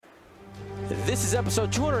This is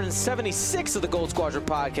episode 276 of the Gold Squadron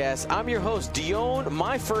podcast. I'm your host, Dion.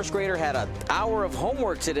 My first grader had an hour of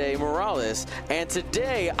homework today, Morales, and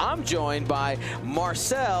today I'm joined by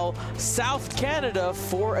Marcel, South Canada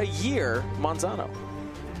for a year, Manzano.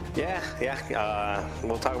 Yeah.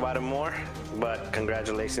 We'll talk about it more, but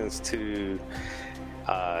congratulations to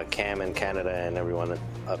Cam in Canada and everyone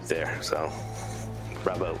up there. So,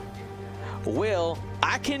 bravo. Will,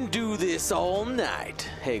 I can do this all night.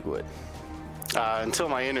 Haywood. Until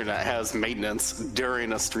my internet has maintenance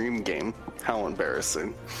during a stream game. How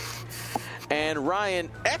embarrassing. And Ryan,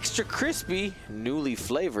 extra crispy, newly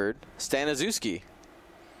flavored, Staniszewski.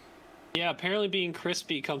 Yeah, apparently being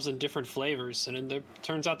crispy comes in different flavors, and it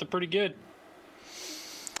turns out they're pretty good.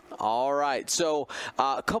 All right, so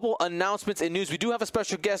a couple announcements and news. We do have a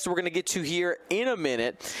special guest we're going to get to here in a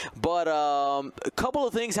minute, but a couple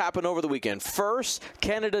of things happened over the weekend. First,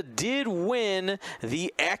 Canada did win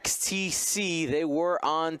the XTC. They were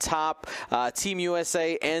on top. Team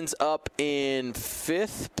USA ends up in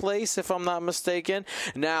 5th place, if I'm not mistaken.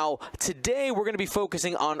 Now, today we're going to be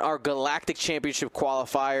focusing on our Galactic Championship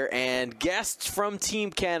qualifier, and guests from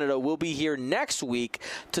Team Canada will be here next week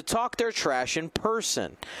to talk their trash in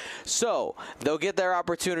person. So they'll get their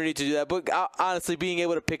opportunity to do that, but honestly, being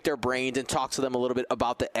able to pick their brains and talk to them a little bit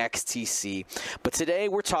about the XTC. But today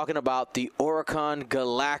we're talking about the Oricon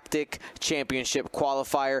Galactic Championship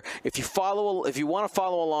qualifier. If you want to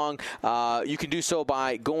follow along, you can do so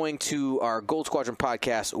by going to our Gold Squadron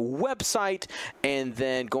podcast website and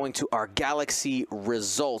then going to our Galaxy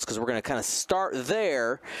results, because we're going to kind of start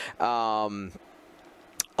there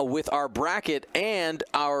with our bracket and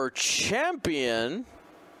our champion,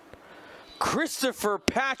 Christopher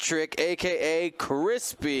Patrick, a.k.a.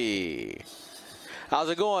 Crispy. How's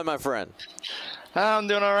it going, my friend? I'm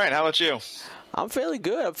doing all right. How about you? I'm feeling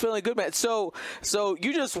good, man. So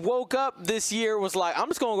you just woke up this year, was like, I'm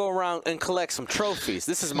just going to go around and collect some trophies.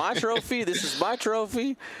 This is my trophy. This is my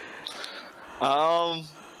trophy.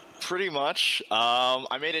 Pretty much.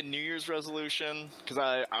 I made a New Year's resolution because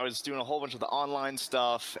I was doing a whole bunch of the online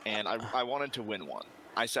stuff, and I wanted to win one.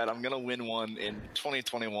 I said I'm going to win one in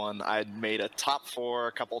 2021. I had made a top 4,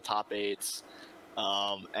 a couple top 8s,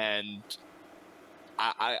 and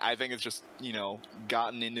I think it's just,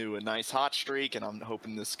 gotten into a nice hot streak, and I'm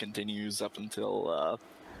hoping this continues up until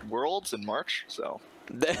Worlds in March. So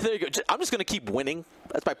There you go. I'm just going to keep winning.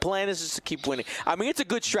 That's my plan, is just to keep winning. I mean, it's a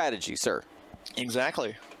good strategy, sir.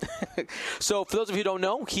 Exactly. So, for those of you who don't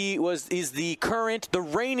know, he is the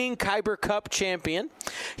reigning Kyber Cup champion.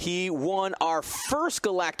 He won our first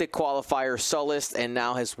Galactic qualifier, Sullust, and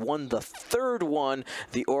now has won the third one,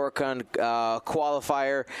 the Oricon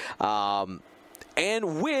qualifier,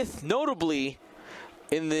 and with notably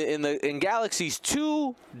in Galaxy's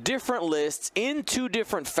 2 different lists in 2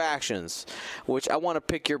 different factions, which I want to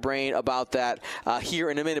pick your brain about that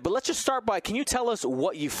here in a minute. But let's just start by, can you tell us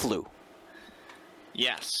what you flew?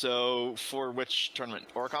 Yeah, so for which tournament?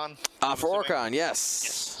 Oricon? For Oricon, yes.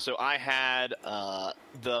 So I had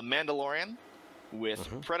the Mandalorian with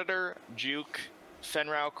Predator, Juke,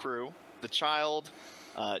 Fenrau crew, the Child,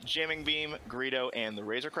 Jamming Beam, Greedo, and the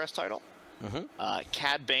Razor Crest title.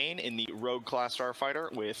 Cad Bane in the Rogue class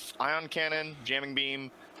starfighter with Ion Cannon, Jamming Beam,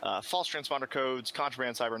 False Transponder Codes,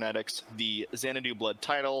 Contraband Cybernetics, the Xanadu Blood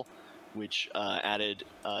title, which added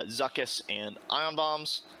Zuckuss and Ion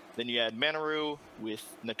Bombs. Then you had Manaru with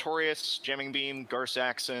Notorious, Jamming Beam, Gar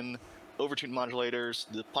Saxon, Overtune Modulators,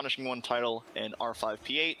 the Punishing One title, and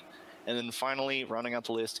R5P8. And then finally, rounding out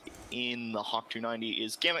the list in the Hawk 290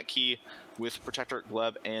 is Gamut Key with Protector,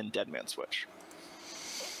 Gleb, and Deadman Switch.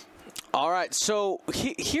 All right, so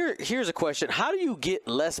here's a question: how do you get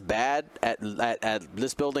less bad at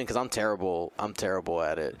list building? Because I'm terrible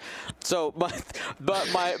at it. So,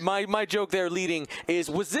 my joke there leading is: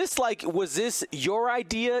 was this your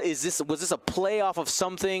idea? Was this a play off of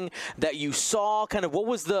something that you saw? Kind of, what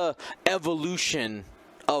was the evolution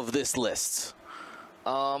of this list?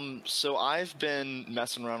 So I've been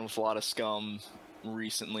messing around with a lot of scum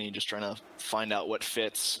recently, just trying to find out what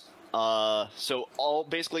fits. So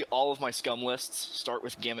basically all of my scum lists start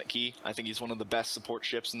with Gamut Key. I think he's one of the best support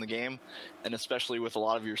ships in the game, and especially with a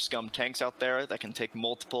lot of your scum tanks out there that can take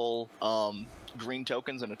multiple green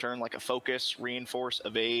tokens in a turn, like a Focus, Reinforce,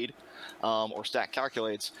 Evade, or Stack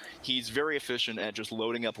Calculates. He's very efficient at just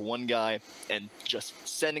loading up one guy and just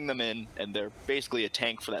sending them in, and they're basically a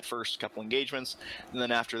tank for that first couple engagements. And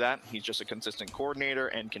then after that, he's just a consistent coordinator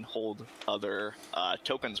and can hold other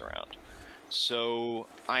tokens around. So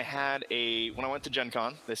I had when I went to Gen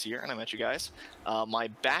Con this year and I met you guys, my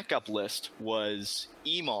backup list was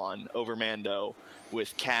Emon over Mando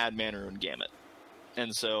with Cad, Manaru, and Gamut.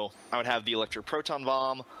 And so I would have the Electro Proton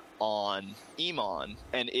Bomb on Emon,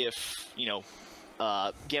 and if,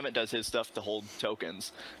 Gambit does his stuff to hold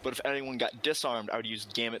tokens, but if anyone got disarmed, I would use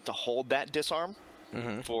Gambit to hold that disarm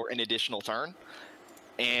for an additional turn.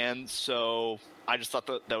 And so I just thought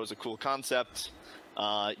that was a cool concept,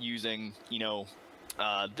 using,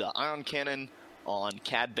 the Ion Cannon on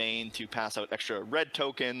Cad Bane to pass out extra red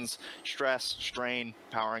tokens, stress, strain,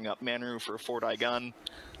 powering up Manru for a 4-die gun.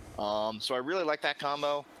 So I really like that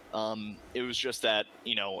combo. It was just that,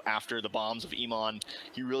 after the bombs of Emon,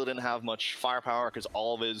 he really didn't have much firepower because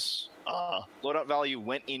all of his loadout value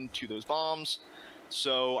went into those bombs.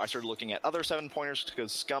 So I started looking at other 7-pointers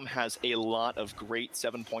because Scum has a lot of great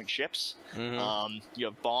 7-point ships. You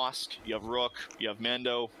have Bosk, you have Rook, you have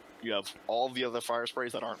Mando, you have all the other fire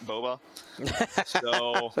sprays that aren't Boba.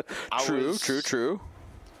 So True.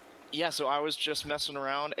 Yeah, so I was just messing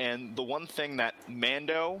around, and the one thing that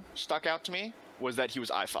Mando stuck out to me was that he was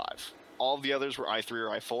I5. All the others were I3 or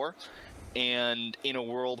I4. And in a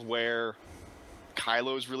world where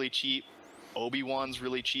Kylo's really cheap, Obi-Wan's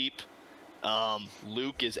really cheap,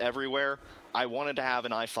 Luke is everywhere, I wanted to have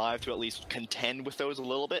an I5 to at least contend with those a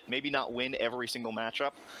little bit. Maybe not win every single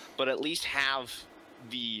matchup, but at least have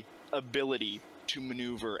the ability to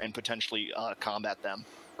maneuver and potentially combat them.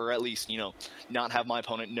 Or at least, not have my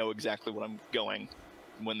opponent know exactly what I'm going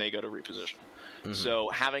when they go to reposition. So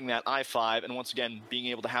having that I5, and once again, being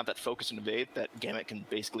able to have that focus and evade that Gambit can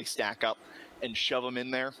basically stack up and shove them in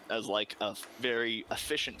there as like a very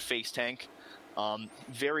efficient face tank.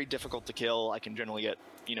 Very difficult to kill. I can generally get,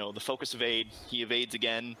 the focus evade. He evades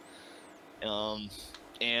again.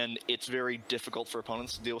 And it's very difficult for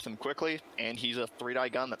opponents to deal with him quickly. And he's a 3-die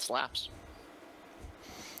gun that slaps.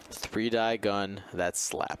 3-die gun that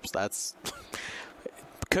slaps. That's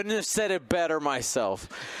couldn't have said it better myself.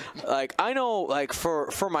 Like, I know, like,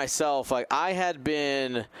 for myself, like, I had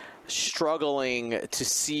been struggling to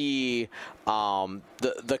see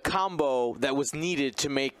the combo that was needed to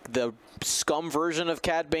make the Scum version of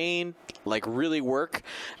Cad Bane like really work.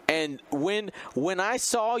 And when I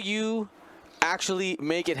saw you actually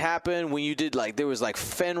make it happen, when you did, like, there was like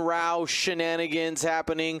Fen Rao shenanigans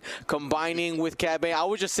happening combining with Cad Bane, I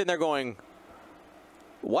was just sitting there going,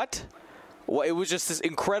 what? Well, it was just this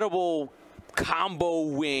incredible combo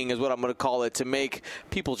wing is what I'm going to call it, to make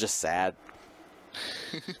people just sad.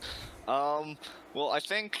 Well, I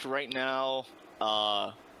think right now,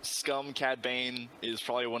 Scum Cad Bane is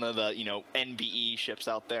probably one of the, NBE ships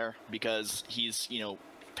out there, because he's,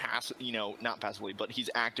 not passively, but he's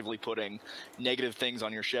actively putting negative things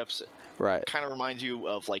on your ships. Right. Kind of reminds you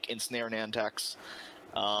of like Ensnare Nantex,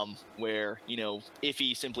 where, if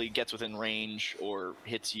he simply gets within range or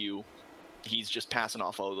hits you, he's just passing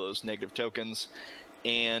off all of those negative tokens.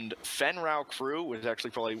 And Fen Rao Crew was actually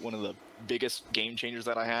probably one of the biggest game changers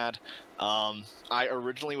that I had. I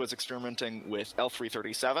originally was experimenting with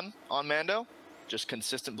L337 on Mando, just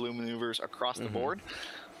consistent blue maneuvers across the board.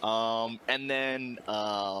 And then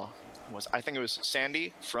I think it was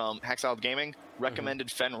Sandy from Hexiled Gaming recommended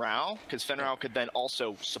Fen Rao, because Fen Rao could then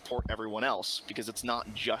also support everyone else, because it's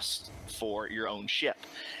not just for your own ship.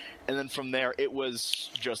 And then from there, it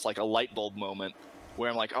was just like a light bulb moment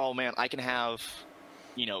where I'm like, oh man, I can have,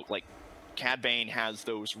 like Cad Bane has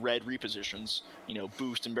those red repositions,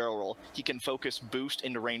 boost and barrel roll. He can focus boost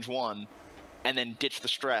into range 1 and then ditch the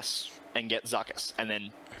stress and get Zuckuss and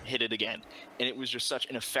then hit it again. And it was just such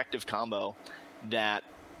an effective combo that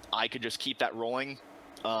I could just keep that rolling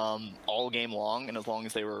all game long. And as long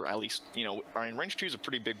as they were at least, range 2 is a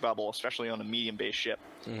pretty big bubble, especially on a medium-based ship.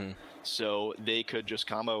 So they could just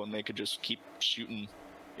combo and they could just keep shooting.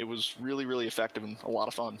 It was really, really effective and a lot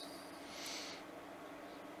of fun.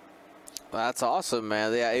 That's awesome,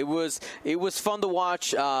 man. Yeah, it was fun to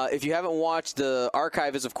watch. If you haven't watched, the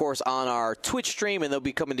archive is, of course, on our Twitch stream, and they'll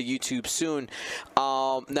be coming to YouTube soon.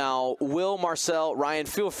 Now, Will, Marcel, Ryan,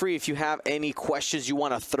 feel free if you have any questions you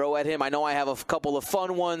want to throw at him. I know I have a couple of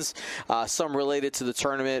fun ones, some related to the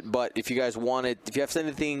tournament, but if you guys want it, if you have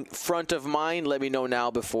anything front of mind, let me know now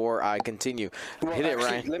before I continue. Well, Hit actually,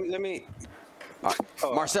 it, Ryan. Let me.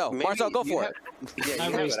 Marcel, go for it. I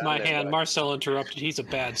raised my hand. Marcel interrupted. He's a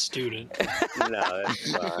bad student. No,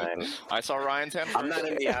 that's fine. I saw Ryan's hand. I'm not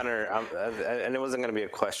in the honor, and it wasn't going to be a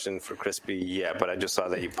question for Crispy yet, but I just saw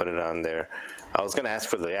that you put it on there. I was going to ask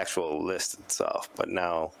for the actual list itself, but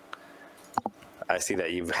now I see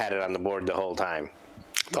that you've had it on the board the whole time.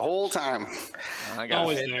 The whole time. I got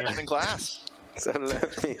Always it there. in class. So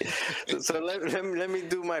let me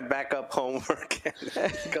do my backup homework.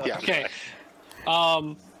 Yeah. Okay.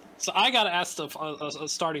 So I gotta ask a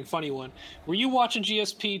starting funny one. Were you watching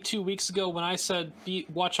GSP 2 weeks ago when I said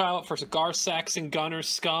watch out for Gar Saxon Gunner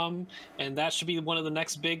Scum, and that should be one of the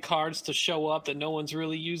next big cards to show up that no one's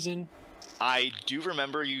really using? I do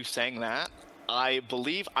remember you saying that. I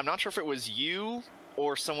believe, I'm not sure if it was you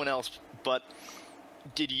or someone else, but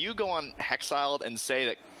did you go on Hexiled and say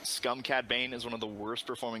that Scum Cad Bane is one of the worst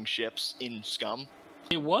performing ships in Scum?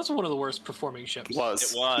 It was one of the worst performing ships. It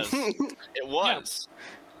was. It was. Yeah.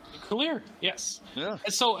 Clear, yes. Yeah.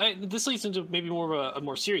 And so this leads into maybe more of a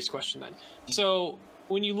more serious question then. So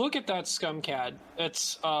when you look at that Scum Cad,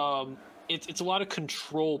 it's a lot of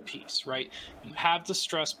control piece, right? You have the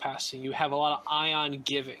stress passing, you have a lot of ion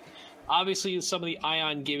giving. Obviously, some of the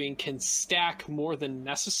ion giving can stack more than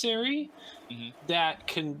necessary. That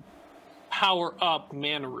can power up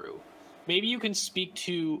Manaroo. Maybe you can speak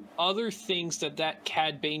to other things that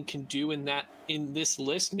Cad Bane can do in this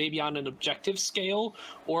list, maybe on an objective scale,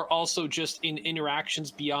 or also just in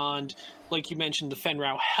interactions beyond, like you mentioned, the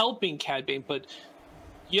Fenrau helping Cad Bane. But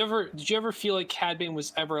did you ever feel like Cad Bane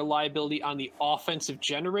was ever a liability on the offensive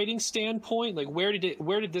generating standpoint? Like where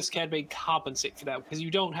did this Cad Bane compensate for that? Because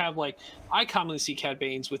you don't have, like, I commonly see Cad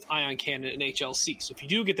Banes with Ion Cannon and HLC. So if you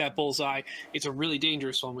do get that bullseye, it's a really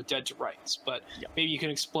dangerous one with Dead to Rights. But maybe you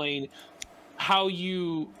can explain how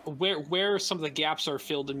where some of the gaps are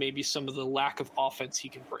filled and maybe some of the lack of offense he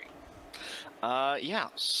can bring.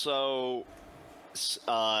 So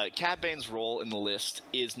Cad Bane's role in the list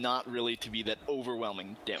is not really to be that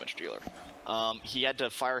overwhelming damage dealer. He had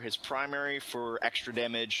to fire his primary for extra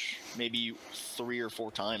damage maybe 3 or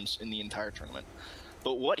 4 times in the entire tournament.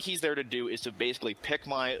 But what he's there to do is to basically pick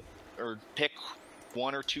 1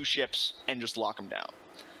 or 2 ships and just lock them down.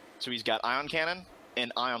 So he's got Ion Cannon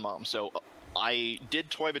and Ion Bomb. So I did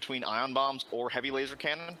toy between Ion Bombs or Heavy Laser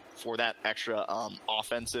Cannon for that extra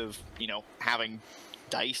offensive, having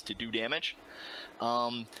dice to do damage.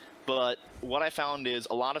 But what I found is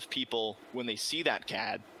a lot of people, when they see that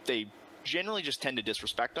Cad, they generally just tend to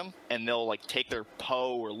disrespect them, and they'll like take their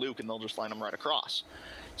Poe or Luke and they'll just line them right across.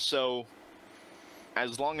 So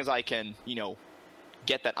as long as I can,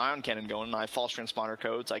 get that Ion Cannon going, and I have false transponder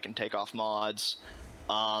codes, I can take off mods,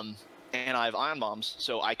 and I have Ion Bombs,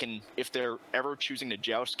 so I can, if they're ever choosing to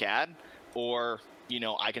joust Cad, or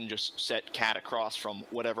I can just set Cad across from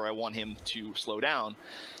whatever I want him to slow down.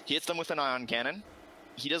 He hits them with an Ion Cannon.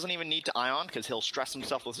 He doesn't even need to Ion, because he'll stress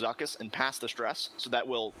himself with Zuckuss and pass the stress, so that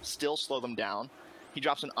will still slow them down. He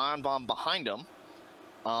drops an Ion Bomb behind him,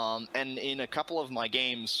 and in a couple of my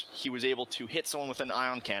games, he was able to hit someone with an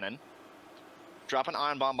Ion Cannon, drop an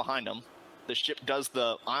Ion Bomb behind him, the ship does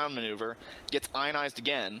the Ion maneuver, gets ionized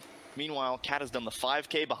again. Meanwhile, Cad has done the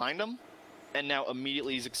 5K behind him, and now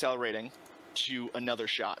immediately he's accelerating to another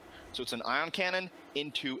shot. So it's an Ion Cannon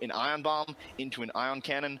into an Ion Bomb into an Ion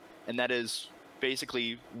Cannon, and that is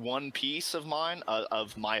basically one piece of mine,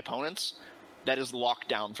 of my opponent's, that is locked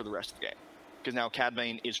down for the rest of the game. Because now Cad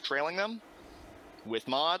Bane is trailing them with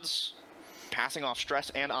mods, passing off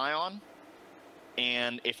stress and Ion,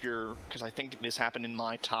 and because I think this happened in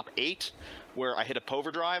my top 8, where I hit a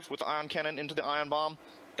Poverdrive with Ion Cannon into the Ion Bomb,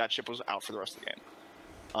 that ship was out for the rest of the game.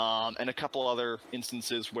 And a couple other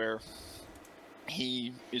instances where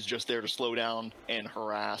he is just there to slow down and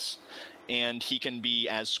harass, and he can be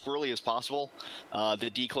as squirrely as possible. The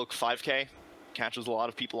Decloak 5K catches a lot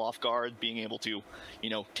of people off guard, being able to,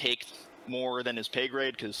 take more than his pay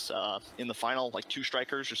grade, because in the final, like 2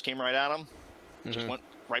 strikers just came right at him, just went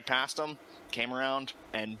right past him, came around,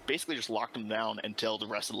 and basically just locked him down until the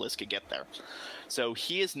rest of the list could get there. So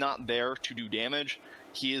he is not there to do damage.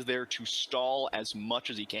 He is there to stall as much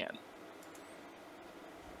as he can.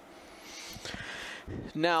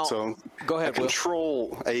 Now, So go ahead,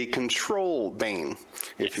 a control Bane,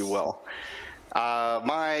 if you will.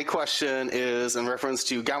 My question is in reference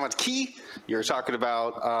to Gamat Key. You're talking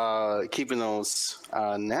about keeping those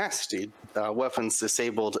nasty weapons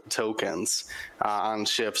disabled tokens on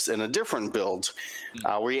ships in a different build.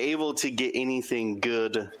 Were you able to get anything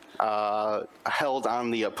good held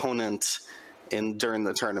on the opponent during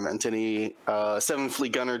the tournament? Any 7th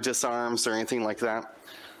Fleet Gunner disarms or anything like that?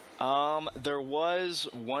 There was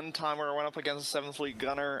one time where I went up against a 7th Fleet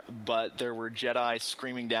Gunner, but there were Jedi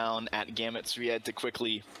screaming down at Gamut, so he had to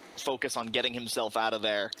quickly focus on getting himself out of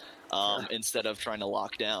there instead of trying to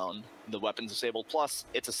lock down the weapons disabled. Plus,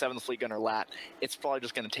 it's a 7th Fleet Gunner lat. It's probably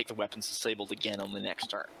just going to take the weapons disabled again on the next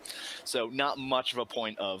turn. So not much of a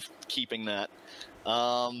point of keeping that.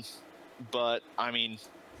 But, I mean,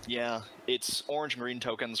 yeah, it's orange and green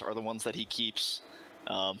tokens are the ones that he keeps.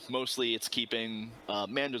 Mostly it's keeping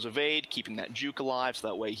Mando's Evade, keeping that Juke alive, so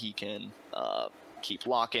that way he can keep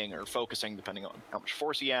locking or focusing depending on how much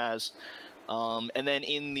force he has. And then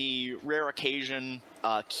in the rare occasion,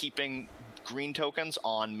 keeping green tokens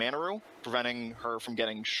on Manaru, preventing her from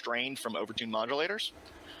getting strained from overtuned modulators.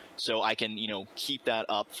 So I can, keep that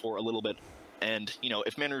up for a little bit. And,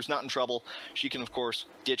 if Manaru's not in trouble, she can, of course,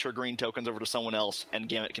 ditch her green tokens over to someone else, and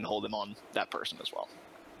Gambit can hold them on that person as well.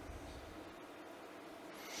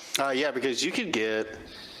 Yeah, because you could get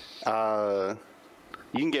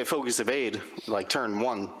Focus Evade like turn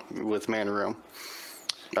 1 with Manaru,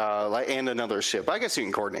 and another ship. I guess you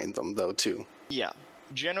can coordinate them though too. Yeah,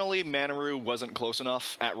 generally Manaru wasn't close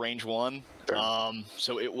enough at range 1, Sure.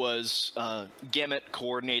 so it was Gambit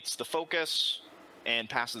coordinates the focus and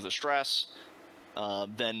passes the stress.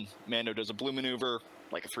 Then Mando does a blue maneuver,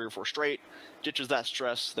 like a 3 or 4 straight, ditches that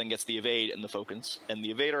stress, then gets the evade and the focus, and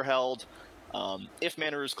the evade are held. If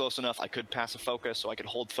Manaru is close enough, I could pass a focus, so I could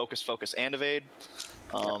hold focus, and evade.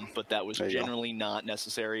 But that was generally not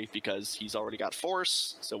necessary because he's already got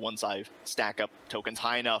force. So once I stack up tokens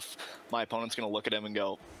high enough, my opponent's going to look at him and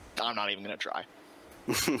go, I'm not even going to try.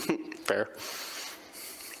 Fair.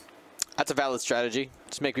 That's a valid strategy.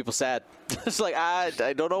 Just make people sad. It's like,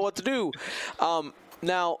 I don't know what to do.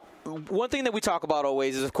 Now, one thing that we talk about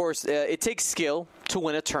always is, of course, it takes skill to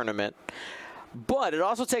win a tournament. But it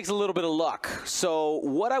also takes a little bit of luck. So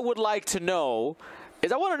what I would like to know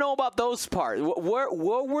is I want to know about those parts. What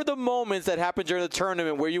were the moments that happened during the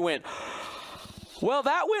tournament where you went, well,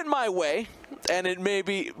 that went my way, and it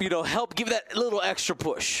maybe, helped give that little extra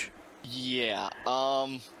push? Yeah.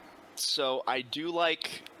 So I do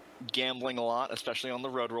like gambling a lot, especially on the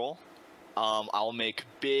road roll. I'll make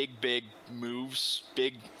big moves,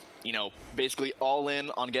 basically all in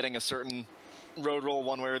on getting a certain road roll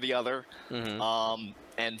one way or the other.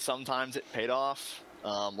 And sometimes it paid off.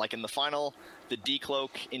 Like in the final, the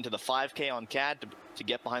decloak into the 5k on Cad to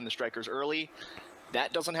get behind the strikers early.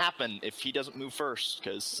 That doesn't happen if he doesn't move first,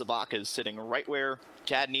 because Sabak is sitting right where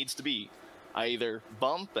Cad needs to be. I either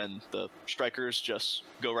bump and the strikers just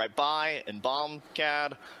go right by and bomb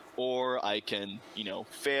Cad, or I can,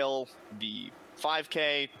 fail the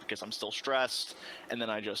 5k because I'm still stressed, and then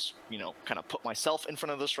I just, kind of put myself in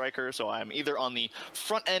front of the striker, so I'm either on the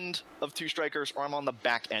front end of 2 strikers or I'm on the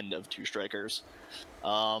back end of 2 strikers.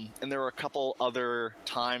 And there were a couple other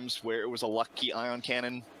times where it was a lucky ion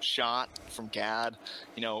cannon shot from Cad.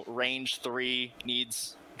 Range 3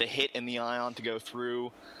 needs the hit in the ion to go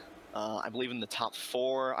through. I believe in the top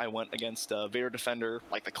 4, I went against Vader Defender,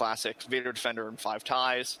 like the classic Vader Defender and 5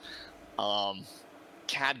 ties.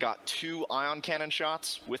 Cad got 2 ion cannon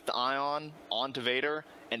shots with the ion onto Vader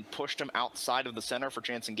and pushed him outside of the center for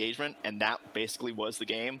chance engagement, and that basically was the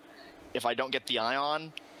game. If I don't get the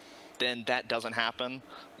ion, then that doesn't happen,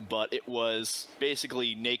 but it was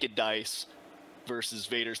basically naked dice versus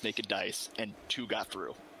Vader's naked dice, and 2 got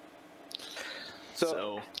through.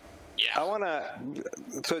 So yeah.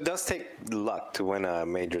 So it does take luck to win a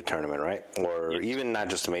major tournament, right? Or even not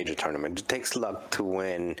just a major tournament. It takes luck to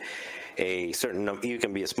win a certain number. You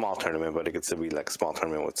can be a small tournament, but it could still be like a small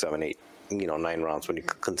tournament with 7, 8, 9 rounds when you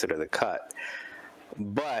consider the cut.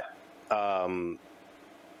 But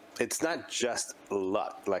it's not just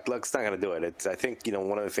luck. Like, luck's not going to do it. I think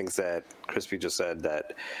one of the things that Crispy just said,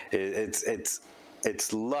 that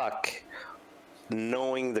it's luck,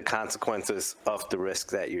 knowing the consequences of the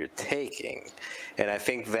risk that you're taking. And I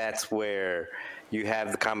think that's where you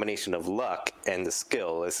have the combination of luck and the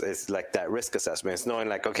skill. It's like that risk assessment. It's knowing,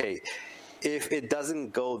 like, okay, if it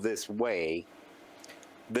doesn't go this way,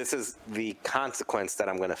 this is the consequence that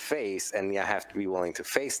I'm going to face, and I have to be willing to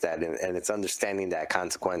face that. And it's understanding that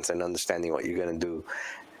consequence and understanding what you're going to do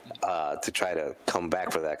to try to come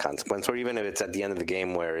back for that consequence, or even if it's at the end of the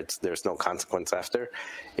game where there's no consequence after,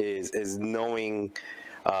 is knowing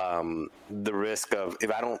the risk of,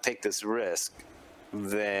 if I don't take this risk,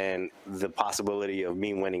 then the possibility of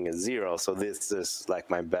me winning is 0. So this is like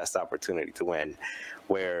my best opportunity to win.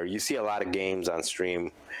 Where you see a lot of games on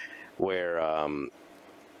stream where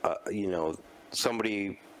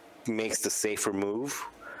somebody makes the safer move,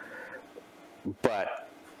 but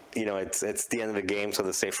it's the end of the game, so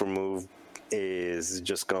the safer move is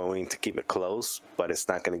just going to keep it close, but it's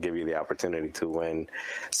not going to give you the opportunity to win.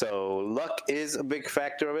 So luck is a big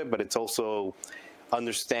factor of it, but it's also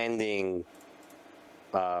understanding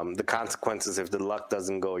the consequences if the luck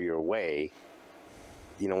doesn't go your way.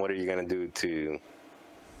 What are you going to do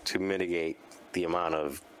to mitigate the amount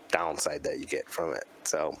of downside that you get from it?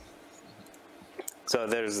 So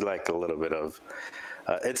there's like a little bit of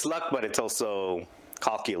it's luck, but it's also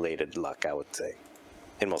calculated luck, I would say,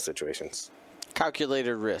 in most situations.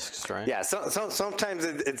 Calculated risks, right? Yeah, sometimes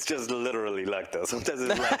it's just literally luck, though. Sometimes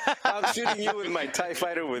it's like I'm shooting you with my TIE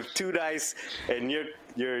fighter with 2 dice, and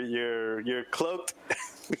you're cloaked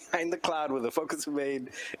behind the cloud with a focus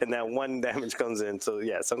grenade, and that 1 damage comes in. So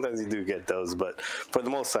yeah, sometimes you do get those, but for the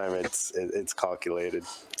most time, it's calculated.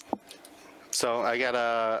 So I got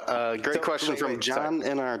a great question from John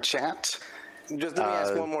in our chat. Just let me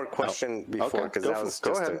ask one more question before, because that was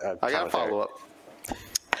go just ahead. a I got a follow up.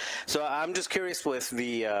 So I'm just curious with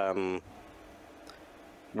the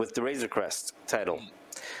Razor Crest title.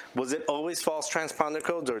 Was it always false transponder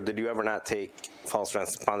codes, or did you ever not take false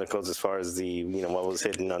transponder codes as far as the what was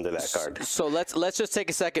hidden under that card? So let's just take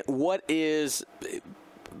a second. What is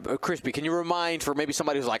Crispy? Can you remind for maybe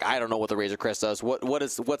somebody who's like, I don't know what the Razor Crest does?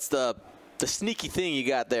 What's the sneaky thing you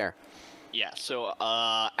got there? Yeah, so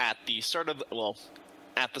at the start of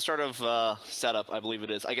setup, I believe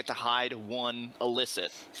it is, I get to hide 1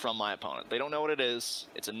 illicit from my opponent. They don't know what it is.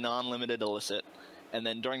 It's a non-limited illicit. And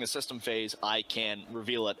then during the system phase, I can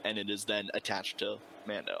reveal it, and it is then attached to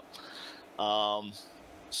Mando.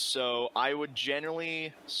 So I would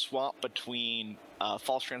generally swap between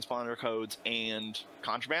false transponder codes and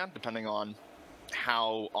contraband, depending on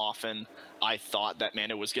how often I thought that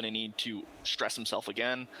Mando was going to need to stress himself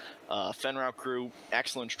again. Fenrau crew,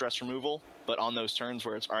 excellent stress removal, but on those turns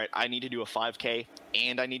where it's, all right, I need to do a 5K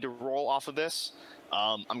and I need to roll off of this,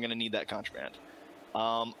 I'm going to need that contraband.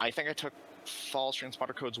 I think I took false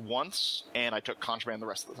transponder codes once, and I took contraband the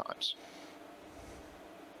rest of the times.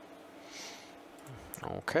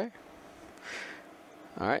 Okay.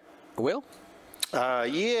 All right. Will?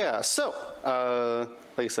 Yeah, so,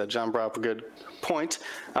 like I said, John brought up a good point.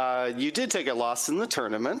 You did take a loss in the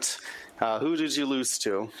tournament. Who did you lose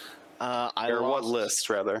to? What list,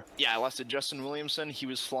 rather? Yeah, I lost to Justin Williamson. He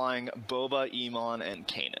was flying Boba, Iman, and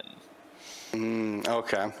Kanan.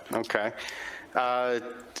 Okay.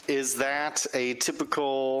 Is that a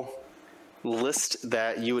typical list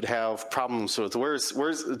that you would have problems with?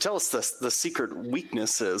 Tell us the secret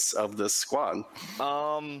weaknesses of this squad.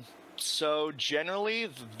 So generally,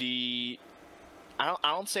 I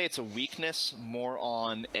don't say it's a weakness, more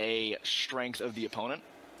on a strength of the opponent,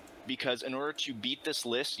 because in order to beat this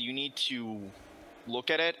list, you need to look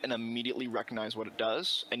at it and immediately recognize what it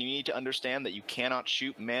does, and you need to understand that you cannot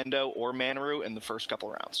shoot Mando or Manaru in the first couple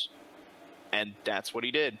rounds. And that's what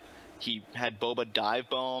he did. He had Boba dive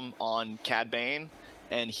bomb on Cad Bane,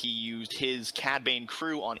 and he used his Cad Bane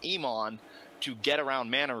crew on Iman to get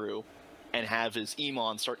around Manaru and have his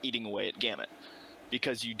Iman start eating away at Gamut.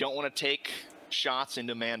 Because you don't want to take shots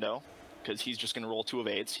into Mando, because he's just going to roll 2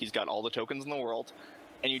 evades. He's got all the tokens in the world.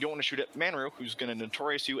 And you don't want to shoot at Manaru, who's going to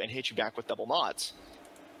Notorious you and hit you back with double mods.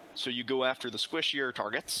 So you go after the squishier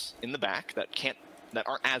targets in the back that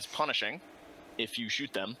aren't as punishing if you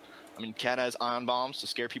shoot them. I mean, Cad has ion bombs to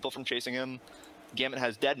scare people from chasing him. Gamut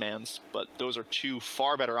has Deadmans, but those are 2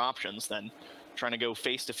 far better options than trying to go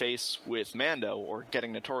face-to-face with Mando or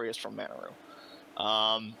getting Notorious from Manaru.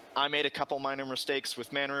 I made a couple minor mistakes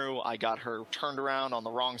with Manaru. I got her turned around on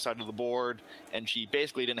the wrong side of the board, and she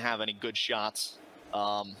basically didn't have any good shots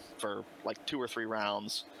for like 2 or 3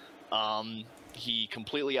 rounds. He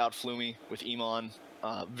completely outflew me with Iman.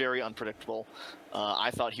 Very unpredictable.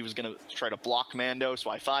 I thought he was going to try to block Mando, so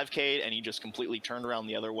I 5K'd, and he just completely turned around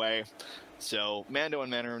the other way. So Mando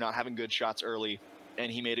and Manaru not having good shots early,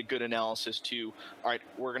 and he made a good analysis to, all right,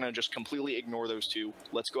 we're going to just completely ignore those 2.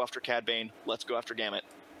 Let's go after Cad Bane. Let's go after Gamut.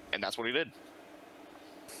 And that's what he did.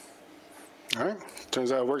 All right.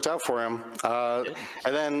 Turns out it worked out for him. And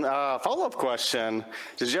then follow-up question.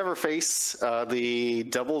 Did you ever face the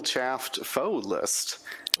double chaffed foe list?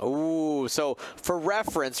 Ooh, so for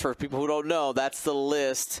reference, for people who don't know, that's the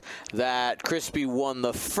list that Crispy won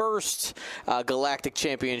the first Galactic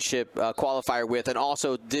Championship qualifier with, and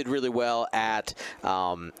also did really well at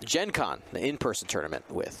Gen Con, the in-person tournament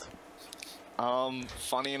with.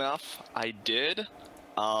 Funny enough, I did.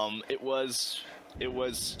 It was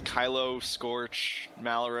Kylo, Scorch,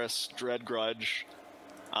 Malorus, Dread Grudge.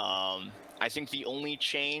 I think the only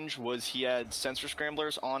change was he had sensor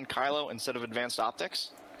scramblers on Kylo instead of advanced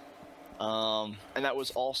optics. And that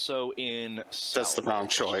was also in... That's the wrong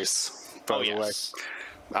choice, by the way.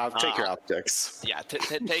 I'll take your optics. Yeah,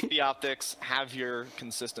 take the optics. Have your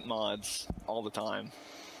consistent mods all the time.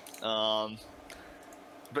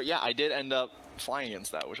 But yeah, I did end up flying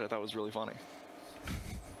against that, which I thought was really funny.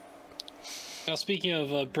 Now, speaking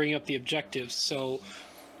of bringing up the objectives, so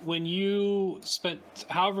when you spent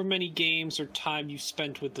however many games or time you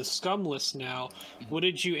spent with the Scum list now, what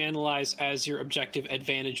did you analyze as your objective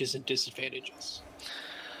advantages and disadvantages?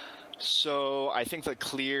 So I think the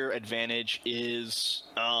clear advantage is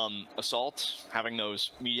Assault, having those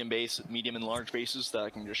medium and large bases that I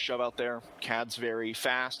can just shove out there. Cad's very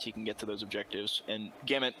fast, he can get to those objectives, and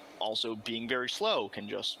Gamut also being very slow can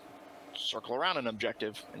just circle around an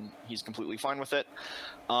objective, and he's completely fine with it.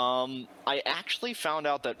 I actually found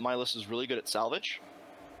out that my list is really good at salvage.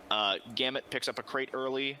 Gamut picks up a crate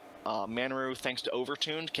early. Manoru, thanks to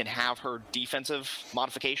Overtuned, can have her defensive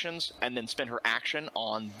modifications and then spend her action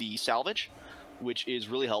on the salvage, which is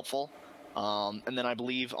really helpful. And then I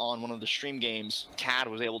believe on one of the stream games, Cad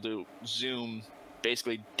was able to zoom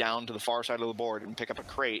basically down to the far side of the board and pick up a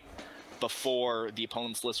crate before the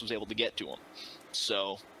opponent's list was able to get to him.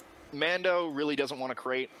 So Mando really doesn't want to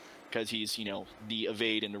crate because he's, the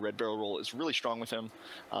evade and the red barrel roll is really strong with him,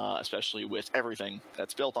 especially with everything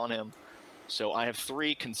that's built on him. So I have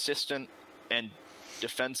 3 consistent and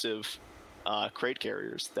defensive crate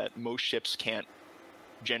carriers that most ships can't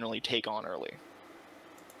generally take on early.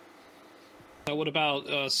 Now, what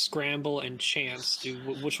about Scramble and Chance?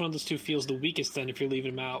 Which one of those 2 feels the weakest then if you're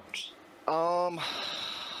leaving them out?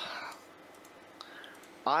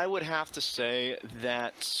 I would have to say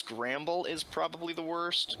that Scramble is probably the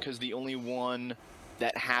worst because the only one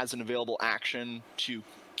that has an available action to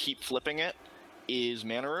keep flipping it is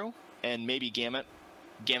Manoru. And maybe Gamut.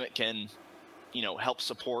 Gamut can, help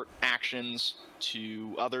support actions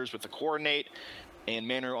to others with the coordinate, and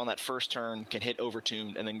Manoru on that first turn can hit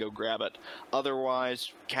Overtuned and then go grab it.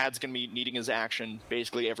 Otherwise, Cad's going to be needing his action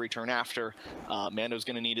basically every turn after. Mando's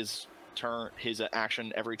going to need his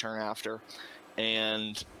action every turn after.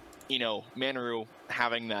 And, Manoru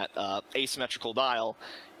having that asymmetrical dial,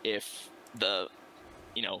 if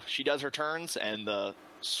she does her turns and the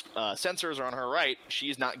sensors are on her right,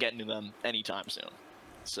 she's not getting to them anytime soon.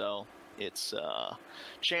 So it's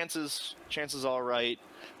chances all right.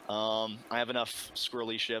 I have enough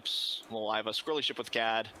squirrely ships. Well, I have a squirrely ship with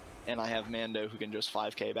Cad, and I have Mando who can just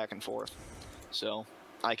 5k back and forth. So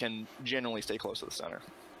I can generally stay close to the center.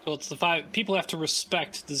 Well, it's the 5. People have to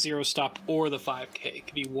respect the 0 stop or the 5k. It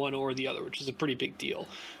could be one or the other, which is a pretty big deal.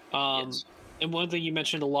 Yes. And one thing you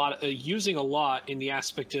mentioned a lot, using a lot in the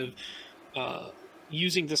aspect of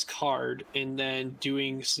using this card and then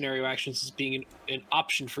doing scenario actions as being an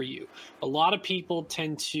option for you. A lot of people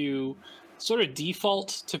tend to sort of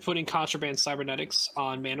default to putting Contraband Cybernetics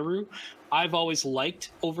on Manoru. I've always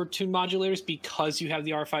liked overtune modulators because you have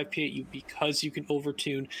the R5P at you, because you can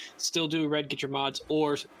overtune, still do a red, get your mods,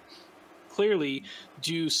 or clearly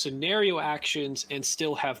do scenario actions and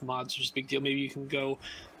still have mods, which is a big deal. Maybe you can go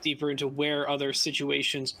deeper into where other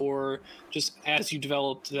situations or just as you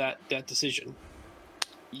developed that decision.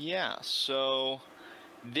 Yeah, so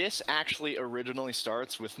this actually originally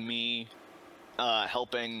starts with me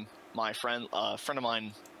helping my friend of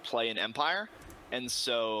mine play in Empire, and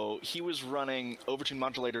so he was running overtune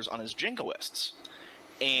modulators on his Jingoists,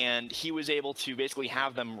 and he was able to basically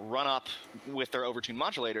have them run up with their overtune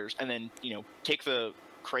modulators and then take the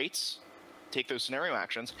crates, take those scenario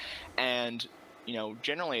actions, and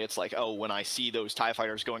generally it's like, oh, when I see those TIE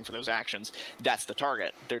fighters going for those actions, that's the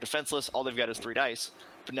target. They're defenseless, all they've got is 3 dice.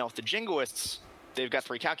 But now with the Jingoists, they've got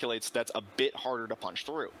 3 calculates, that's a bit harder to punch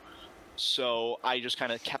through. So I just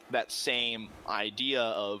kind of kept that same idea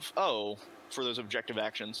of, oh, for those objective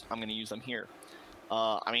actions, I'm going to use them here.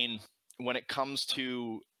 When it comes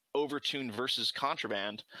to Overtune versus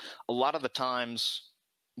Contraband, a lot of the times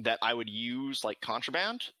that I would use like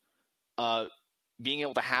Contraband, being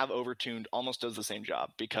able to have Overtuned almost does the same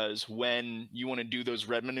job, because when you want to do those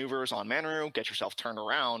red maneuvers on Manoru, get yourself turned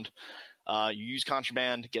around, you use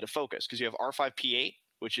Contraband, get a focus, because you have R5P8,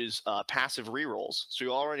 which is passive rerolls. So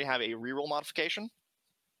you already have a reroll modification.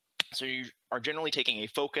 So you are generally taking a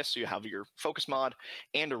focus, so you have your focus mod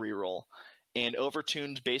and a reroll. And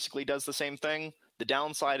Overtuned basically does the same thing. The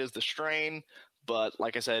downside is the strain, but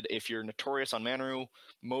like I said, if you're notorious on Manoru,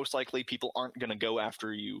 most likely people aren't going to go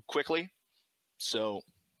after you quickly. So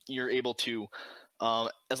you're able to,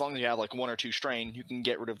 as long as you have like 1 or 2 strain, you can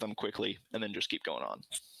get rid of them quickly and then just keep going on.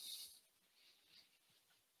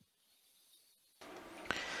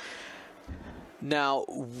 Now,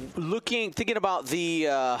 thinking about the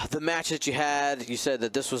match that you had, you said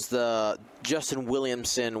that this was Justin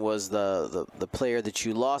Williamson was the player that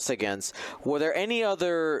you lost against. Were there any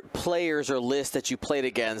other players or lists that you played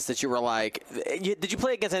against that you were like, did you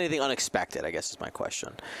play against anything unexpected, I guess is my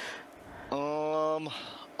question.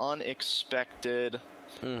 Unexpected.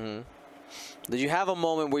 Mm-hmm. Did you have a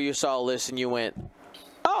moment where you saw a list and you went,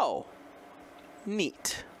 oh,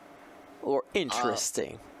 neat or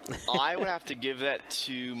interesting? I would have to give that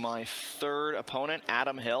to my third opponent,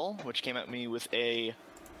 Adam Hill, which came at me with a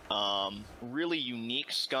really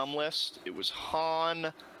unique scum list. It was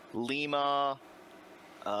Han, Lima,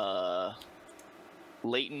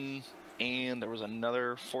 Leighton, and there was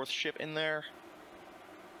another fourth ship in there.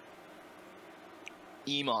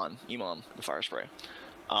 Emon, the fire spray.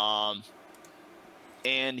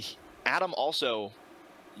 And Adam also,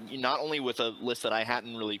 not only with a list that I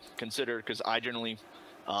hadn't really considered, because I generally,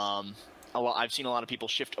 I've seen a lot of people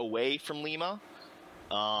shift away from Lima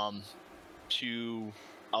to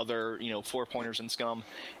other, 4-pointers in Scum,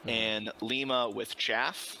 and Lima with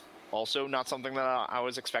Chaff, also not something that I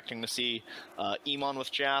was expecting to see. Emon with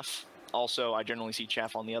Chaff, also I generally see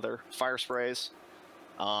Chaff on the other fire sprays.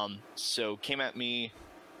 So came at me.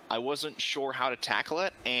 I wasn't sure how to tackle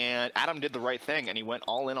it, and Adam did the right thing, and he went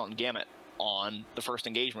all in on Gamut on the first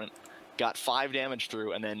engagement, got 5 damage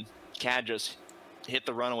through, and then Cad just hit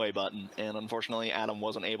the runaway button, and unfortunately Adam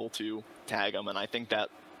wasn't able to tag him, and I think that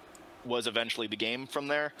was eventually the game from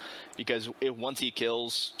there, because once he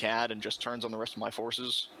kills Cad and just turns on the rest of my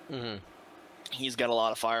forces, he's got a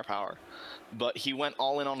lot of firepower. But he went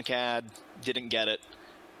all in on Cad, didn't get it,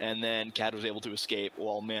 and then Cad was able to escape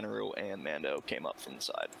while Manaru and Mando came up from the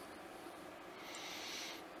side.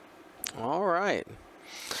 All right.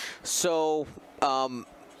 So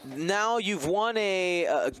now you've won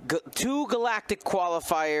 2 Galactic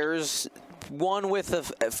qualifiers, one with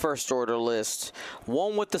a First Order list,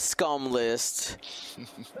 one with the Scum list.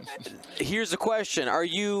 Here's the question. Are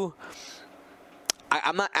you...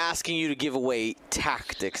 I'm not asking you to give away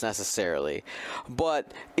tactics necessarily,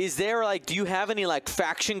 but is there do you have any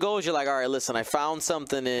faction goals? You're like, all right, listen, I found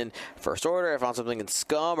something in First Order, I found something in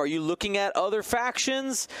Scum. Are you looking at other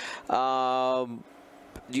factions? Do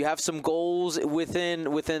you have some goals within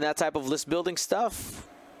that type of list building stuff?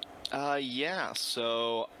 Yeah.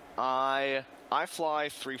 So I fly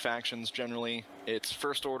 3 factions generally. It's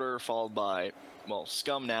First Order followed by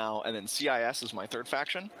Scum now, and then CIS is my 3rd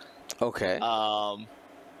faction. Okay.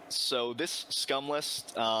 So this Scum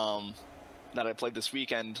list that I played this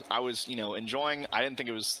weekend, I was, enjoying. I didn't think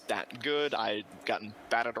it was that good. I'd gotten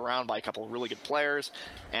batted around by a couple of really good players,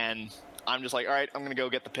 and I'm just like, all right, I'm going to go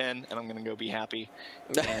get the pin, and I'm going to go be happy.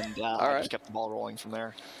 And I just kept the ball rolling from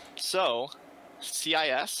there. So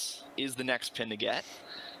CIS is the next pin to get.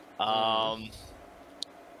 My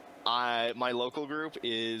local group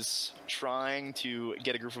is trying to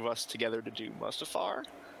get a group of us together to do Mustafar.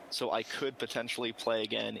 So I could potentially play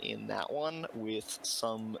again in that one with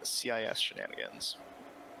some CIS shenanigans.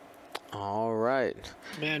 All right.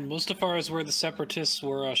 Man, Mustafar is where the Separatists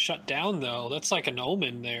were shut down, though. That's like an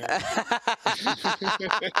omen there.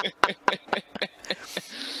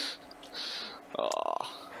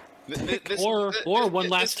 Or one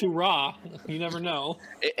last hurrah. You never know.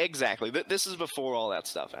 Exactly. This is before all that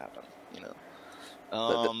stuff happened,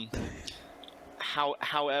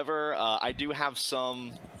 However, I do have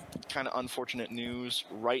some kind of unfortunate news.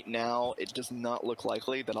 Right now, it does not look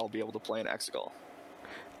likely that I'll be able to play in Exegol.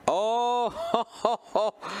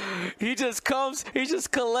 Oh, he just comes. He's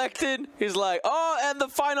just collected. He's like, oh, and the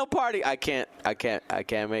final party. I can't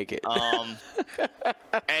make it.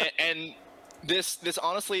 And this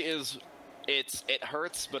honestly is, it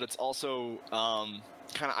hurts, but it's also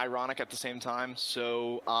kind of ironic at the same time.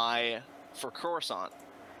 So for Coruscant,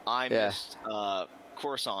 I missed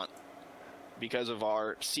Coruscant because of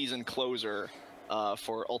our season closer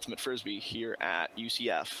for Ultimate Frisbee here at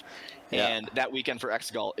UCF. Yeah. And that weekend for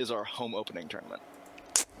Exegol is our home opening tournament.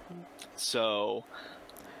 So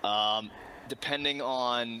depending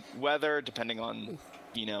on weather, depending on,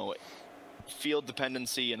 field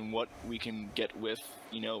dependency and what we can get with,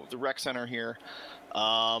 the rec center here,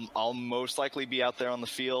 I'll most likely be out there on the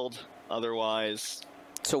field. Otherwise...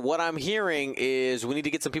 So what I'm hearing is we need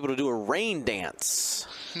to get some people to do a rain dance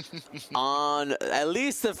on at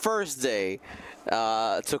least the first day,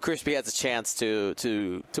 so Crispy has a chance to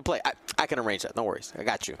play. I can arrange that. No worries. I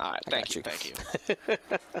got you. All right. Thank you.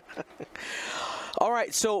 All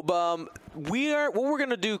right. So what we're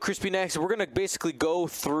gonna do, Crispy, next, we're gonna basically go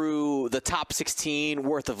through the top 16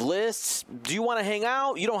 worth of lists. Do you want to hang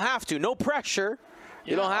out? You don't have to. No pressure.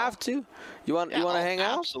 You don't have to. You want to hang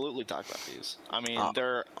out? Absolutely, talk about these. I mean,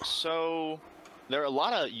 there are a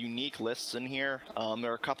lot of unique lists in here.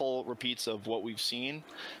 There are a couple repeats of what we've seen,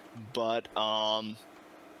 but I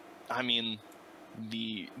mean,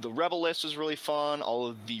 the Rebel list is really fun. All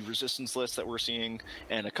of the Resistance lists that we're seeing,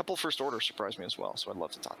 and a couple First Order surprised me as well. So I'd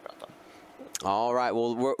love to talk about them. All right.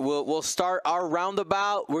 Well, we'll start our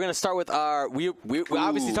roundabout. We're going to start with our. We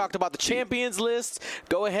obviously talked about the champions list.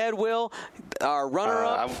 Go ahead, Will. Our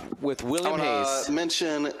runner-up with William Hayes.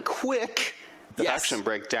 Mention quick the Yes. faction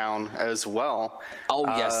breakdown as well. Oh,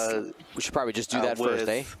 yes. We should probably just do that first,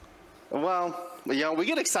 eh? Well, we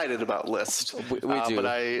get excited about list. We do. But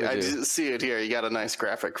I do. just see it here. You got a nice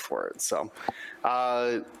graphic for it. So,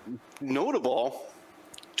 notable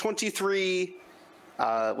 23,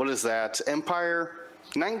 what is that? Empire,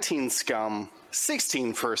 19 Scum,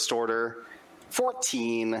 16 First Order,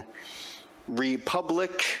 14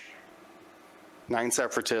 Republic, 9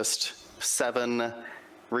 Separatist, 7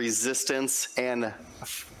 Resistance, and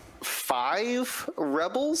 5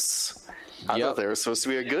 Rebels. I thought they were supposed to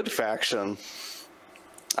be a good faction.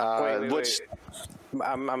 Wait.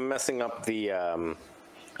 I'm messing up the.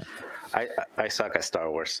 I suck at Star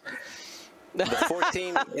Wars. The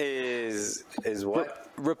 14 is what?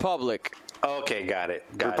 Republic. Okay, got it.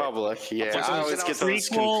 Republic, yeah. So I always it's get those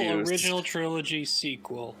Prequel, confused. original trilogy,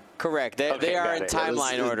 sequel. Correct. They Okay, are got in it.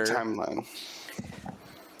 timeline It's order. Timeline.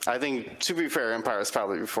 I think, to be fair, Empire is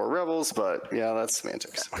probably before Rebels, but yeah, that's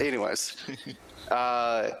semantics. Anyways.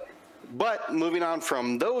 But moving on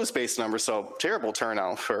from those base numbers, so terrible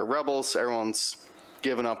turnout for Rebels. Everyone's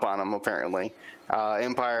given up on them, apparently.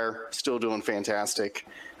 Empire still doing fantastic,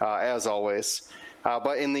 as always.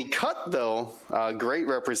 But in the cut, though, great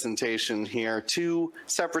representation here. 2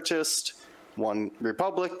 Separatist, 1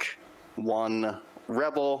 Republic, 1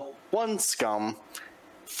 Rebel, 1 Scum,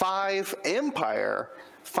 5 Empire,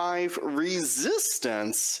 5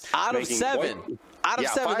 Resistance. Out of making 7. Out of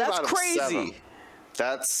 7. 5 That's out of crazy. 7.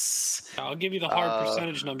 That's I'll give you the hard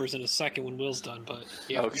percentage numbers in a second when Will's done, but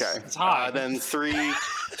yeah, okay. it's high. Then 3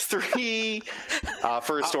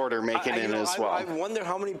 First Order making in as well. I wonder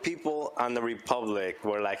how many people on the Republic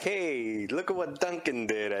were like, "Hey, look at what Duncan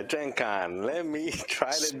did at Gen Con. Let me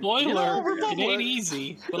try to." Spoiler, it Republic. ain't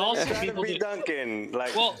easy, but also Try to people be did. Duncan.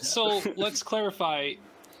 Like, Well, so let's clarify,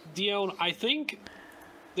 Dion. I think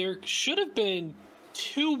there should have been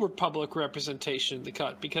 2 Republic representation in the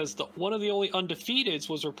cut because one of the only undefeateds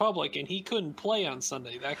was Republic, and he couldn't play on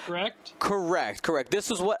Sunday. That correct? Correct. This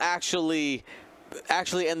is what actually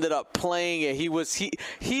ended up playing it. He went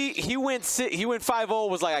 5-0,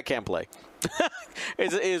 was like, I can't play.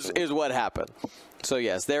 is what happened. So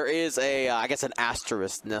yes, there is a I guess an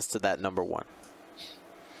asterisk next to that number 1.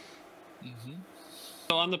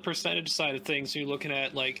 So on the percentage side of things, you're looking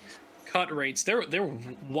at like cut rates. They're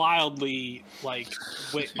wildly like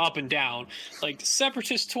up and down. Like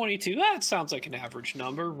Separatist 22, that sounds like an average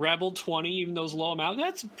number. Rebel 20, even though it's low amount,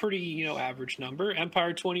 that's a pretty average number.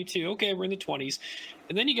 Empire 22, okay, we're in the 20s.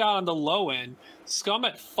 And then you got on the low end, Scum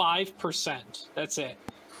at 5%. That's it.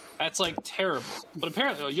 That's like terrible. But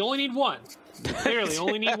apparently you only need 1. Clearly,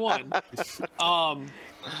 only need 1.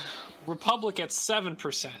 Republic at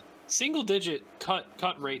 7%. Single digit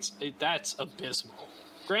cut rates, that's abysmal.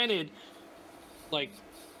 Granted, like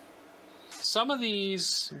some of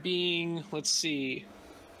these being, let's see,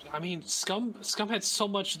 I mean, Scum had so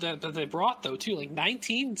much that they brought though too, like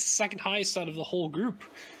 19, second highest out of the whole group.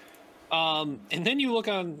 And then you look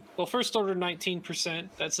on, well, First Order 19%.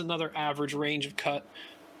 That's another average range of cut,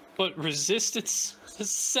 but Resistance is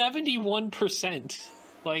 71%.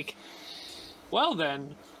 Like, well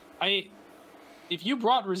then, if you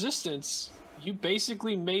brought Resistance, you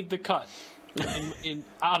basically made the cut. in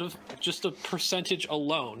out of just a percentage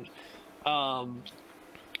alone.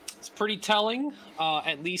 It's pretty telling,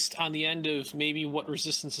 at least on the end of maybe what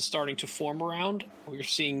Resistance is starting to form around. We're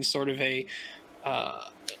seeing sort of an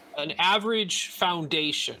average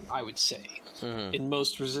foundation, I would say, in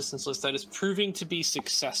most Resistance lists that is proving to be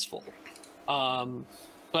successful.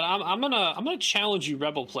 But I'm gonna challenge you,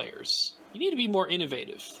 Rebel players. You need to be more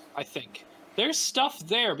innovative. I think there's stuff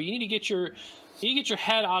there, but you need to get your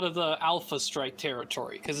head out of the Alpha Strike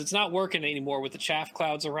territory because it's not working anymore with the chaff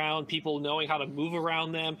clouds around, people knowing how to move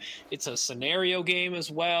around them. It's a scenario game as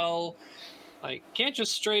well. Like, can't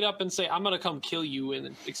just straight up and say, I'm going to come kill you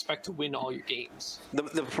and expect to win all your games.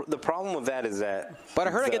 the problem with that is that. But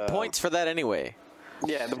I heard I get points for that anyway.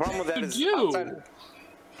 Yeah, the problem with that is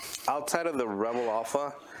outside of the Rebel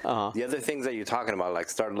Alpha, the other things that you're talking about, like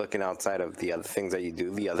start looking outside of the other things that you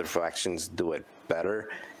do, the other factions do it better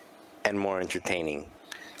and more entertaining.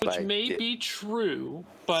 Which may be true,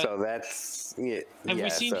 but so that's have we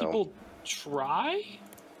seen people try?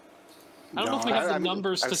 I don't know if we have the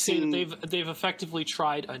numbers to say that they've effectively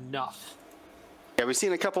tried enough. Yeah, we've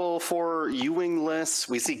seen a couple for Ewing lists.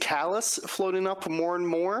 We see Callus floating up more and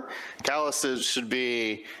more. Callus should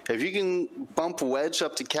be, if you can bump Wedge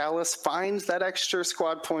up to Callus, find that extra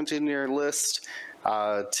squad point in your list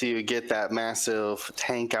to get that massive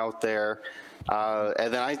tank out there.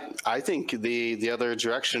 And then I think the other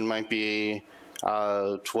direction might be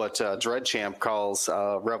what Dread Champ calls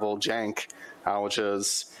Rebel Jank, which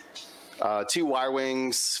is 2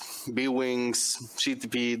 Y-wings, B-wings,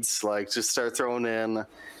 sheathipeds. Like, just start throwing in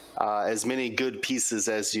as many good pieces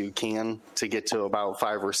as you can to get to about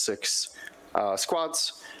 5 or 6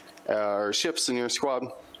 squads or ships in your squad.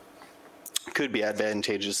 Could be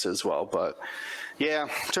advantageous as well, but yeah,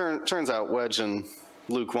 turns out Wedge and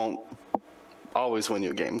Luke won't always win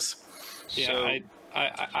you games. Yeah, So-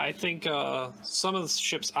 I think some of the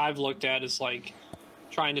ships I've looked at is like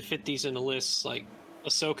trying to fit these into lists. Like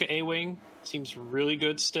Ahsoka A-Wing seems really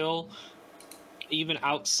good still, even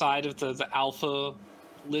outside of the alpha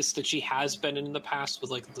list that she has been in the past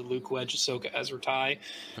with like the Luke, Wedge, Ahsoka, Ezra tie.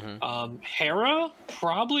 Hera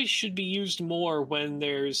probably should be used more when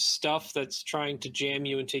there's stuff that's trying to jam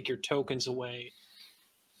you and take your tokens away.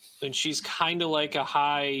 And she's kind of like a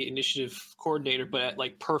high initiative coordinator, but at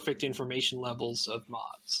like perfect information levels of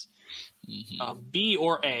mods. B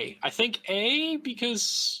or A. I think A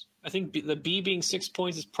because I think the B being 6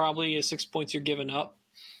 points is probably 6 points you're giving up.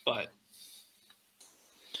 But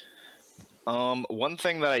one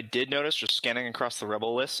thing that I did notice, just scanning across the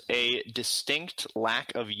Rebel list, a distinct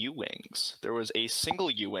lack of U-wings. There was a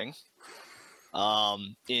single U-wing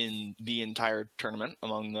in the entire tournament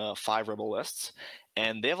among the 5 Rebel lists,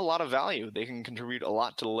 and they have a lot of value. They can contribute a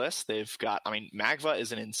lot to the list. They've got, Magva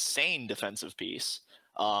is an insane defensive piece.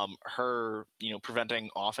 Her, preventing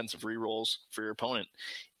offensive rerolls for your opponent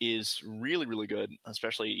is really, really good,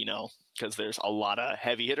 especially, because there's a lot of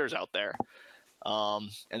heavy hitters out there. And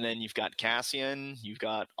then you've got Cassian, you've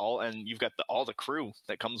got all the crew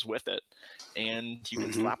that comes with it, and you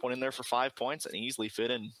can slap one in there for 5 points and easily fit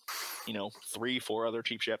in, 3-4 other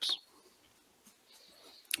cheap ships.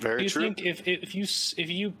 Very do you true. think if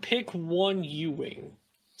you pick one U-wing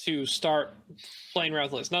to start playing around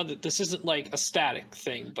with lists, now that this isn't like a static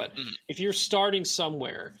thing, but if you're starting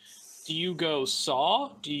somewhere, do you go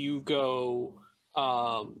Saw? Do you go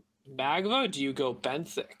Magva? Do you go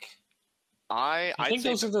Benthic? I think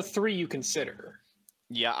those are the 3 you consider.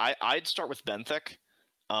 Yeah, I'd start with Benthic.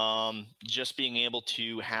 Just being able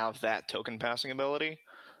to have that token passing ability.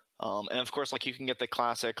 And of course, like you can get the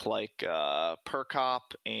classic like Percop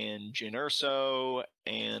and Jyn Erso,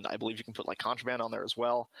 and I believe you can put like Contraband on there as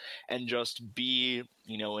well, and just be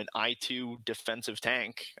an I2 defensive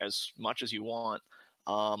tank as much as you want.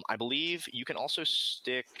 I believe you can also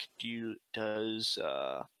stick.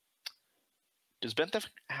 Does Benthic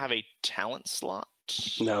have a talent slot?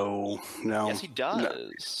 No. Yes, he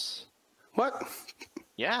does. What?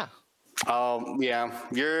 Yeah. Yeah.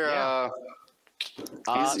 You're. Yeah.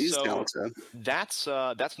 He's so talented. that's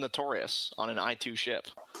Notorious on an I2 ship.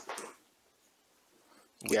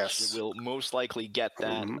 Which Yes. will most likely get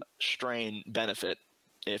that strain benefit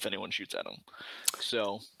if anyone shoots at him.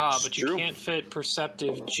 So, But you True. can't fit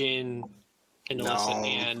Perceptive, Jyn, and Alyssa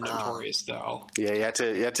and Notorious though. Yeah, you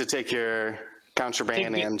have to take your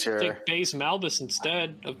Contraband and your. Take Base Malbus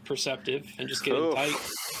instead of Perceptive and just get in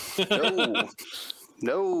tight.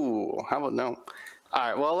 No. How about no? All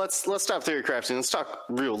right. Well, let's stop theory crafting. Let's talk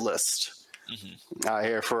real list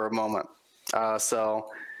here for a moment. So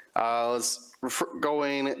let's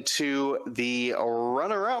going to the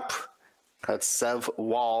runner-up. That's Sev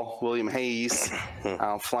Wall, William Hayes,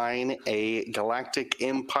 flying a Galactic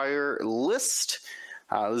Empire list.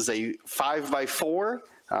 This is a 5x4.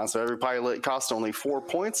 So every pilot costs only 4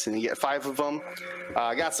 points, and you get 5 of them.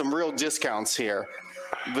 I got some real discounts here.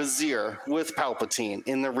 Vizier with Palpatine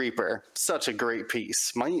in the Reaper. Such a great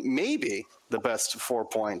piece. Maybe the best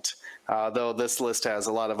 4-point, though this list has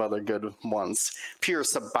a lot of other good ones. Pure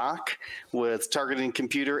Sabak with Targeting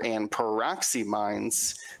Computer and Proxy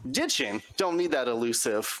Mines. Ditching. Don't need that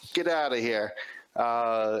elusive. Get out of here.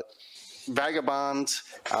 Vagabond,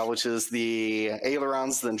 which is the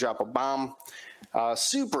ailerons, then drop a bomb.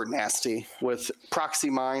 Super nasty with Proxy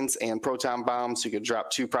Mines and Proton Bombs. You could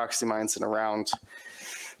drop 2 Proxy Mines in a round.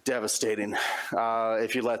 Devastating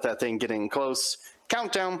if you let that thing get in close.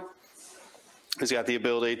 Countdown has got the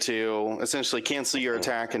ability to essentially cancel your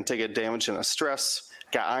attack and take a damage and a stress.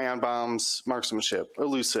 Got ion bombs, marksmanship,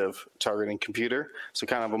 elusive, targeting computer. So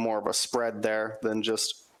kind of more of a spread there than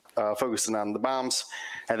just focusing on the bombs.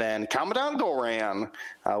 And then Commandant Goran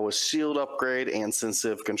with shield upgrade and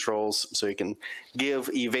sensitive controls. So you can give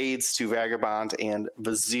evades to Vagabond and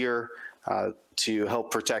Vizier to help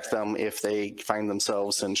protect them if they find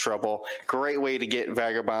themselves in trouble. Great way to get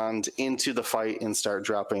Vagabond into the fight and start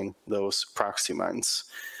dropping those proxy mines.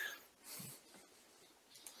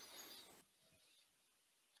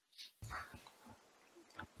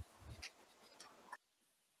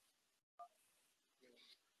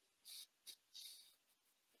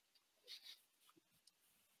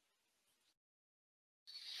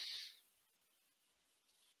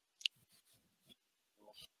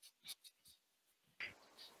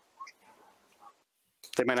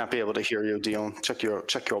 They might not be able to hear you, Dion. Check your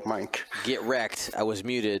mic. Get wrecked. I was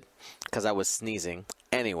muted because I was sneezing.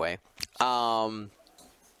 Anyway,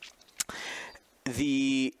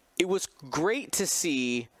 it was great to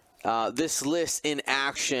see this list in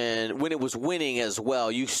action when it was winning as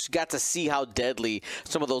well. You got to see how deadly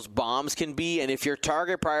some of those bombs can be, and if your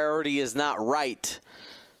target priority is not right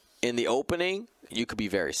in the opening, you could be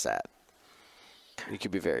very sad. You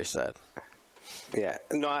could be very sad. Yeah,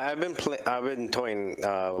 no, I've been toying.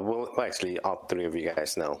 Well, actually, all three of you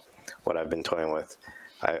guys know what I've been toying with.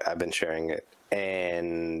 I've been sharing it,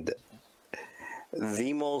 and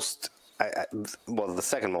the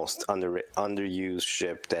second most underused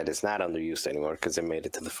ship that is not underused anymore because it made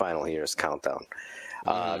it to the final here is Countdown.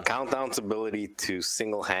 Countdown's ability to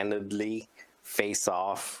single-handedly face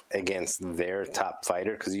off against their top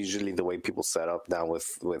fighter, because usually the way people set up now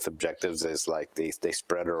with objectives is like they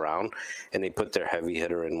spread around and they put their heavy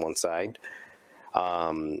hitter in one side.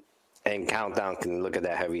 And Countdown can look at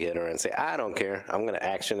that heavy hitter and say, I don't care, I'm going to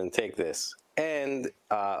action and take this. And,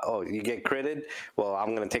 you get critted? Well,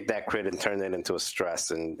 I'm going to take that crit and turn it into a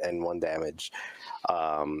stress and 1 damage.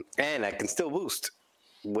 And I can still boost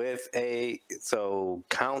so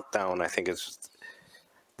Countdown, I think, is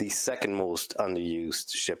the second most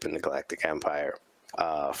underused ship in the Galactic Empire.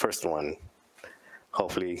 First one,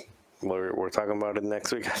 hopefully, we're talking about it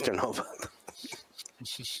next week after Nova.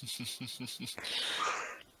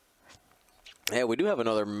 Yeah, we do have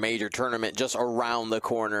another major tournament just around the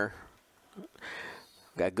corner.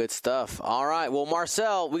 Got good stuff. All right, well,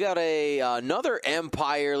 Marcel, we got another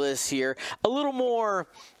Empire list here, a little more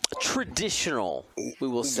traditional, we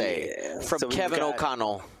will say, from So Kevin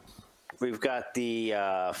O'Connell. We've got the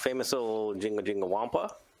famous old Jingle Jingle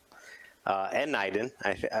Wampa and Iden.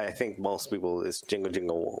 I think most people is Jingle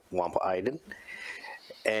Jingle Wampa Iden.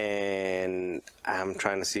 And I'm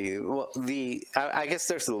trying to see. Well, I guess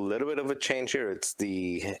there's a little bit of a change here. It's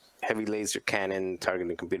the heavy laser cannon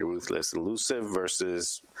targeting computer ruthless elusive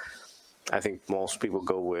versus, I think most people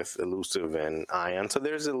go with elusive and ion. So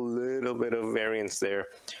there's a little bit of variance there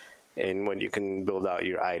in when you can build out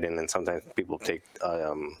your Iden, and sometimes people take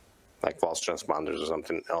like false transponders or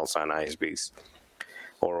something else on ISBs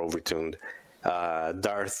or overtuned.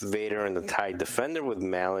 Darth Vader and the TIE Defender with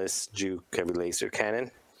Malice, Juke, heavy laser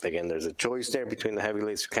cannon. Again, there's a choice there between the heavy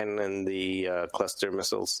laser cannon and the cluster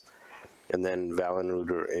missiles. And then Valen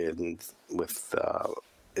Ruder with...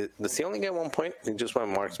 does he only get 1 point? He just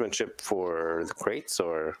won marksmanship for the crates,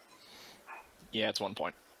 or...? Yeah, it's 1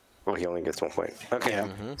 point. Oh, he only gets 1 point. Okay,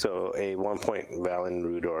 So a 1 point Valen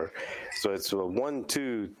Rudor. So it's 1,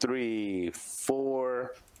 2, 3,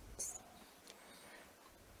 4...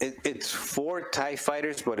 It's 4 TIE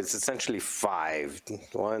fighters, but it's essentially 5.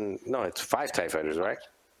 It's 5 TIE fighters, right?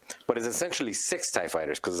 But it's essentially 6 TIE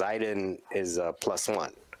fighters because Iden is a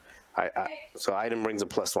 +1. So Iden brings a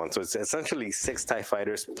 +1. So it's essentially 6 TIE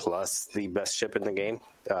fighters plus the best ship in the game,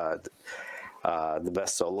 the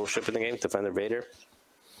best solo ship in the game, Defender Vader.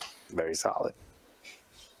 Very solid.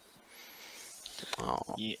 Oh.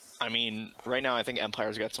 Yeah, I mean, right now I think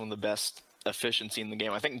Empire's got some of the best efficiency in the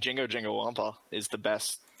game. I think Jingo Jingo Wampa is the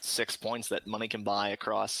best 6 points that money can buy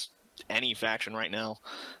across any faction right now.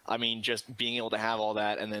 I mean, just being able to have all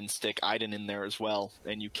that and then stick Iden in there as well,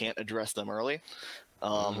 and you can't address them early,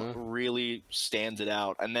 really stands it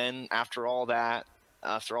out. And then after all that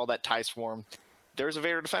TIE Swarm, there's a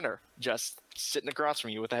Vader Defender just sitting across from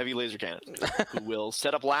you with a heavy laser cannon who will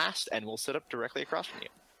set up last and will sit up directly across from you.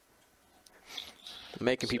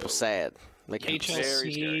 Making people sad.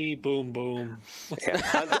 HLC, boom, boom. Yeah.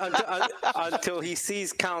 Until he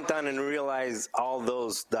sees Countdown and realize all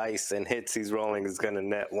those dice and hits he's rolling is going to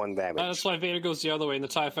net 1 damage. That's why Vader goes the other way, and the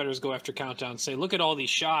TIE Fighters go after Countdown and say, look at all these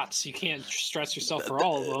shots. You can't stress yourself for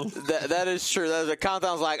all of them. That is true. The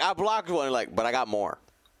Countdown's like, I blocked one, but I got more.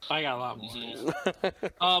 I got a lot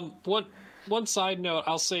more. One side note,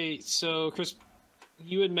 I'll say, so, Chris,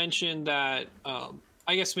 you had mentioned that...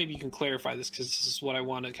 I guess maybe you can clarify this because this is what I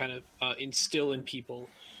want to kind of instill in people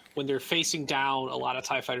when they're facing down a lot of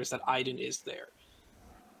TIE fighters that Iden is there.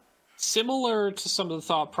 Similar to some of the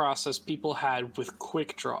thought process people had with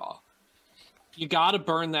Quick Draw, you got to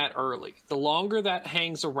burn that early. The longer that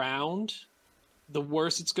hangs around, the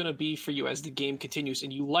worse it's going to be for you as the game continues,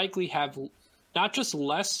 and you likely have not just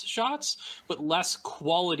less shots, but less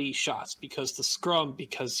quality shots because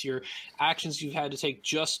your actions you've had to take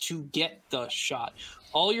just to get the shot.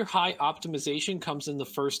 All your high optimization comes in the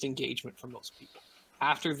first engagement for most people.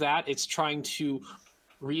 After that, it's trying to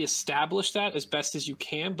reestablish that as best as you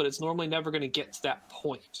can, but it's normally never going to get to that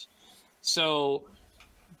point. So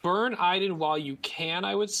burn Iden while you can,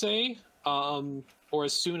 I would say, or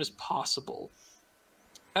as soon as possible.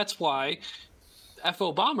 That's why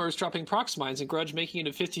FO Bombers dropping Prox Mines and Grudge making it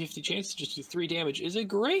a 50-50 chance to just do 3 damage is a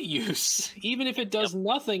great use. Even if it does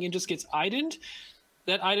nothing and just gets Idened,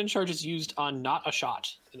 that Iden charge is used on not a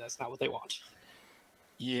shot, and that's not what they want.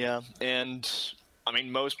 Yeah, and I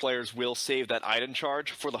mean, most players will save that Iden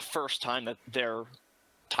charge for the first time that their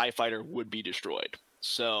TIE Fighter would be destroyed.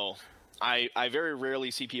 So I very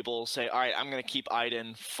rarely see people say, all right, I'm going to keep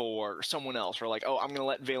Iden for someone else, or like, oh, I'm going to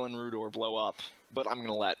let Valen Rudor blow up, but I'm going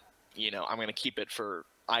to let, I'm going to keep it for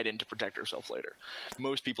Iden to protect herself later.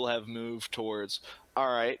 Most people have moved towards,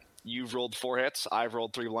 all right, you've rolled 4 hits, I've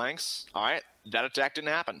rolled 3 blanks, all right, that attack didn't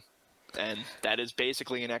happen. And that is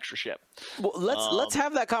basically an extra ship. Well, let's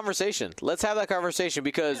have that conversation. Let's have that conversation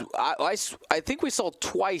because I think we saw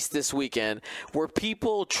twice this weekend where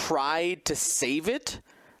people tried to save it,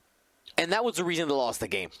 and that was the reason they lost the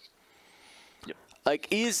game. Yep. Like,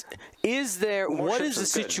 is there More what ships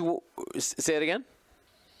is the is good. situation? Say it again.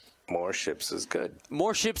 More ships is good.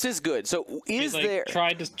 More ships is good. So is there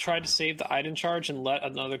tried to save the Iden charge and let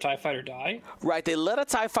another TIE fighter die? right? They let a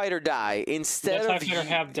TIE fighter die instead Did that of TIE fighter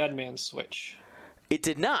have Dead Man switch? it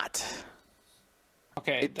did not.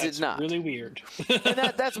 Okay, It did that's not. really weird.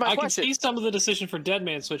 And that's my I question. can see some of the decision for Dead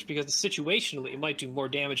Man switch because situationally it might do more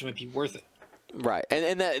damage, it might be worth it. Right,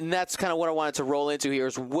 and that's kind of what I wanted to roll into here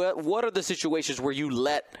is what are the situations where you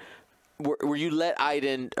let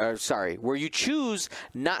Iden, where you choose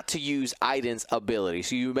not to use Iden's ability.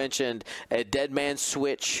 So you mentioned a Dead Man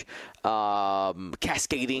switch,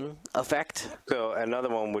 cascading effect. So another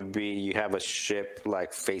one would be you have a ship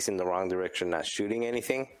like facing the wrong direction, not shooting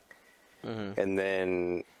anything, and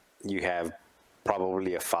then you have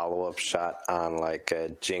probably a follow-up shot on like a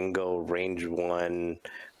Jingo range 1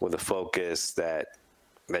 with a focus that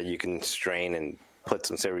you can strain and put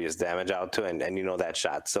some serious damage out to, and that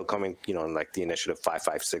shot still coming, like the initiative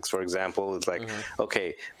 556, for example. It's like,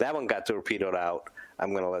 okay, that one got torpedoed out.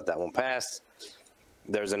 I'm going to let that one pass.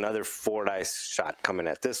 There's another 4 dice shot coming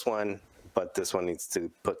at this one, but this one needs to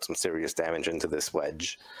put some serious damage into this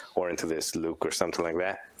wedge or into this Luke or something like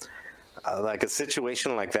that. Like a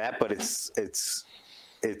situation like that, but it's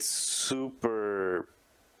super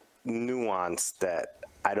nuanced that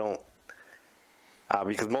I don't.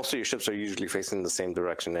 Because most of your ships are usually facing the same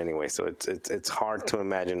direction anyway, so it's hard to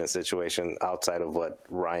imagine a situation outside of what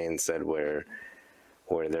Ryan said where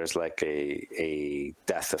there's like a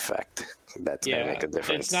death effect that's gonna make a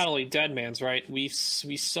difference. It's not only Dead Man's, right? We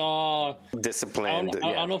saw Disciplined.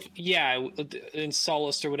 I don't know if in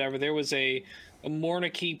Solist or whatever there was a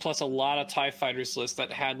Mornarchy plus a lot of TIE fighters list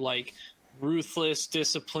that had like Ruthless,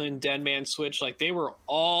 Discipline, Dead Man switch. Like they were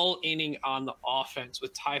all inning on the offense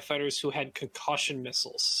with TIE fighters who had concussion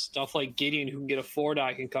missiles, stuff like Gideon who can get a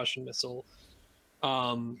 4-die concussion missile,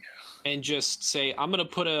 and just say I'm gonna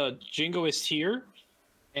put a Jingoist here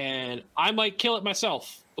and I might kill it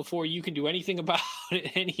myself before you can do anything about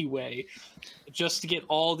it anyway, just to get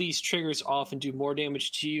all these triggers off and do more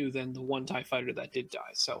damage to you than the one TIE fighter that did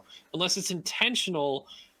die. So unless it's intentional,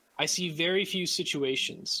 I see very few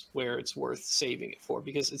situations where it's worth saving it for,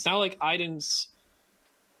 because it's not like Iden's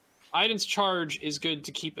charge is good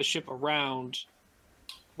to keep a ship around.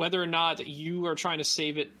 Whether or not you are trying to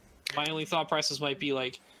save it, my only thought process might be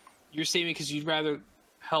like you're saving because you'd rather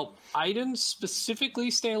help Iden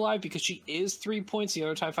specifically stay alive because she is 3 points, the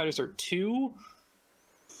other TIE fighters are 2,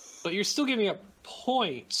 but you're still giving up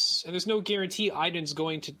points, and there's no guarantee Iden's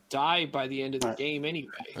going to die by the end of the game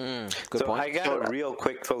anyway. Good point. I got a real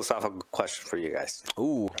quick philosophical question for you guys.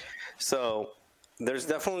 Ooh. So there's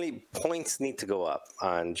definitely points need to go up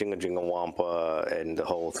on Jingo Jingo Wampa and the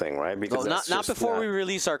whole thing, right? Because Well, not before we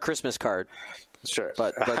release our Christmas card. Sure,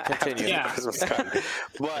 But continue. Yeah. Christmas card.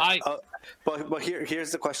 But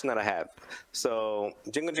here's the question that I have. So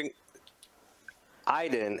Jingo Jingo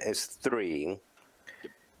Iden is 3.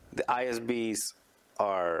 The ISBs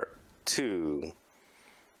are 2,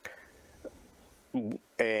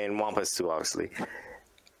 and Wampa is 2, obviously.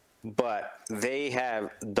 But they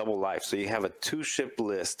have double life, so you have a 2-ship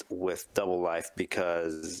list with double life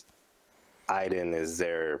because Iden is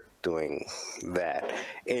there doing that.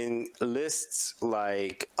 In lists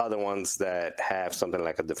like other ones that have something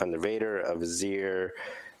like a Defender Vader, a Vizier,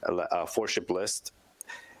 a 4-ship list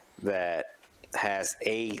that has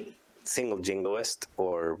a single Jingoist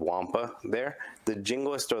or Wampa there, the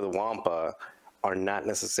Jingoist or the Wampa are not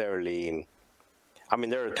necessarily, I mean,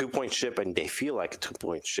 they're a 2-point ship and they feel like a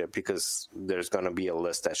 2-point ship because there's going to be a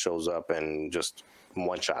list that shows up and just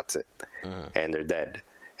one-shots it and they're dead.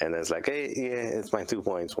 And it's like, hey, yeah, it's my 2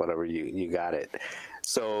 points, whatever, you got it.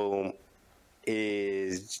 So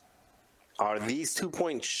are these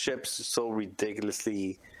 2-point ships so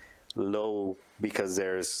ridiculously low because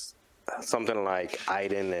there's something like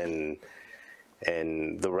Iden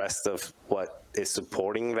and the rest of what is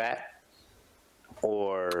supporting that,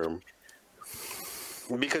 or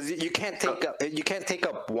because you can't take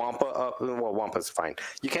up Wampa up. Well, Wampa's fine.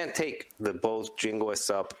 You can't take both Jingoist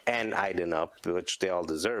up and Iden up, which they all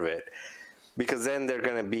deserve it, because then they're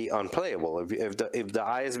going to be unplayable. If the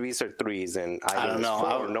ISBs are 3s and Iden is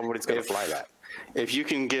 4, nobody's going to fly that. If you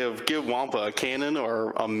can give Wampa a cannon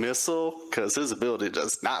or a missile, because his ability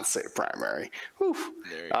does not say primary. Whew.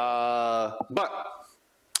 But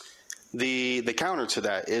the counter to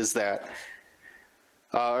that is that,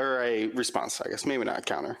 or a response, I guess, maybe not a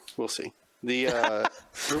counter. We'll see. Well,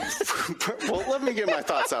 let me get my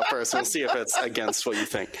thoughts out first. We'll see if it's against what you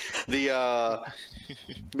think.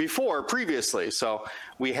 Previously, so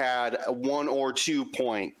we had 1 or 2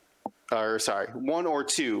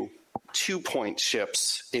 2-point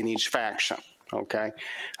ships in each faction. Okay,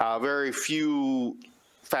 very few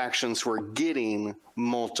factions were getting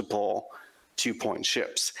multiple 2-point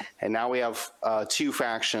ships, and now we have 2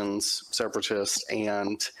 factions, Separatists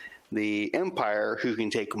and the Empire, who can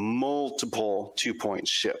take multiple 2-point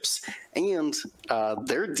ships, and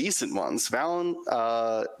they're decent ones.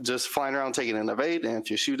 Valen just flying around taking an evade, and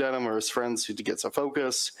if you shoot at him or his friends, he gets a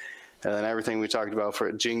focus, and then everything we talked about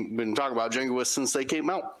been talking about Jingoist since they came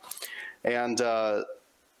out. And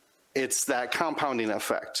it's that compounding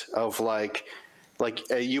effect of like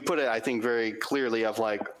you put it, I think, very clearly, of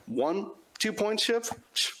like 1 2-point ship,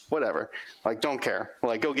 whatever, like don't care,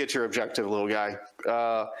 like go get your objective, little guy.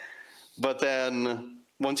 But then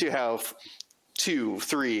once you have 2,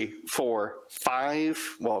 3, 4,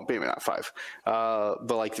 5, well, maybe not 5,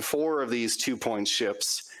 but like 4 of these 2-point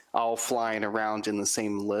ships all flying around in the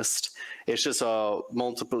same list. It's just a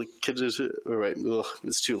multiplicative, right? Ugh,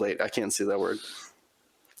 it's too late. I can't see that word.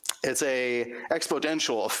 It's a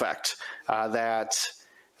exponential effect that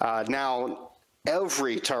now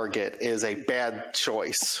every target is a bad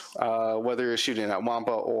choice. Whether you're shooting at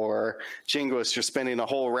Wampa or Jingoist, you're spending a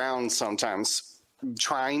whole round sometimes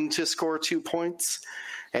trying to score 2 points.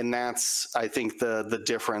 And that's, I think, the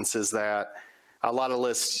difference is that a lot of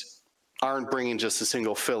lists aren't bringing just a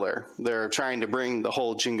single filler. They're trying to bring the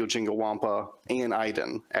whole Jingo Wampa and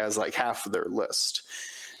Iden as like half of their list.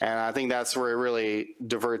 And I think that's where it really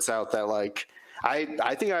diverts out that, like,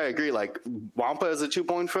 I think I agree, like, Wampa as a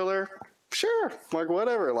 2-point filler, sure, like,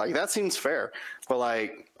 whatever, like, that seems fair. But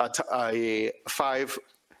like a 5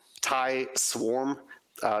 tie swarm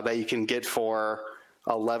that you can get for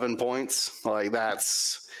 11 points, like, that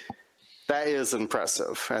is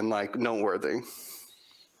impressive and like noteworthy.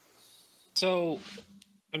 So,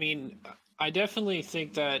 I mean, I definitely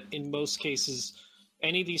think that in most cases,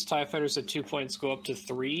 any of these TIE fighters at 2 points go up to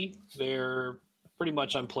 3, they're pretty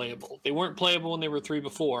much unplayable. They weren't playable when they were 3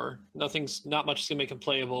 before. Not much is going to make them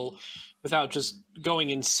playable without just going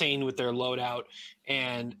insane with their loadout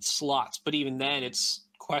and slots. But even then, it's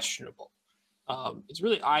questionable. It's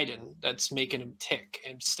really Iden that's making them tick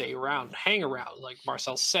and stay around, hang around. Like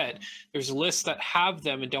Marcel said, there's lists that have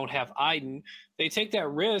them and don't have Iden. They take that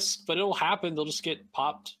risk, but it'll happen. They'll just get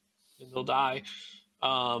popped and they'll die.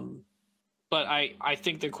 But I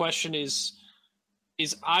think the question is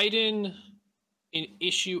Iden an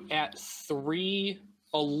issue at 3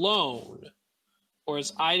 alone? Or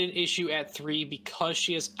is Iden an issue at 3 because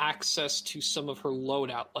she has access to some of her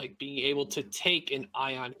loadout, like being able to take an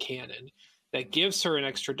ion cannon that gives her an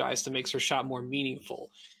extra dice that makes her shot more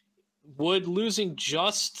meaningful? Would losing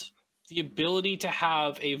just the ability to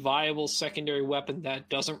have a viable secondary weapon that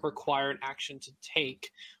doesn't require an action to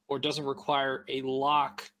take or doesn't require a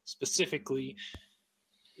lock specifically,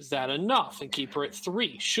 is that enough and keep her at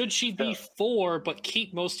 3? Should she be 4 but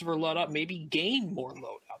keep most of her loadout, maybe gain more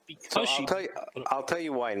loadout because I'll tell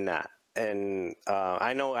you why not. And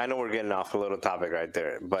I know we're getting off a little topic right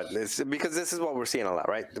there, but it's because this is what we're seeing a lot,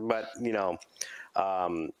 right? But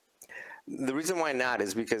the reason why not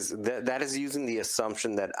is because that is using the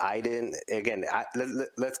assumption that Iden, again,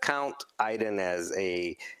 let's count Iden as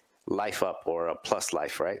a life up or a plus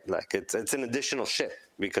life, right? Like it's an additional ship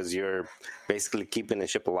because you're basically keeping a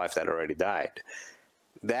ship alive that already died.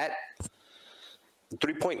 That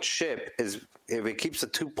 3-point ship is, if it keeps a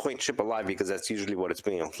 2-point ship alive, because that's usually what it's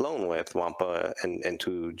being flown with, Wampa and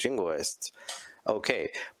 2 Jingoists. Okay,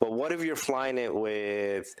 but what if you're flying it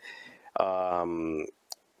with the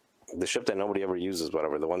ship that nobody ever uses,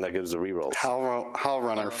 whatever, the one that gives the rerolls? Hell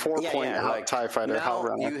Runner, 4-point TIE fighter. Now Hell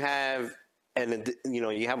Runner. you have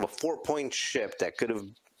a 4-point ship that could have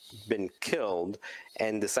been killed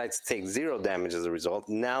and decides to take 0 damage as a result.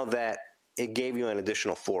 Now that it gave you an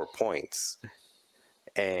additional 4 points.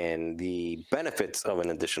 and the benefits of an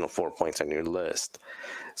additional 4 points on your list.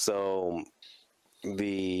 So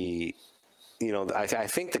I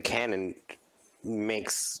think the cannon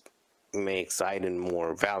makes Iden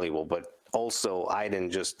more valuable, but also Iden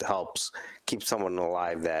just helps keep someone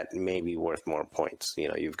alive that may be worth more points.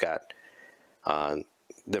 You've got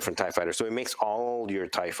different TIE fighters, so it makes all your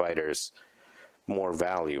TIE fighters more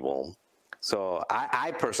valuable. So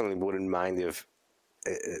I personally wouldn't mind if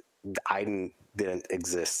Iden didn't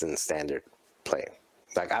exist in standard play.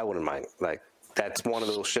 Like, I wouldn't mind. Like, that's one of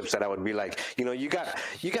those ships that I would be like, you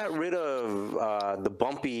got rid of the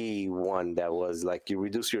bumpy one that was like, you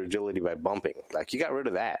reduce your agility by bumping. Like, you got rid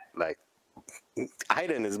of that. Like,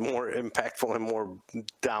 Iden is more impactful and more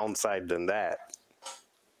downside than that.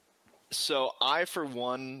 So I, for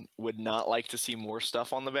one, would not like to see more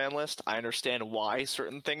stuff on the ban list. I understand why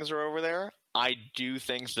certain things are over there. I do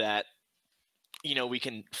think that, we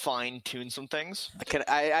can fine-tune some things.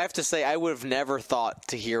 I have to say, I would have never thought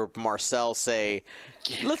to hear Marcel say,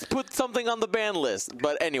 let's put something on the ban list.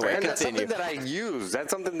 But anyway, and continue. That's something that I use.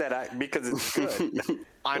 That's something that because it's good.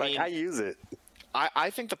 I use it. I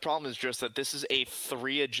think the problem is just that this is a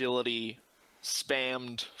 3 agility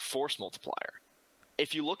spammed force multiplier.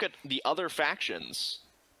 If you look at the other factions,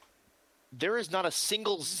 there is not a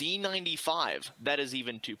single Z95 that is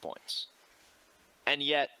even 2 points. And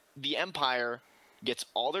yet, the Empire gets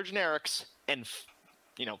all their generics and,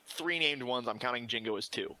 3 named ones. I'm counting Jingo as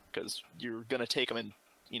 2, because you're going to take them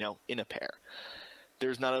in a pair.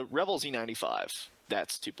 There's not a Rebel Z95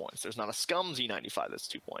 that's 2 points. There's not a Scum Z95 that's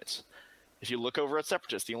 2 points. If you look over at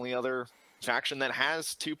Separatists, the only other faction that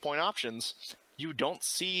has 2-point options, you don't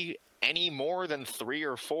see any more than 3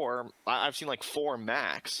 or 4. I've seen like 4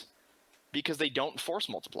 max, because they don't force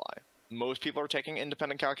multiply. Most people are taking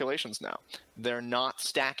independent calculations now. They're not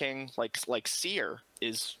stacking like Seer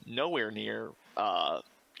is nowhere near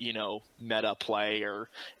meta play or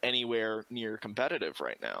anywhere near competitive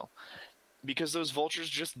right now, because those vultures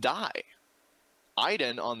just die.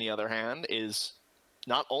 Iden, on the other hand, is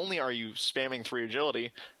not only are you spamming 3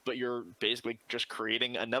 agility, but you're basically just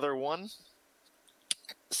creating another one.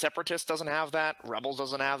 Separatist doesn't have that. Rebels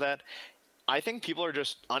doesn't have that. I think people are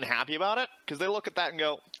just unhappy about it because they look at that and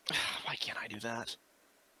go, why can't I do that?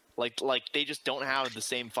 Like they just don't have the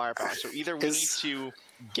same firepower. So either we need to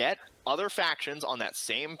get other factions on that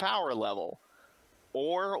same power level,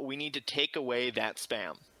 or we need to take away that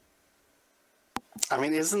spam. I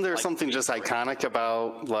mean, isn't there something just iconic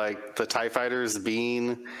about like the TIE fighters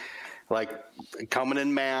being like coming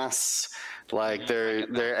in mass? Like they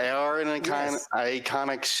are an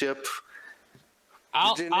iconic ship.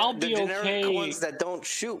 I'll be the generic okay. ones that don't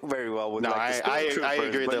shoot very well with No, like the I stormtroopers,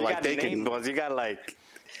 agree but that you like got they named can ones. You got like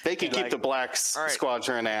they can keep like- the Black All right.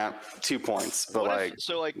 Squadron at 2 points, but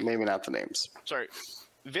maybe not the names. Sorry,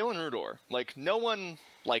 Valen Rudor. Like no one,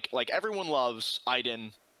 like everyone loves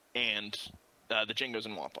Iden and the Jingos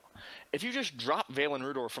and Wampa. If you just drop Valen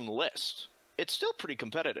Rudor from the list, it's still pretty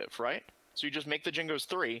competitive, right? So you just make the Jingos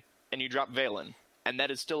 3 and you drop Valen, and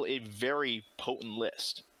that is still a very potent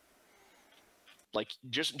list. Like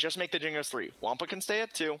just make the Jingos 3. Wampa can stay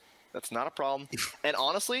at 2. That's not a problem. And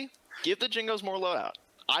honestly, give the Jingos more loadout.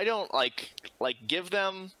 I don't like give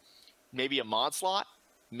them maybe a mod slot,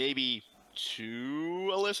 maybe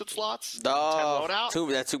 2 illicit slots, 10 loadout.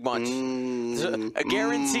 That's too much. A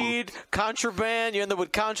guaranteed contraband. You end up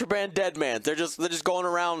with contraband dead man. They're just going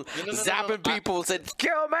around zapping people and saying,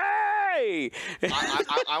 "Kill me!"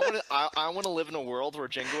 I want to live in a world where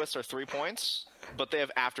Jingoists are 3 points, but they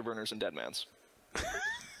have afterburners and deadmans.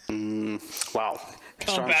 Wow.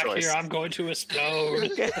 Come Strong back choice. here, I'm going to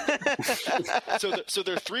explode. So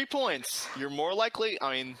they're 3 points. You're more likely.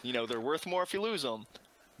 I mean, they're worth more if you lose them.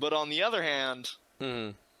 But on the other hand,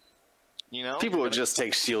 People would just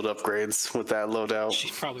take shield upgrades with that loadout.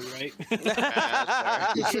 She's probably right.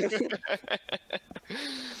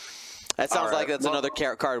 That sounds All right, like that's another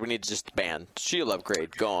card we need to just ban. Shield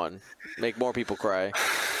upgrade, gone. Make more people cry.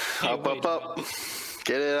 Up.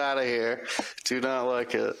 Get it out of here. Do not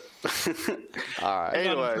like it. All right.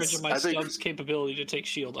 Anyways, my I think. stub's capability to take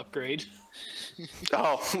shield upgrade.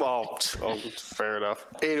 Oh, fair enough.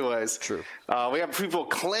 Anyways, True. We have people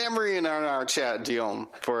clamoring on our chat, Dion,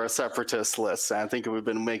 for a separatist list. I think we've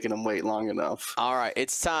been making them wait long enough. All right,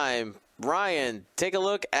 it's time. Ryan, take a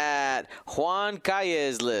look at Juan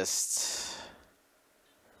Calle's list.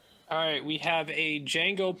 All right, we have a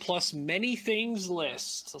Django plus many things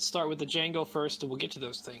list. Let's start with the Django first, and we'll get to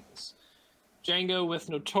those things. Django with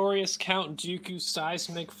Notorious, Count Dooku,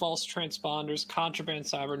 Seismic, False Transponders, Contraband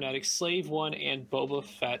Cybernetics, Slave One, and Boba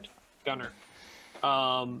Fett Gunner.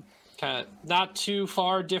 Count kind of not too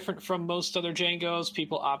far different from most other Jangos.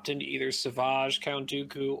 People opt into either Savage, Count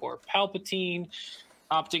Dooku, or Palpatine,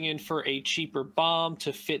 opting in for a cheaper bomb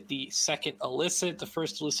to fit the second illicit. The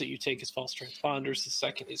first illicit you take is false transponders. The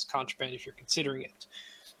second is contraband if you're considering it.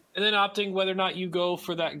 And then opting whether or not you go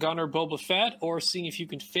for that gunner Boba Fett or seeing if you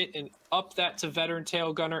can fit and up that to veteran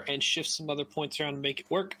tail gunner and shift some other points around to make it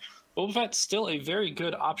work. Boba Fett's still a very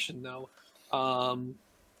good option, though.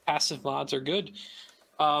 Passive mods are good.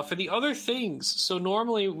 For the other things, so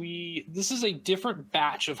normally this is a different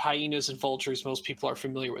batch of hyenas and vultures most people are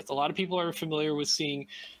familiar with. A lot of people are familiar with seeing,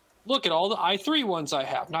 look at all the I3 ones I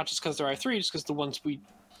have, not just because they're I3, just because the ones we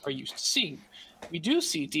are used to seeing. We do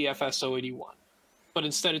see DFS 081, but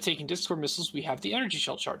instead of taking Discord missiles, we have the energy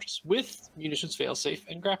shell charges with munitions failsafe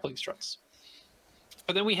and grappling struts.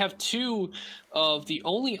 But then we have two of the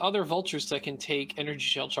only other vultures that can take energy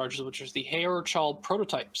shell charges, which is the Haor-Chal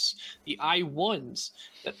prototypes, the I-1s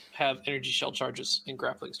that have energy shell charges and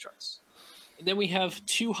grappling struts. And then we have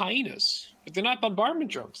two hyenas, but they're not bombardment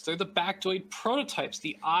drones. They're the Bactoid prototypes,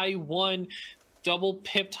 the I-1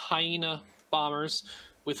 double-pipped hyena bombers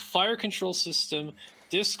with fire control system,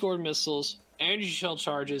 Discord missiles, energy shell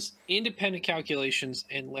charges, independent calculations,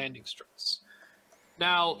 and landing struts.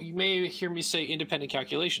 Now, you may hear me say independent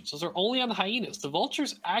calculations. Those are only on the hyenas. The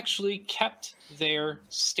vultures actually kept their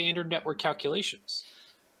standard network calculations.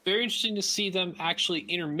 Very interesting to see them actually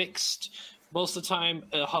intermixed. Most of the time,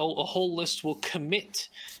 a whole list will commit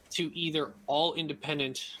to either all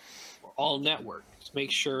independent or all network to make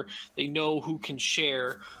sure they know who can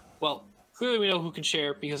share. Well, clearly we know who can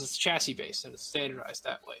share because it's chassis-based and it's standardized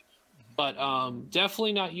that way. But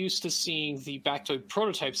definitely not used to seeing the Bactoid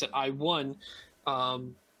prototypes at I-1.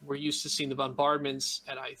 We're used to seeing the bombardments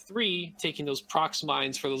at I-3 taking those prox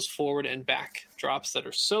mines for those forward and back drops that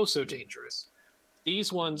are so dangerous.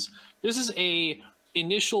 These ones, this is a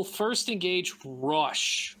initial first engage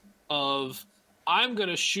rush of I'm going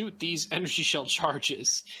to shoot these energy shell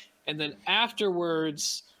charges, and then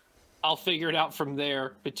afterwards I'll figure it out from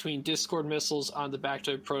there between Discord missiles on the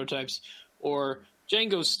Bactoid prototypes, or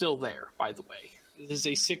Jango's still there, by the way. This is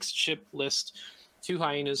a 6-chip list. 2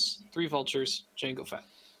 hyenas, 3 vultures, Jango Fett.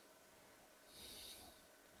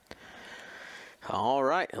 All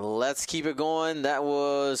right, let's keep it going. That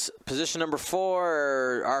was position number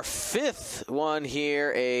 4. Our 5th one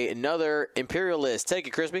here, another Imperial list. Take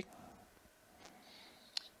it, Crispy.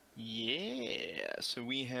 Yeah, so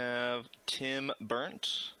we have Tim Burnt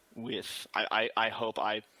with, I hope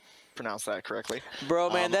I pronounced that correctly.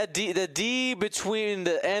 Bro, man, the D between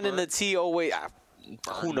the N and the T, oh wait,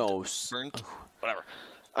 who knows? Burnt. Whatever.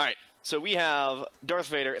 All right. So we have Darth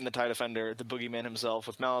Vader in the TIE Defender, the Boogeyman himself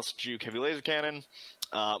with Malice, Juke, Heavy Laser Cannon,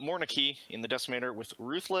 Morna Key in the Decimator with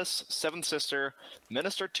Ruthless, Seventh Sister,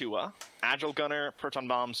 Minister Tua, Agile Gunner, Proton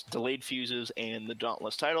Bombs, Delayed Fuses, and the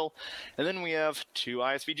Dauntless title. And then we have 2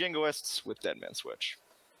 ISV Jingoists with Deadman Switch.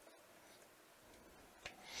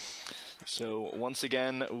 So once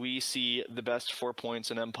again, we see the best 4 points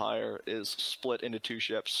in Empire is split into 2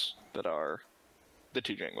 ships that are the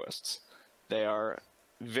 2 Jingoists. They are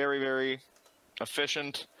very, very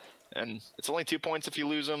efficient, and it's only 2 points if you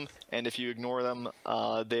lose them, and if you ignore them,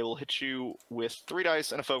 they will hit you with 3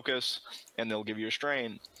 dice and a focus, and they'll give you a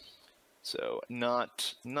strain. So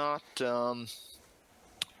not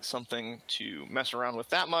something to mess around with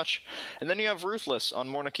that much. And then you have Ruthless on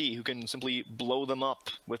Morna Key, who can simply blow them up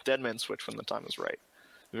with Deadman Switch when the time is right.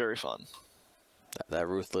 Very fun. That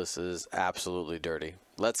Ruthless is absolutely dirty.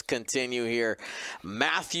 Let's continue here.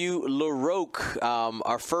 Matthew LaRoque,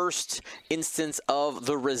 our first instance of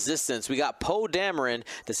the Resistance. We got Poe Dameron.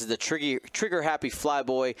 This is the trigger-happy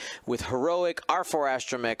flyboy with Heroic, R4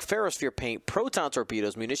 Astromech, Ferrosphere Paint, Proton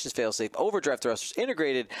Torpedoes, Munitions Failsafe, Overdrive Thrusters,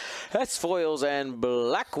 Integrated, S-Foils, and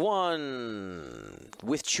Black One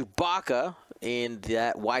with Chewbacca in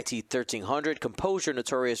that YT-1300, Composure,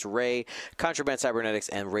 Notorious, Ray, Contraband Cybernetics,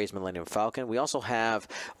 and Ray's Millennium Falcon. We also have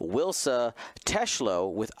Wilsa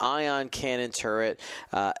Teshlo with Ion Cannon Turret,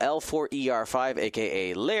 L4ER5,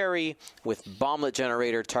 a.k.a. Larry, with Bomblet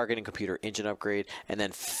Generator, Targeting Computer Engine Upgrade, and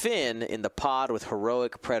then Finn in the pod with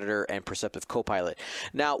Heroic, Predator, and Perceptive Copilot.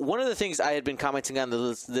 Now, one of the things I had been commenting on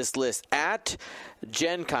this list at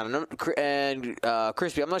Gen Con, and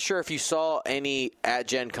Crispy, I'm not sure if you saw any at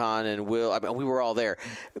Gen Con, and Will, I mean, we were all there.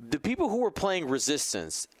 The people who were playing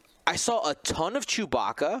Resistance, I saw a ton of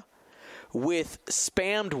Chewbacca with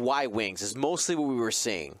spammed Y-Wings is mostly what we were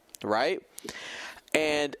seeing, right?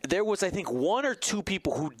 And there was, I think, 1 or 2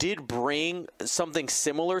 people who did bring something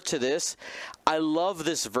similar to this. I love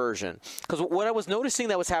this version because what I was noticing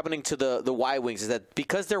that was happening to the Y-Wings is that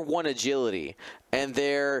because they're 1 agility and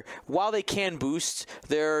while they can boost,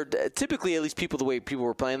 they're typically, at least the way people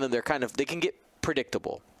were playing them, they can get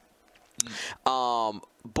predictable.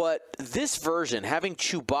 But this version, having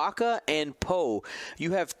Chewbacca and Poe,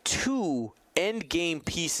 you have 2 end game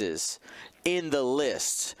pieces in the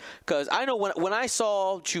list. Because I know when I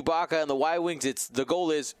saw Chewbacca and the Y-Wings, the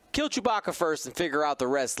goal is kill Chewbacca first and figure out the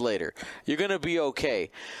rest later. You're going to be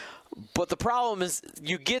okay. But the problem is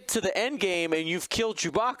you get to the end game and you've killed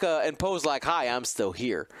Chewbacca and Poe's like, hi, I'm still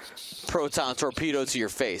here. Proton torpedo to your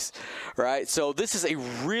face, right? So this is a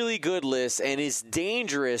really good list and is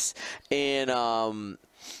dangerous in all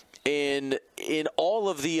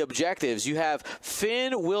of the objectives. You have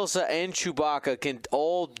Finn, Wilsa, and Chewbacca can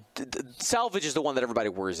all salvage is the one that everybody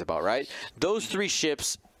worries about, right? Those 3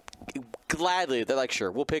 ships gladly, they're like,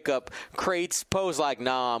 sure, we'll pick up crates. Poe's like,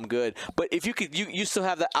 nah, I'm good. But if you still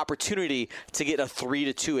have the opportunity to get a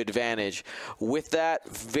 3-2 advantage with that.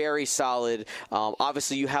 Very solid.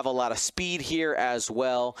 Obviously, you have a lot of speed here as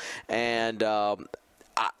well, and I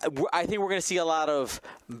think we're going to see a lot of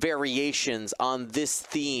variations on this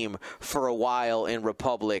theme for a while in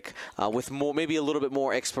Republic, with maybe a little bit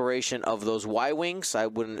more exploration of those Y-Wings. I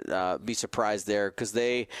wouldn't be surprised there because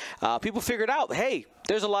people figured out, hey,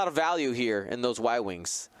 there's a lot of value here in those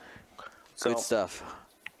Y-Wings. Good stuff.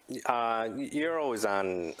 You're always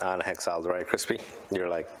on Hexiled, right, Crispy? You're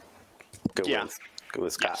like good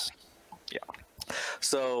with Scott. Yes. Yeah.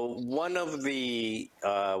 So one of the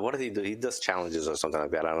what does he do? He does challenges or something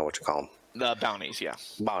like that. I don't know what you call them. The bounties, yeah.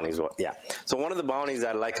 Bounties, yeah. So one of the bounties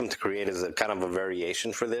I'd like him to create is a kind of a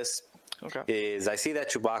variation for this. Okay. Is I see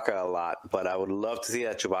that Chewbacca a lot, but I would love to see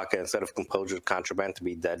that Chewbacca instead of Composure Contraband to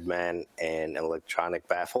be Dead Man and Electronic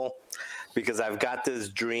Baffle. Because I've got this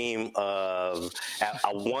dream of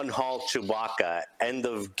a one-halt Chewbacca, end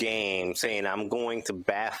of game, saying I'm going to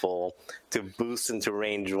baffle to boost into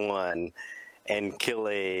range 1 and take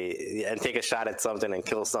a shot at something and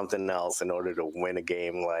kill something else in order to win a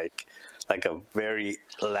game, like a very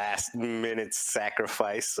last-minute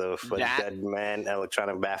sacrifice of a Dead Man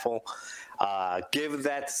Electronic Baffle. Give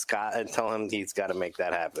that to Scott and tell him he's got to make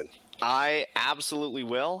that happen. I absolutely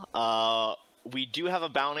will. We do have a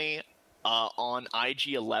bounty on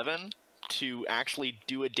IG-11 to actually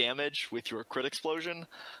do a damage with your crit explosion.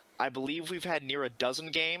 I believe we've had near a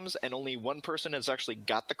dozen games, and only 1 person has actually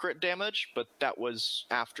got the crit damage, but that was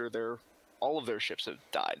after all of their ships have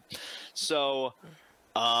died. So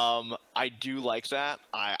I do like that.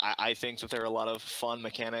 I think that there are a lot of fun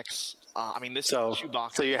mechanics.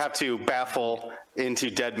 Chewbacca. So you have to baffle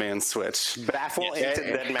into Dead Man switch. Baffle into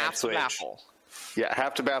Dead Man switch. Baffle. Yeah,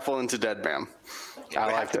 have to baffle into Dead Man.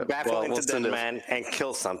 I like to baffle into Dead Man and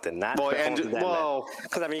kill something, not baffle into Dead Man.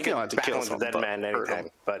 Because you can baffle into Dead Man anytime,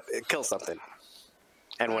 but kill something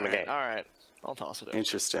and win a game. All right, I'll toss it in.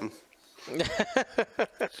 Interesting.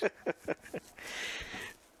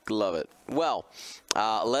 Love it. Well,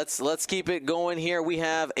 let's keep it going here. We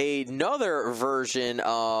have another version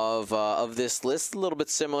of this list, a little bit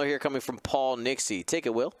similar here, coming from Paul Nixie. Take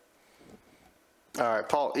it, Will. All right,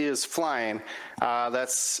 Paul is flying.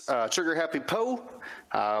 That's Trigger Happy Poe.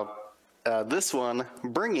 This one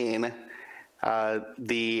bringing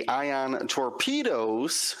the ion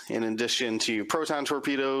torpedoes in addition to proton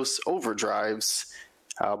torpedoes, overdrives,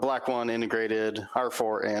 Black One integrated,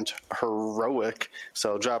 R4, and heroic.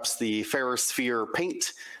 So drops the Ferrosphere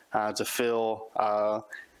paint to fill.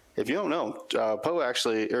 If you don't know, Poe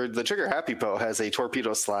actually, or the Trigger Happy Poe has a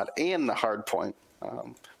torpedo slot and the hard point.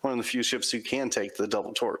 One of the few ships who can take the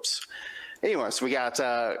double torps. Anyways, we got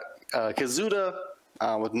Kazuda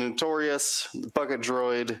with Notorious, Bucket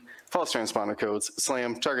Droid, False Transponder Codes,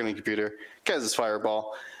 Slam, Targeting Computer, Kaiser's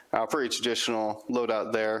Fireball. Pretty traditional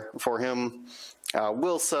loadout there for him.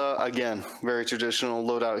 Wilsa, again, very traditional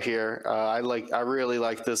loadout here. I really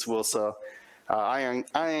like this Wilsa.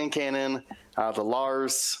 Ion Cannon, the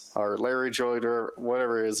Lars, or Larry Droid, or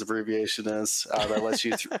whatever his abbreviation is, that lets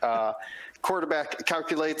you quarterback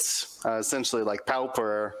calculates, essentially like Palp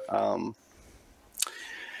or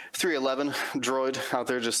 311 droid out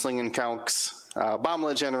there just slinging calcs.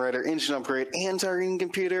 Bomblet generator, engine upgrade, and targeting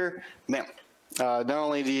computer. Man, not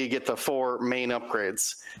only do you get the 4 main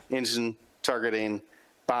upgrades, engine, targeting,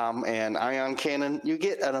 bomb, and ion cannon, you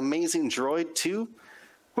get an amazing droid too.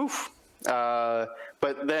 Woof.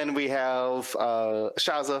 But then we have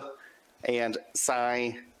Shaza and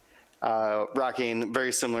Sai rocking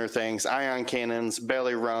very similar things: ion cannons,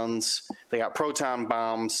 belly runs. They got proton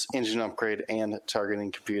bombs, engine upgrade, and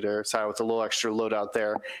targeting computer. So with a little extra loadout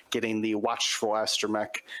there, getting the watchful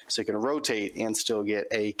astromech, so you can rotate and still get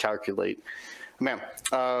a calculate. Man,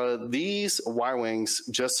 these Y-Wings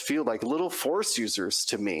just feel like little Force users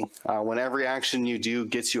to me. When every action you do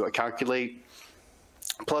gets you a calculate,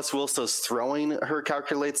 plus Wilsa's throwing her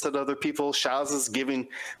calculates at other people. Shaz is giving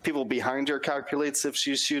people behind her calculates if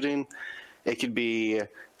she's shooting. It could be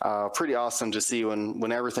pretty awesome to see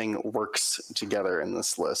when everything works together in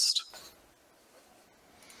this list.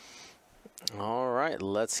 All right,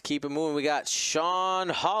 let's keep it moving. We got Sean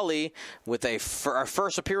Hawley with our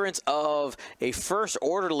first appearance of a first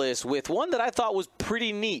order list with one that I thought was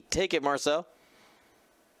pretty neat. Take it, Marcel.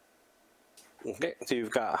 Okay, so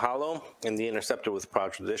you've got Hollow in the Interceptor with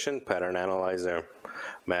Proud Tradition, Pattern Analyzer,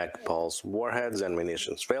 Mag Pulse Warheads, and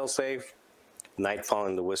Munitions Failsafe. Nightfall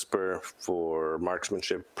in the Whisper for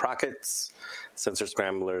Marksmanship Prockets, Sensor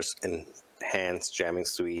Scramblers, Enhanced Jamming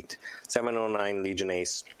Suite, 709 Legion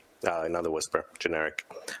Ace, another Whisper, generic.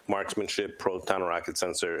 Marksmanship, Proton Rocket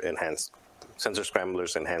Sensor, Enhanced Sensor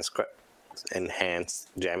Scramblers, Enhanced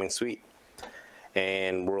Jamming Suite.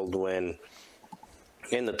 And Whirlwind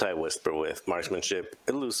in the TIE Whisper with Marksmanship,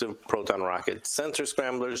 Elusive, Proton Rocket, Sensor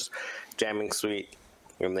Scramblers, Jamming Suite,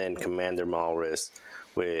 and then Commander Malrus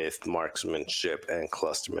with Marksmanship and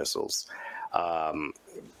Cluster Missiles.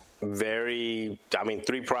 3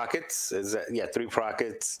 Prockets, 3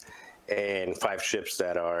 Prockets, and 5 ships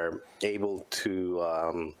that are able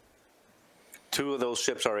to 2 of those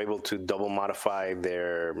ships are able to double modify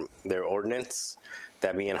their ordnance,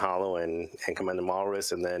 that being Hollow and Commander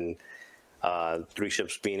Malrus, and then 3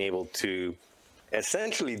 ships being able to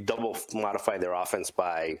essentially double modify their offense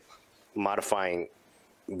by modifying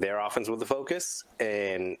their offense with the focus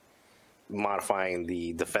and modifying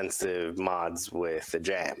the defensive mods with the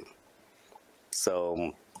jam.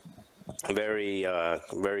 So very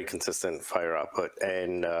consistent fire output,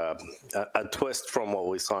 and a twist from what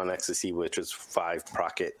we saw in XCC, which is 5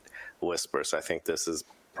 Procket Whispers. I think this is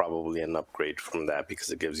probably an upgrade from that because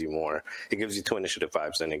it gives you 2 initiative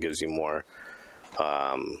 5s, and it gives you more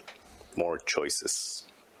choices.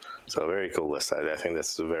 So a very cool list. I think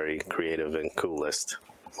this is a very creative and cool list.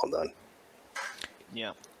 Well done.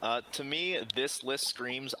 Yeah. To me, this list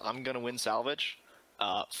screams, I'm going to win salvage.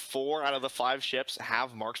 4 out of the 5 ships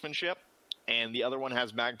have marksmanship, and the other one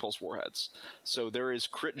has mag pulse warheads. So there is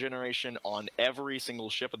crit generation on every single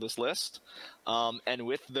ship of this list. And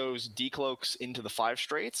with those decloaks into the 5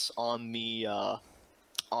 straights on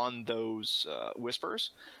those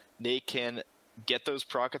whispers, they can get those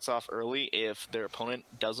prockets off early if their opponent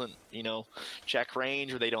doesn't, check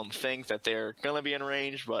range, or they don't think that they're going to be in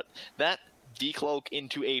range. But that decloak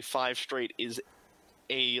into a 5 straight is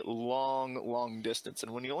a long distance,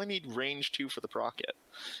 and when you only need range 2 for the procket,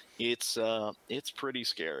 it's pretty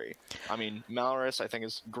scary. I mean, Malrus I think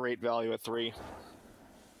is great value at 3,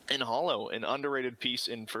 and Hollow, an underrated piece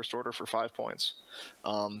in first order for 5 points.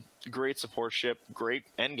 Great support ship, great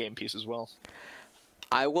endgame piece as well.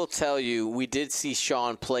 I will tell you, we did see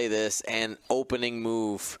Sean play this, and opening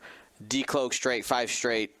move, decloak straight, 5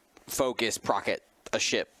 straight, focus, procket, a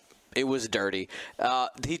ship. It was dirty.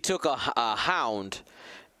 He took a Hound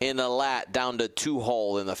in a lat down to 2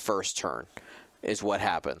 hull in the first turn, is what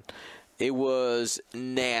happened. It was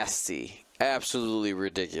nasty. Absolutely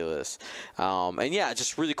ridiculous. And yeah,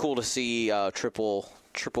 just really cool to see triple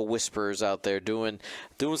Whispers out there doing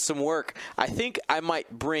some work. I think I might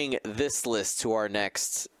bring this list to our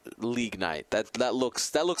next league night. That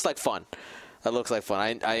looks like fun. That looks like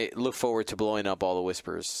fun. I look forward to blowing up all the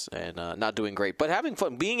Whispers and not doing great, but having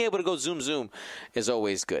fun. Being able to go zoom is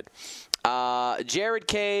always good. Jared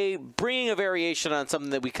K. bringing a variation on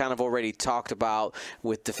something that we kind of already talked about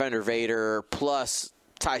with Defender Vader plus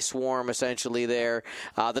TIE Swarm essentially there.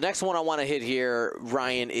 The next one I want to hit here,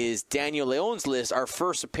 Ryan, is Daniel Leon's list, our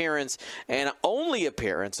first appearance and only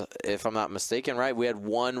appearance, if I'm not mistaken, right? We had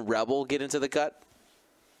 1 Rebel get into the cut.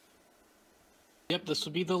 Yep, this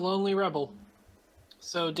would be the Lonely Rebel.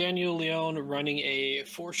 So Daniel Leon running a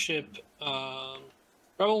 4-ship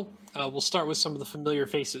Rebel. We'll start with some of the familiar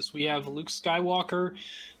faces. We have Luke Skywalker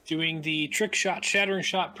doing the trick shot, shattering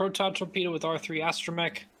shot, proton torpedo with R3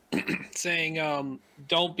 astromech, saying,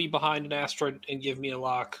 don't be behind an asteroid and give me a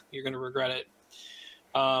lock. You're going to regret it.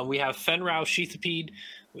 We have Fenrau Sheathipede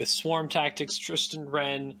with Swarm Tactics, Tristan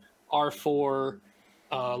Wren, R4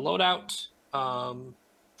 loadout.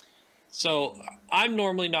 So I'm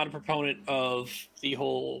normally not a proponent of the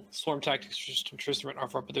whole Swarm Tactics, Tristan Wren,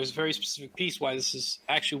 R4, but there's a very specific piece why this is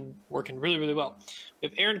actually working really, really well. We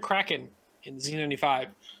have Aaron Kraken in Z95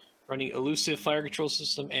 running elusive fire control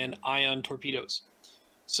system and ion torpedoes.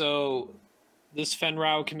 So this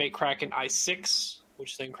Fenrau can make Kraken I-6,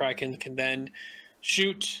 which then Kraken can then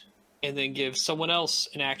shoot and then give someone else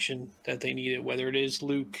an action that they needed, whether it is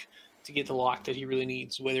Luke to get the lock that he really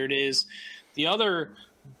needs, whether it is the other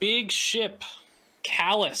big ship,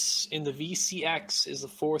 Callus in the VCX is the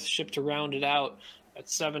fourth ship to round it out at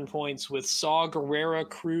 7 points with Saw Gerrera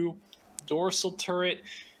crew, dorsal turret,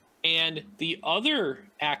 and the other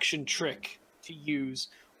action trick to use,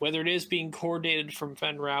 whether it is being coordinated from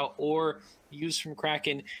Fenrau or used from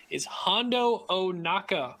Kraken, is Hondo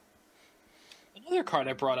Onaka. Another card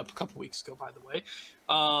I brought up a couple weeks ago, by the way.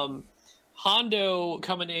 Hondo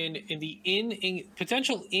coming in the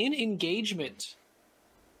potential engagement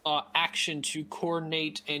action to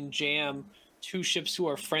coordinate and jam two ships who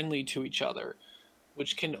are friendly to each other,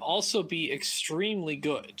 which can also be extremely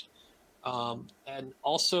good. And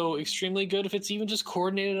also extremely good if it's even just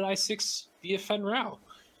coordinated at I-6 via Fenrau.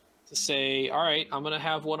 To say, all right, I'm going to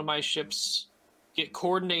have one of my ships get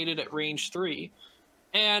coordinated at range 3,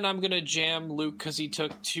 and I'm going to jam Luke because he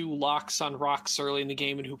took 2 locks on rocks early in the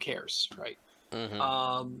game, and who cares, right?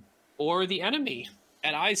 Mm-hmm. Or the enemy.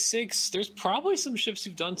 At I-6, there's probably some ships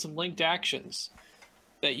who've done some linked actions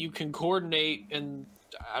that you can coordinate and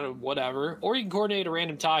whatever. Or you can coordinate a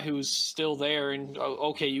random tie who's still there and,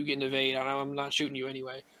 okay, you get an evade. I'm not shooting you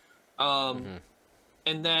anyway. And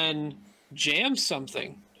then jam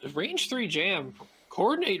something. Range 3 jam.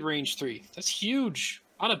 Coordinate range 3. That's huge.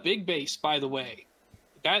 On a big base, by the way.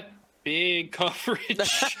 That big coverage.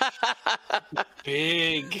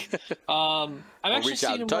 Big. I've actually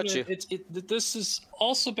seen him this has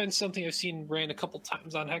also been something I've seen ran a couple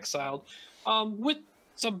times on Hexiled, with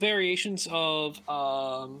some variations of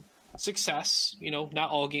success. Not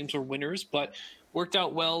all games were winners, but worked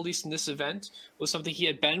out well, at least in this event. Was something he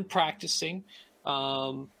had been practicing,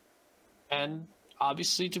 and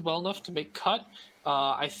obviously did well enough to make cut.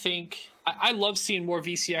 I think I love seeing more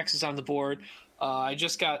VCXs on the board. I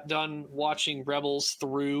just got done watching Rebels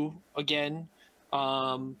through again.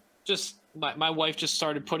 Just my wife just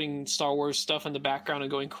started putting Star Wars stuff in the background and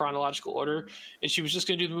going chronological order, and she was just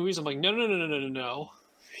going to do the movies. I'm like, no.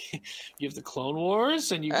 You have the Clone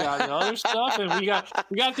Wars, and you got the other stuff, and we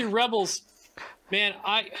got through Rebels. Man,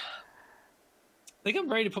 I think I'm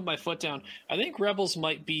ready to put my foot down. I think Rebels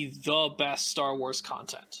might be the best Star Wars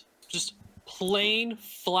content. Just plain,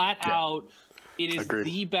 flat out, it is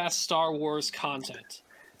the best Star Wars content.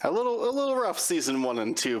 A little rough season 1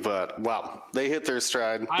 and 2, but wow, they hit their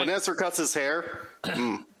stride. When Ezra cuts his hair,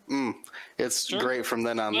 it's great from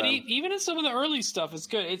then on. But even in some of the early stuff, it's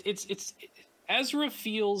good. It's Ezra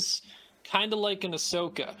feels kind of like an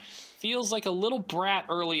Ahsoka. Feels like a little brat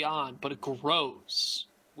early on, but it grows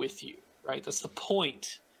with you, right? That's the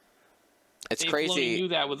point. It's crazy. You knew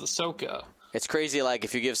that with Ahsoka. It's crazy, like,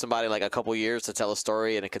 if you give somebody, like, a couple years to tell a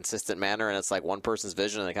story in a consistent manner, and it's, like, one person's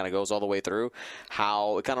vision, and it kind of goes all the way through,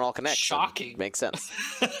 how it kind of all connects. Shocking. Makes sense.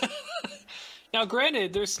 Now,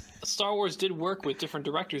 granted, Star Wars did work with different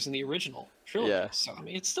directors in the original trilogy, yeah. So, I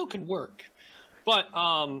mean, it still can work. But,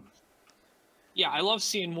 yeah, I love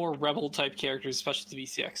seeing more Rebel-type characters, especially the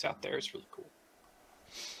VCX out there. It's really cool.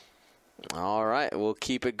 All right, we'll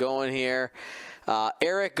keep it going here.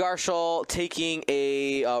 Eric Garshall taking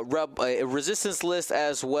a resistance list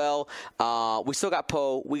as well. We still got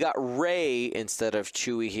Poe. We got Rey instead of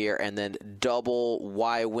Chewie here, and then double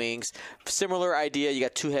Y-Wings. Similar idea. You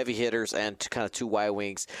got 2 heavy hitters and kind of 2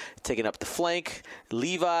 Y-Wings taking up the flank.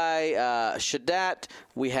 Levi Shadat.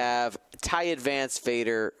 We have TIE Advanced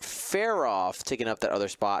Vader. Farroff taking up that other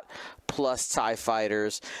spot, plus TIE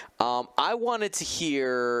Fighters. I wanted to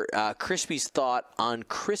hear Crispy's thought on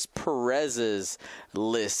Chris Perez's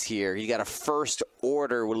list here. You got a first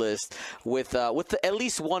order list with at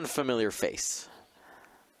least one familiar face.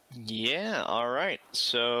 Yeah, all right.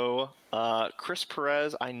 So Chris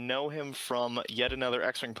Perez, I know him from yet another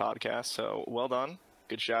X-Wing podcast, so well done.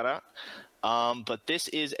 Good shout out. But this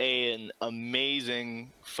is an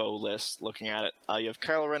amazing faux list looking at it. You have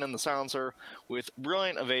Kylo Ren and the Silencer with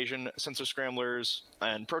Brilliant Evasion, Sensor Scramblers,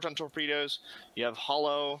 and Proton Torpedoes. You have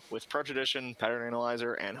Hollow with Prejudition, Pattern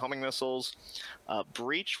Analyzer, and Homing Missiles.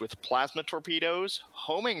 Breach with Plasma Torpedoes,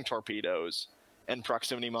 Homing Torpedoes, and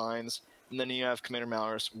Proximity Mines. And then you have Commander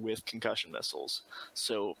Malorus with Concussion Missiles.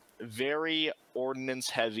 So very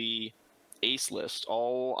ordnance-heavy ace list,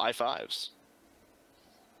 all I-5s.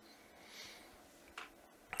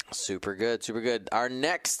 Super good, super good. Our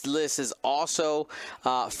next list is also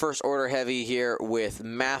first order heavy here with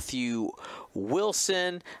Matthew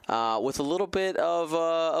Wilson with a little bit of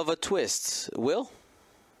a twist. Will?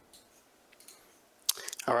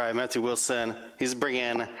 All right, Matthew Wilson. He's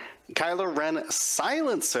bringing Kylo Ren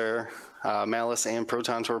Silencer, Malice and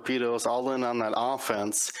Proton Torpedoes all in on that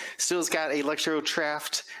offense. Still's got Electro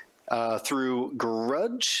Traft through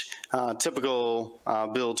Grudge. Typical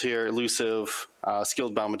build here, elusive,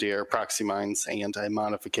 skilled Bombardier, proxy mines, and a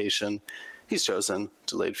modification. He's chosen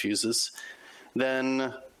delayed fuses.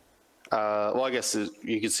 Then, I guess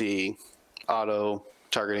you could see auto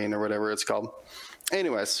targeting or whatever it's called.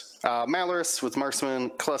 Anyways, Malorus with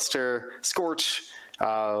Marksman, Cluster, Scorch.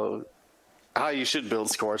 How you should build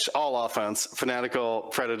Scorch, all offense, Fanatical,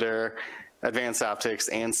 Predator, Advanced Optics,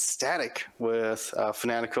 and Static with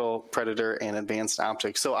Fanatical, Predator, and Advanced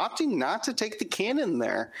Optics. So opting not to take the cannon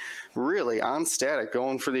there, really, on Static,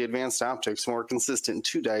 going for the Advanced Optics, more consistent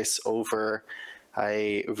 2 dice over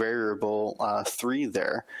a variable 3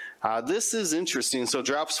 there. This is interesting. So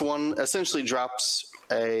essentially drops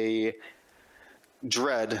a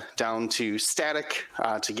Dread down to Static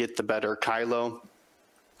to get the better Kylo.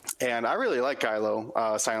 And I really like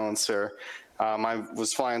Kylo Silencer. I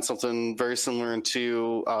was flying something very similar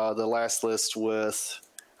to the last list with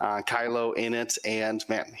Kylo in it, and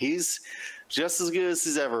man, he's just as good as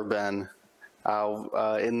he's ever been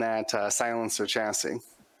in that Silencer chassis.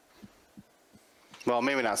 Well,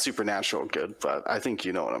 maybe not supernatural good, but I think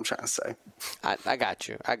you know what I'm trying to say. I got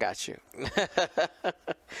you.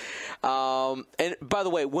 And by the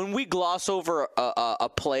way, when we gloss over a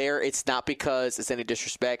player, it's not because it's any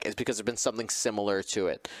disrespect. It's because there's been something similar to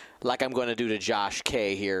it. Like I'm going to do to Josh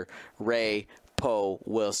K here. Ray, Poe,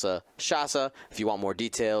 Wilsa, Shasa. If you want more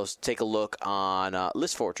details, take a look on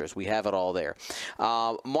List Fortress. We have it all there.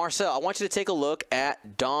 Marcel, I want you to take a look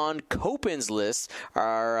at Don Copin's list,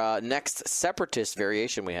 our next Separatist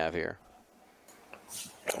variation we have here.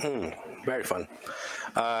 Very fun.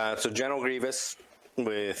 So General Grievous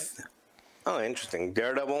with, interesting,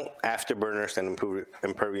 Daredevil, Afterburners, and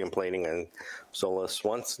Impervium Plating, and Solus.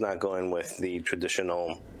 Once not going with the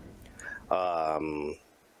traditional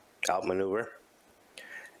outmaneuver.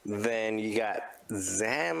 Then you got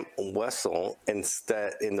Zam Wessel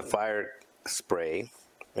instead in the fire spray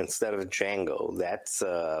instead of Django. That's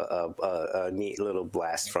a neat little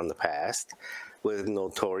blast from the past. With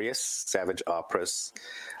Notorious, Savage Operas,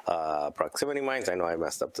 Proximity Mines. I know I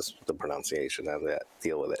messed up the pronunciation of that.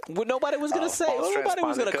 Deal with it. Well, nobody was going to say. Nobody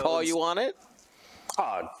was going to call you on it.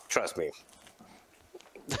 Oh, trust me.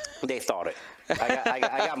 They thought it. I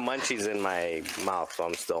got munchies in my mouth, so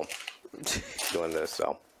I'm still doing this.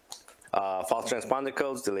 So, false transponder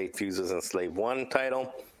codes, delayed fuses, and Slave 1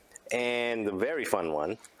 title, and the very fun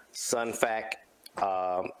one, Sunfac.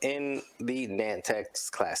 In the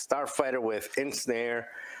Nantex class Starfighter with Ensnare,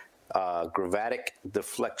 Gravatic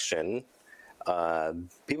Deflection.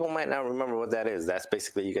 People might not remember what that is. That's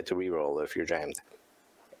basically you get to reroll if you're jammed.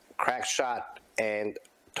 Crack Shot and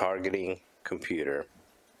Targeting Computer.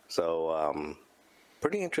 So,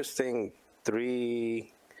 pretty interesting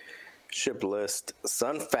 3-ship list.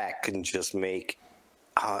 Sunfac can just make...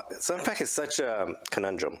 Sunfac is such a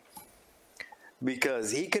conundrum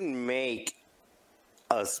because he can make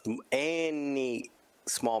any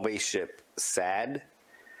small base ship sad,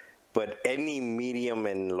 but any medium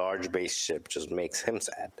and large base ship just makes him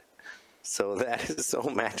sad. So that is so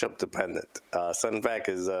matchup dependent. Sunfac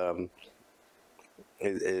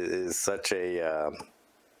is such a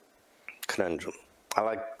conundrum. I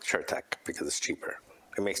like Chertek because it's cheaper.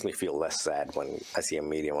 It makes me feel less sad when I see a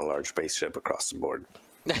medium and large base ship across the board.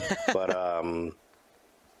 But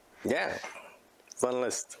yeah. Fun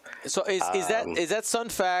list. So is that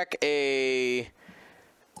Sunfac a?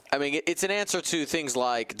 I mean, it's an answer to things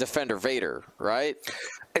like Defender Vader, right?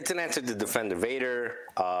 It's an answer to Defender Vader,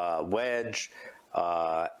 Wedge,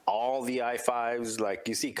 all the I-5s. Like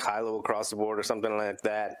you see Kylo across the board or something like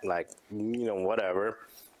that. Like whatever.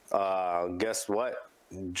 Guess what?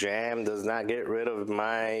 Jam does not get rid of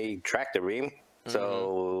my tractor beam.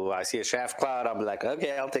 So I see a shaft cloud. I'll be like,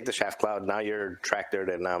 okay, I'll take the shaft cloud. Now you're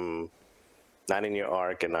tractored, and I'm not in your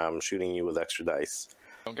arc, and I'm shooting you with extra dice.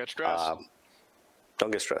 Don't get stressed.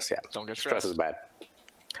 Don't get stressed. Yeah, don't get stressed. Stress is bad.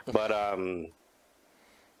 But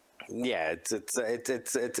yeah,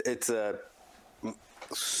 it's a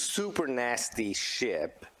super nasty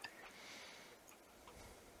ship,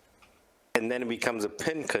 and then it becomes a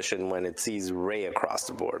pincushion when it sees Rey across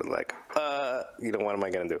the board. Like, what am I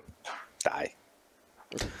gonna do? Die.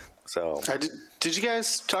 So, did you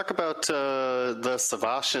guys talk about the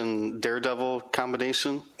Savage and Daredevil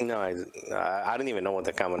combination? No, I didn't even know what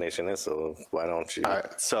the combination is. So why don't you? All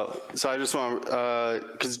right, so I just want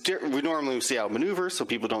because we normally see outmaneuver, so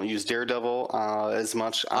people don't use Daredevil as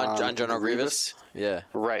much on General Grievous. Yeah,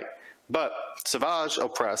 right. But Savage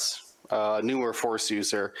Oppress newer Force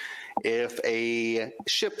user, if a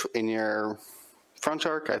ship in your front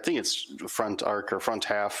arc, I think it's front arc or front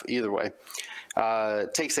half, either way,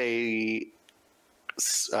 takes a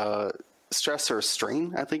stress or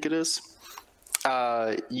strain, I think it is,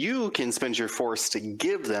 you can spend your Force to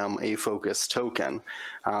give them a focus token.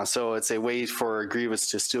 So it's a way for Grievous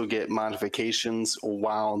to still get modifications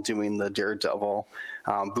while doing the Daredevil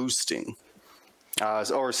boosting.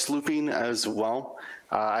 Or slooping as well.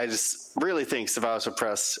 I just really think Savalas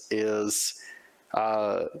Opress is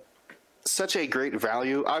such a great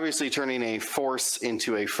value. Obviously, turning a Force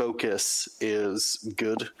into a focus is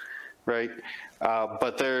good, right?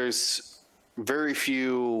 But there's very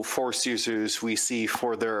few Force users we see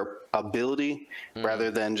for their ability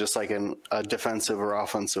rather than just like a defensive or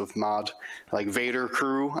offensive mod. Like Vader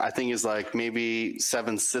Crew, I think, is like maybe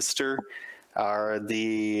Seven's Sister are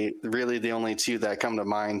really the only two that come to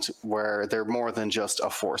mind where they're more than just a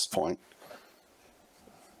Force point.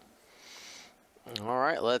 All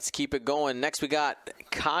right, let's keep it going. Next, we got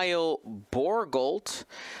Kyle Borgolt.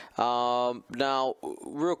 Now,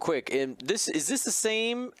 real quick, is this the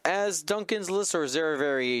same as Duncan's list, or is there a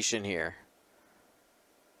variation here?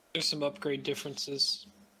 There's some upgrade differences.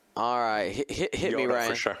 All right, hit me, Ryan.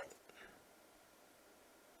 For sure.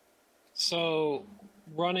 So,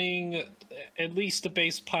 running at least the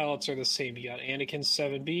base pilots are the same. You got Anakin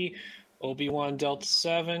 7B, Obi-Wan Delta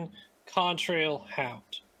 7, Contrail, Hound.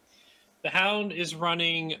 The Hound is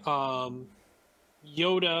running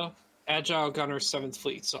Yoda, Agile Gunner, 7th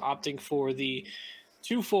Fleet. So opting for the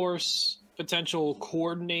 2 Force, potential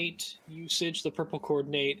coordinate usage, the purple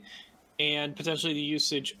coordinate, and potentially the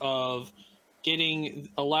usage of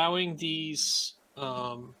allowing these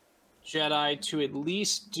Jedi to at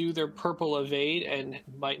least do their purple evade and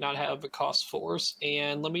might not have a cost Force.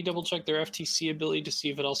 And let me double check their FTC ability to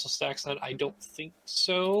see if it also stacks on it. I don't think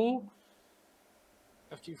so.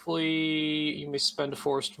 After you fully, you may spend a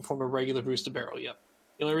Force to perform a regular boost to barrel. Yep.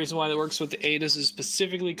 The only reason why that works with the ADAs is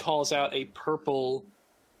specifically calls out a purple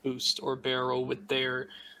boost or barrel with their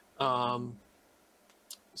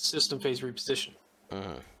system phase reposition.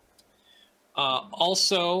 Mm-hmm.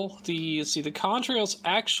 Also, the contrail's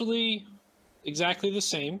actually exactly the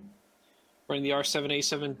same. Running the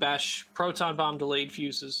R7A7 Bash proton bomb delayed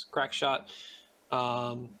fuses, crack shot.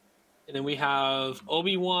 And then we have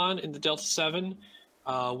Obi-Wan in the Delta 7.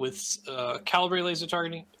 With calibrate laser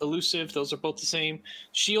targeting, elusive, those are both the same.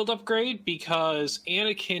 Shield upgrade because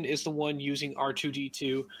Anakin is the one using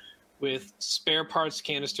R2D2 with spare parts,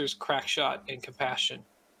 canisters, crack shot, and compassion.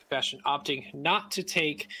 Compassion opting not to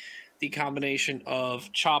take the combination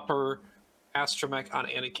of chopper, astromech on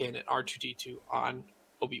Anakin, and R2D2 on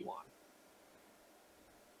Obi-Wan.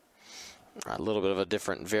 A little bit of a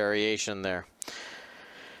different variation there.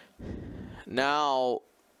 Now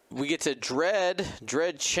we get to Dread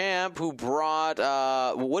Champ, who brought,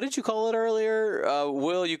 what did you call it earlier?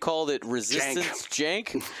 Will, you called it Resistance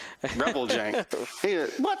Jank? Rebel Jank. Hey,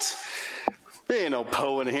 what? There ain't no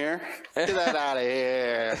Poe in here. Get that out of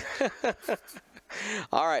here.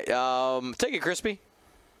 All right, take it, Crispy.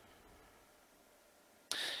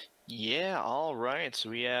 Yeah, all right. So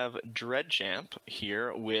we have Dreadchamp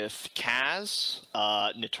here with Kaz,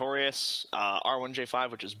 Notorious,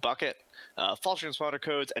 R1J5, which is Bucket, Falchion Spotter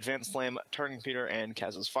Codes, Advanced Slam, Turning Computer, and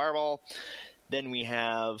Kaz's Fireball. Then we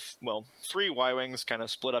have, 3 Y-Wings kind of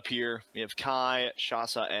split up here. We have Kai,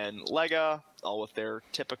 Shasa, and Lega, all with their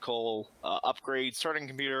typical upgrades. Starting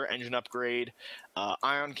Computer, Engine Upgrade,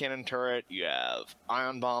 Ion Cannon Turret. You have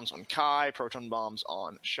Ion Bombs on Kai, Proton Bombs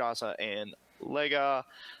on Shasa and Lega.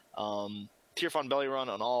 Tearfon Belly Run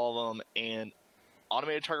on all of them, and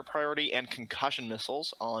Automated Target Priority and Concussion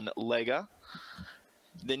Missiles on Lega.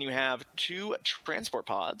 Then you have 2 Transport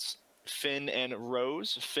Pods, Finn and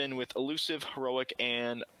Rose. Finn with Elusive, Heroic,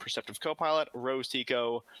 and Perceptive Copilot. Rose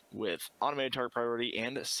Tico with Automated Target Priority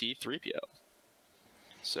and C-3PO.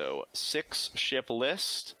 So 6 ship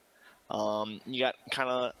list. You got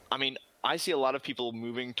I see a lot of people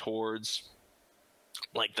moving towards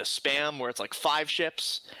like the spam where it's like 5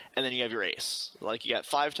 ships and then you have your ace. Like you got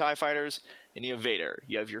 5 TIE fighters and you have Vader.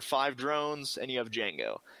 You have your 5 drones and you have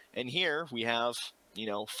Jango. And here we have,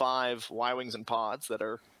 5 Y-Wings and pods that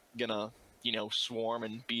are gonna, swarm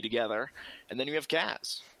and be together. And then you have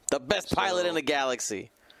Kaz. The best pilot in the galaxy.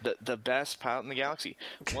 The best pilot in the galaxy.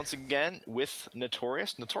 Once again, with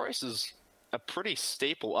Notorious. Notorious is a pretty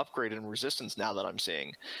staple upgrade in Resistance now that I'm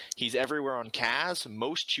seeing. He's everywhere on Kaz.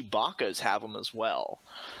 Most Chewbacca's have him as well.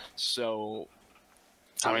 So,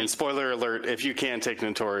 I mean, spoiler alert, if you can take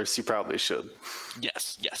Notorious, you probably should.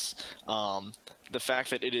 Yes. The fact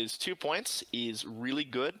that it is 2 points is really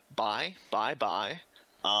good. Buy.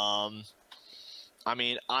 I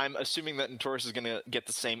mean, I'm assuming that Notorious is going to get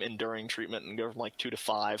the same enduring treatment and go from like 2 to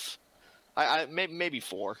 5. Maybe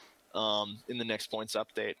 4 in the next points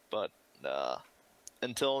update, but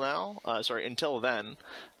until then,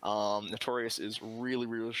 Notorious is really,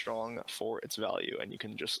 really strong for its value, and you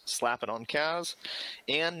can just slap it on Kaz,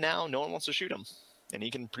 and now no one wants to shoot him, and he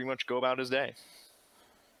can pretty much go about his day.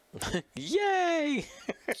 Yay!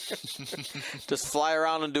 Just fly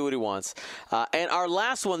around and do what he wants. And our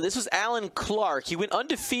last one, this was Alan Clark. He went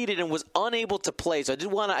undefeated and was unable to play. So I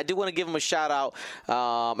did want to give him a shout out.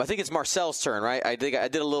 I think it's Marcel's turn, right? I did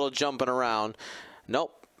a little jumping around.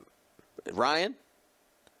 Nope. Ryan.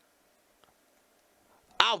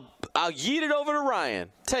 I'll yeet it over to Ryan.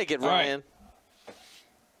 Take it, Ryan. Right.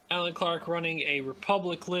 Alan Clark running a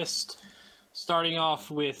Republic list. Starting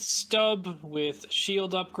off with Stub with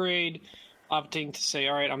shield upgrade, opting to say,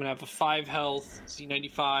 all right, I'm going to have a 5 health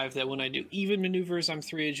Z95 that when I do even maneuvers, I'm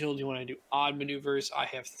 3 agility. When I do odd maneuvers, I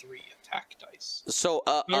have 3 attack dice. So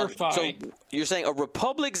you're saying a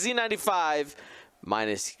Republic Z95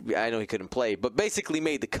 minus, I know he couldn't play, but basically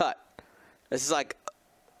made the cut. This is like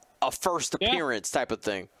a first appearance type of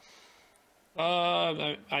thing.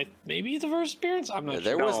 Maybe the first appearance. I'm not sure.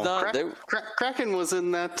 There was not. Kraken was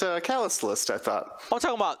in that Callus list, I thought. I'm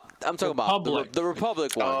talking about the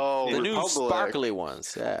Republic one. Oh, the Republic. new sparkly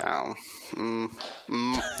ones. Yeah.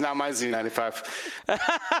 Not my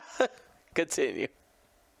Z95. Continue.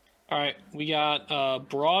 All right, we got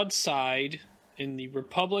Broadside in the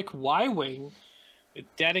Republic Y-Wing with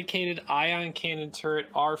dedicated ion cannon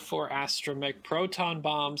turret, R4 astromech, proton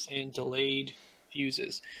bombs, and delayed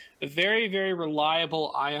fuses. A very, very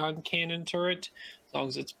reliable ion cannon turret, as long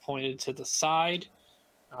as it's pointed to the side.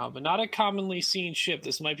 But not a commonly seen ship.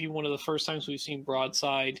 This might be one of the first times we've seen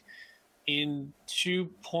Broadside in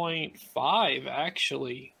 2.5,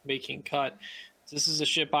 actually, making cut. This is a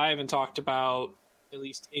ship I haven't talked about, at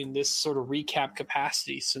least in this sort of recap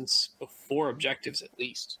capacity, since before Objectives, at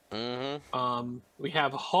least. Mm-hmm. We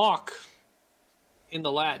have Hawk in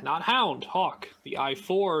the lat, not Hound, Hawk, the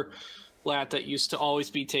I-4 lat that used to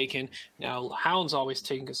always be taken. Now Hound's always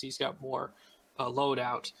taken because he's got more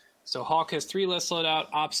loadout. So Hawk has 3 less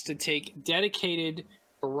loadout, opts to take dedicated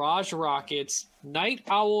barrage rockets, Night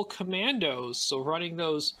Owl commandos, so running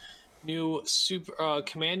those new super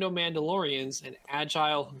commando Mandalorians, and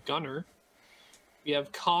agile gunner. We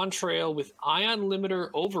have Contrail with ion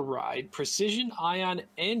limiter override, precision ion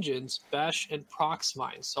engines, Besh, and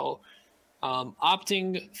Proxmine. So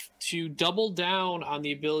opting to double down on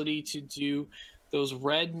the ability to do those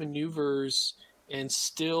red maneuvers and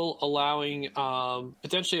still allowing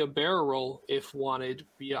potentially a barrel roll if wanted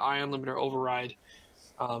via ion limiter override.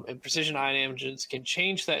 And precision ion engines can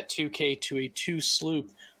change that 2K to a 2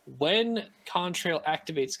 sloop. When Contrail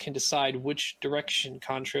activates, can decide which direction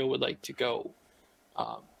Contrail would like to go.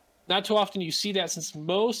 Not too often you see that, since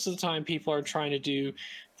most of the time people are trying to do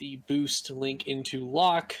the boost link into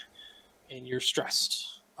lock, and you're stressed.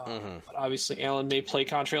 But obviously, Alan may play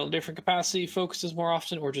Contrail in a different capacity, focuses more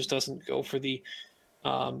often, or just doesn't go for the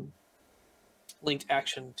linked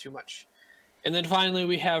action too much. And then finally,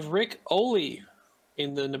 we have Rick Oli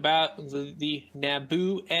in the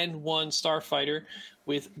Naboo N1 Starfighter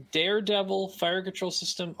with Daredevil Fire Control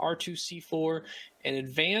System, R2C4, and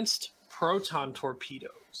advanced proton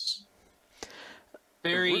torpedoes.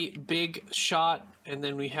 Very big shot. And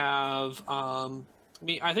then we have...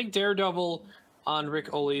 I think Daredevil on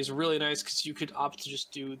Rick Oli is really nice because you could opt to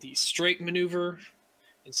just do the straight maneuver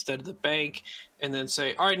instead of the bank, and then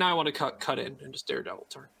say, all right, now I want to cut in, and just Daredevil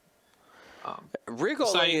turn. Rick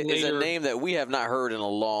Oli is a name that we have not heard in a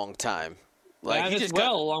long time. Like, that as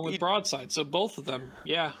well, along with Broadside. So both of them,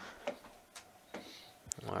 yeah.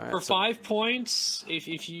 All right, For 5 points,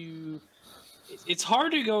 if you... It's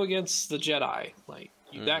hard to go against the Jedi. Like,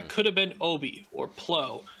 that could have been Obi or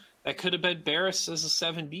Plo. That could have been Barriss as a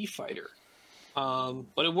 7B fighter.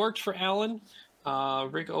 But it worked for Alan.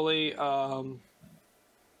 Rick Oli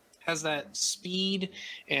has that speed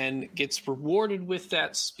and gets rewarded with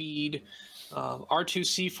that speed.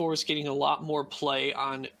 R2C4 is getting a lot more play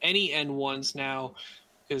on any N1s now,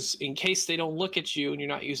 because in case they don't look at you and you're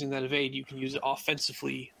not using that evade, you can use it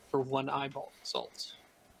offensively for 1 eyeball assault.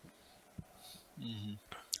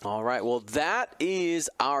 All right, well, that is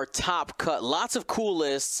our top cut. Lots of cool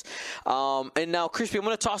lists. And now, Crispy, I'm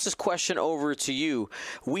going to toss this question over to you.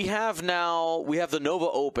 We have the Nova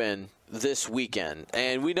Open this weekend,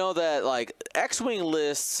 and we know that, like, X-Wing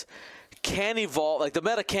lists can evolve, like the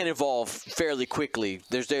meta can evolve fairly quickly.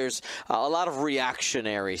 There's a lot of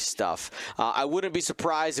reactionary stuff. I wouldn't be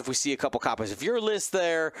surprised if we see a couple copies of your list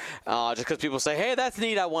there, just because people say, hey, that's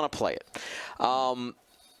neat, I want to play it.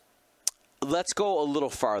 let's go a little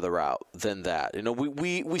farther out than that. You know,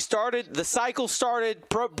 we started, the cycle started,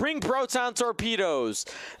 bring proton torpedoes,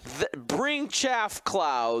 bring chaff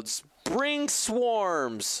clouds, bring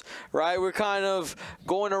swarms, right? We're kind of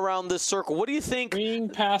going around this circle. What do you think? Bring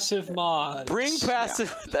passive mods. Bring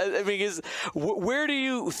passive. Yeah. I mean, where do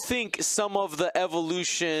you think some of the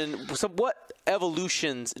what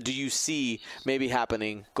evolutions do you see maybe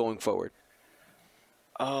happening going forward?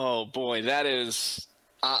 Oh boy, that is.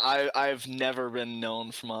 I've never been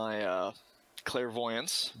known for my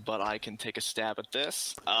clairvoyance, but I can take a stab at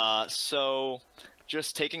this. So,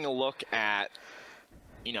 just taking a look at,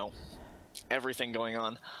 everything going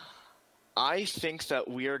on, I think that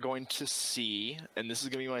we are going to see, and this is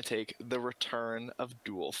going to be my take, the return of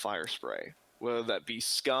dual fire spray, whether that be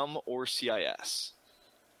Scum or CIS,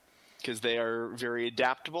 because they are very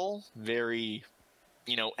adaptable, very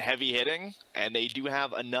heavy hitting, and they do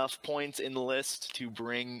have enough points in the list to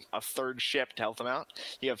bring a third ship to help them out.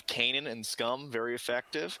 You have Kanan and Scum, very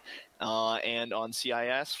effective, and on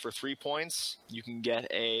CIS for 3 points, you can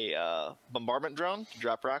get a bombardment drone to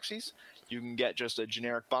drop proxies. You can get just a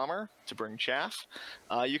generic bomber to bring chaff.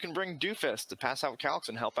 You can bring Doofus to pass out calcs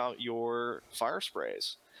and help out your fire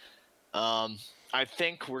sprays. I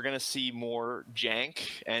think we're going to see more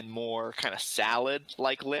jank and more kind of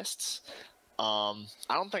salad-like lists. I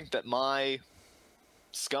don't think that my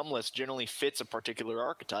Scum list generally fits a particular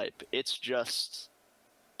archetype. It's just,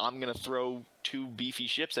 I'm going to throw 2 beefy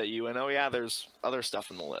ships at you, and there's other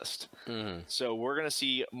stuff in the list. Mm-hmm. So we're going to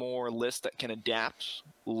see more lists that can adapt,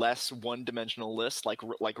 less one-dimensional lists. Like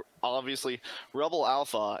obviously, Rebel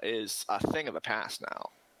Alpha is a thing of the past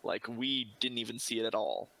now. Like, we didn't even see it at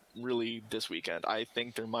all, really, this weekend. I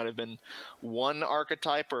think there might have been one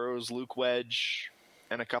archetype, or it was Luke Wedge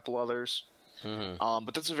and a couple others. Mm-hmm.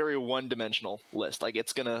 But that's a very one-dimensional list. Like,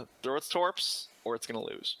 it's going to throw its torps, or it's going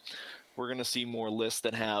to lose. We're going to see more lists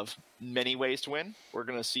that have many ways to win. We're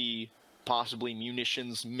going to see possibly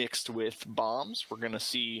munitions mixed with bombs. We're going to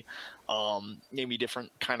see maybe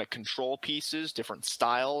different kind of control pieces, different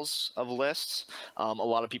styles of lists. A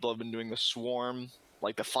lot of people have been doing the swarm,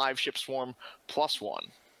 like the 5-ship swarm +1.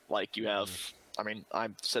 Like, you have... I mean, I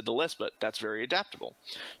said the list, but that's very adaptable.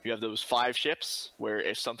 You have those 5 ships where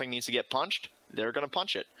if something needs to get punched, they're going to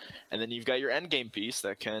punch it. And then you've got your endgame piece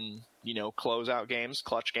that can, close out games,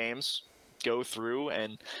 clutch games, go through,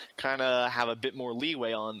 and kind of have a bit more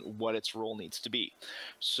leeway on what its role needs to be.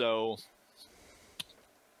 So,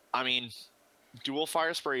 I mean, dual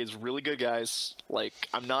fire spray is really good, guys. Like,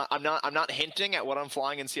 I'm not hinting at what I'm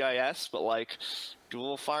flying in CIS, but like,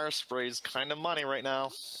 dual fire spray is kind of money right now.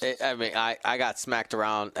 I mean, I got smacked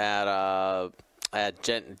around at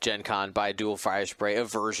Gen Con by dual fire spray, a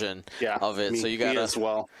version of it. So you got as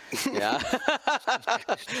well. Yeah.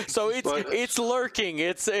 So it's lurking.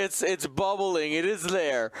 It's bubbling. It is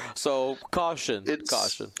there. So caution.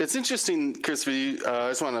 It's interesting, Chris. I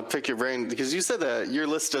just want to pick your brain because you said that your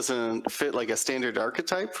list doesn't fit like a standard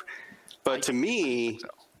archetype, but to me,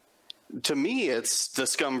 it's the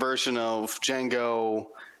Scum version of Django,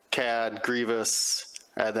 Cad, Grievous,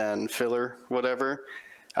 and then Filler, whatever.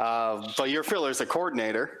 But your Filler's a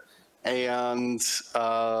coordinator, and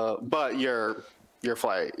but you have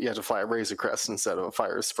to fly a Razor Crest instead of a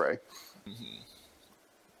Fire Spray. Mm-hmm.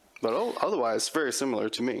 But otherwise, very similar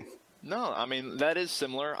to me. No, I mean that is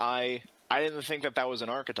similar. I didn't think that was an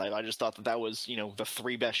archetype. I just thought that was the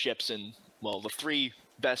 3 best ships the 3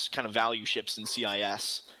 best kind of value ships in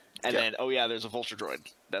CIS. And then, there's a Vulture Droid.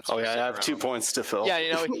 I have 2 points to fill.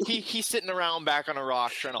 Yeah, he's sitting around back on a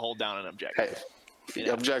rock trying to hold down an objective. Hey,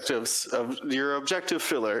 objectives. Your objective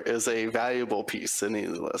filler is a valuable piece in any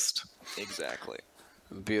list. Exactly.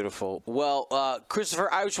 Beautiful. Well,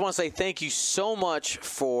 Christopher, I just want to say thank you so much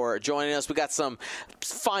for joining us. We got some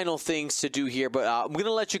final things to do here, but I'm going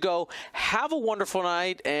to let you go. Have a wonderful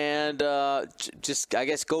night, and just, I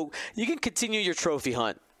guess, go. You can continue your trophy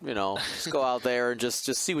hunt. Just go out there and just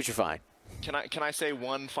see what you find. Can I say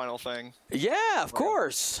one final thing? Yeah, of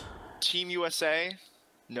course. Team USA,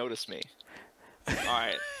 notice me. All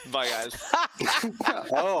right, bye guys.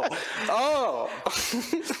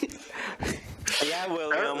 Yeah,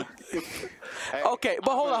 William. Okay,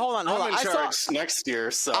 but hold on. I'm in charge next year,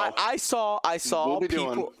 so I saw.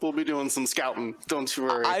 We'll be doing some scouting. Don't you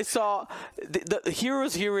worry. I saw. Here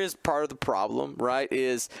is part of the problem, right?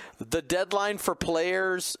 Is the deadline for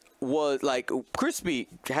players was like Crispy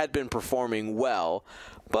had been performing well,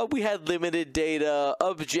 but we had limited data,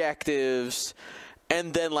 objectives,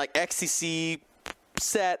 and then like XCC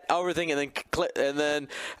set everything, and then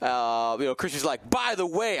Christian's like, by the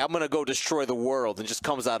way, I'm gonna go destroy the world, and just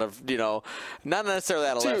comes out of not necessarily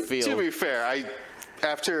out of left field. To be fair,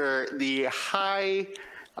 after the high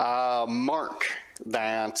mark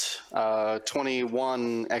that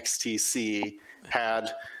 21 XTC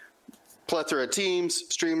had, plethora of teams,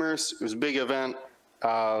 streamers, it was a big event.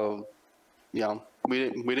 You know,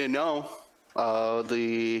 we didn't know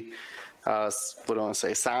the what do I want to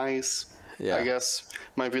say, size, I guess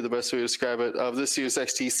might be the best way to describe it, of this year's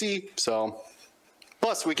XTC. So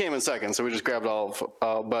plus we came in second, so we just grabbed all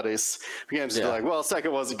of buddies. We can't just be like, well,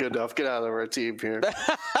 second wasn't good enough, get out of our team here.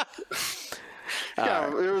 Yeah,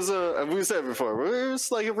 it was we said it before, it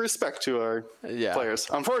was like a respect to our players.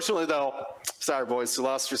 Unfortunately, though, sorry, boys, we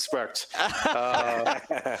lost respect.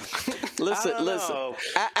 Listen.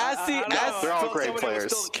 They're all great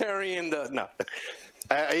players. Still carrying the no.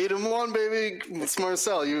 8-1, baby. It's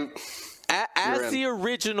Marcel. As the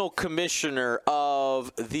original commissioner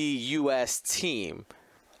of the U.S. team,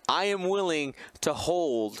 I am willing to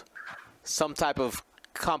hold some type of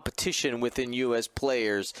competition within U.S.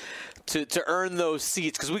 players to earn those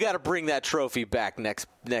seats, because we got to bring that trophy back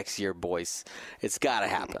next year, boys. It's got to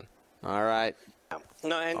happen. All right.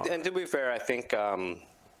 No, and to be fair, I think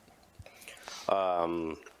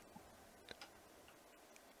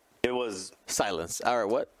it was silence. All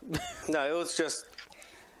right, what? No, it was just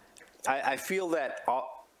I feel that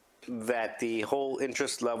that the whole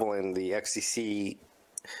interest level in the XCC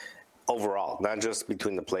overall, not just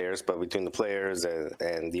between the players, but between the players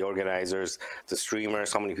and the organizers, the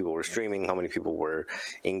streamers, how many people were streaming, how many people were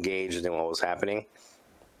engaged in what was happening,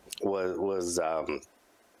 was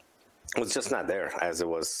just not there as it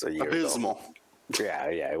was a year abysmal. ago.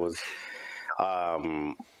 Yeah, it was.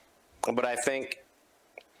 But I think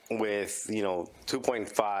with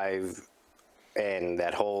 2.5 and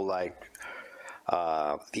that whole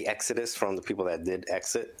the exodus from the people that did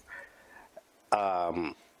exit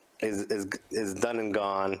is done and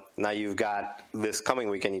gone. Now you've got this coming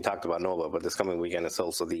weekend. You talked about Nova, but this coming weekend it's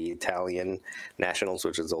also the Italian Nationals,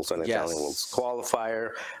 which is also an Italian Worlds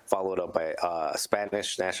qualifier, followed up by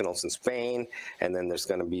Spanish Nationals in Spain, and then there's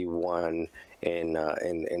going to be one in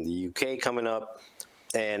the UK coming up.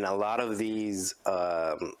 And a lot of these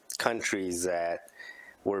countries that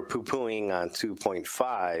were poo-pooing on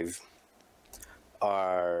 2.5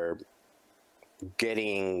 are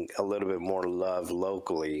getting a little bit more love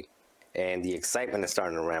locally, and the excitement is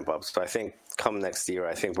starting to ramp up. So I think come next year,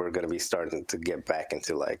 I think we're going to be starting to get back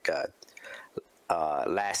into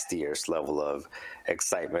last year's level of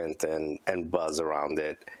excitement and buzz around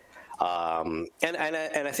it. And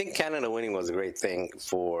I think Canada winning was a great thing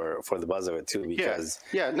for the buzz of it too, because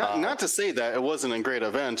not to say that it wasn't a great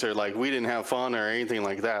event or we didn't have fun or anything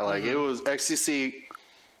like that. It was XCC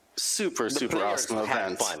super awesome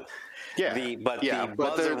event. Fun. But the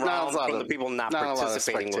buzz around from the people not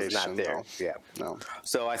participating was not there. No. Yeah. No.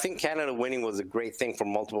 So I think Canada winning was a great thing for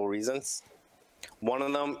multiple reasons. One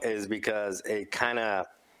of them is because it kind of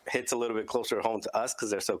hits a little bit closer home to us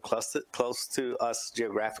because they're so close to us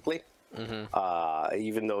geographically. Mm-hmm.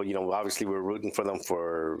 Even though obviously we're rooting for them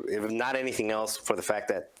for, if not anything else, for the fact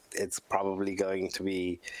that it's probably going to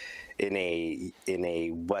be in a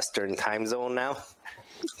Western time zone now.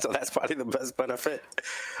 So that's probably the best benefit.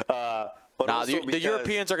 But the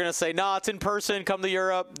Europeans are going to say, it's in person. Come to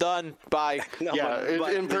Europe. Done. Bye.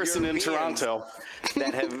 But in person in Toronto.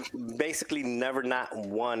 That have basically never not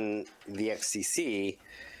won the XCC,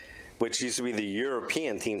 which used to be the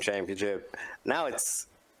European Team Championship. Now it's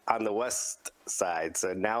on the West side.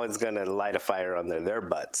 So now it's going to light a fire under their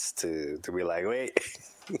butts to be like, wait,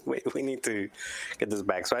 we need to get this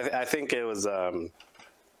back. So I think it was,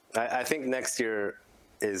 I think next year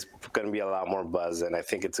is going to be a lot more buzz, and I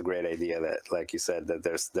think it's a great idea that, like you said, that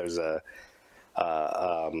there's a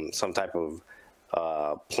some type of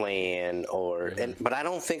play-in but I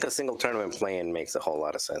don't think a single tournament play-in makes a whole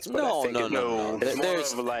lot of sense. But I think it's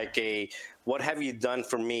more of a what have you done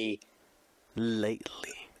for me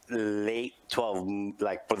lately? Late 12,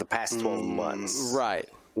 for the past 12 months, right?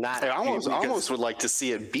 I almost would like to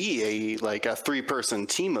see it be a 3-person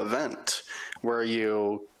team event where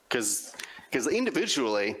because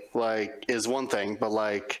individually is one thing, but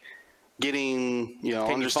getting can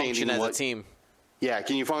understanding you function as a team. Yeah,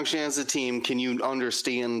 can you function as a team? Can you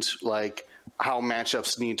understand how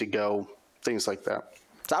matchups need to go, things like that.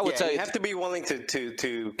 So I would say you have to be willing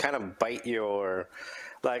to kind of bite your.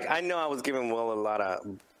 I know I was giving Will a lot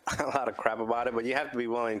of crap about it, but you have to be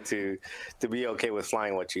willing to be okay with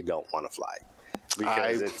flying what you don't want to fly.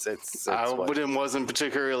 Because I wasn't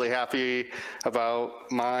particularly happy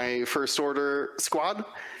about my first order squad,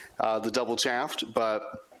 the double shaft,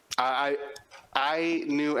 but I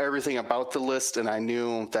knew everything about the list, and I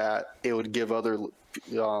knew that it would give other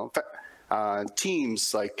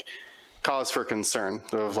teams cause for concern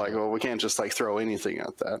of like, well, we can't just like throw anything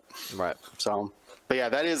at that. Right. So, but yeah,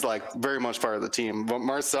 that is like very much part of the team. But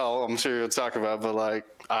Marcel, I'm sure you'll talk about, but like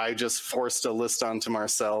I just forced a list onto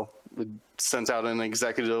Marcel, sent out an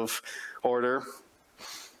executive order.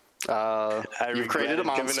 You created a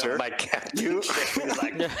monster. My captain.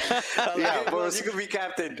 Yeah, well, you can be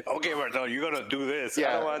captain. Okay, Marcel, you're gonna do this.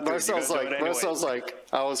 Yeah, Marcel's like,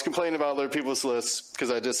 I was complaining about other people's lists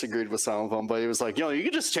because I disagreed with some of them, but he was like, you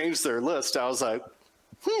could just change their list. I was like,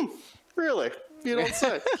 really? You don't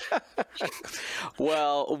say.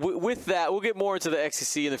 Well, with that, we'll get more into the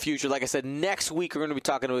XCC in the future. Like I said, next week we're going to be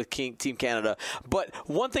talking with Team Canada. But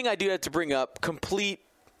one thing I do have to bring up,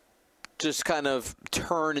 just kind of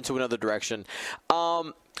turn into another direction.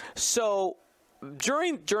 So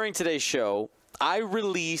during today's show, I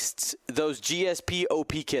released those GSP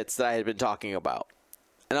OP kits that I had been talking about.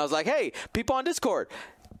 And I was like, hey, people on Discord,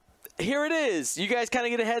 here it is. You guys kind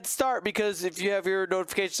of get a head start because if you have your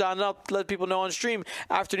notifications on, I'll let people know on stream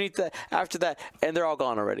after that, and they're all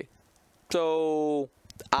gone already. So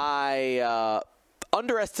I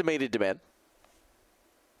underestimated demand.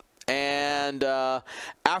 And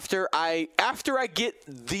after I get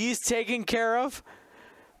these taken care of,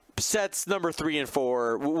 sets number 3 and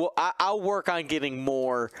 4, I'll work on getting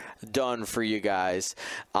more done for you guys.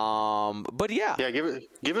 But yeah,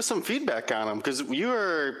 give us some feedback on them because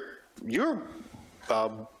you're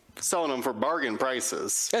selling them for bargain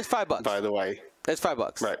prices. it's $5. By the way, it's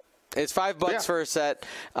 $5. right? It's $5 for a set.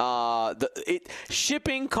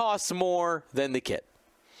 Shipping costs more than the kit.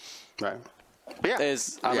 Right. Yeah,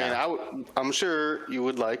 I'm sure you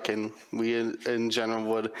would like, and we in general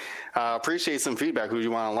would appreciate some feedback. Would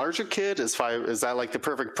you want a larger kit? Is that like the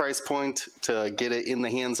perfect price point to get it in the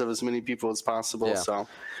hands of as many people as possible? Yeah. So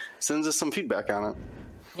send us some feedback on it.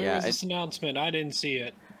 Where was this announcement? I didn't see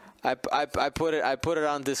it. I put it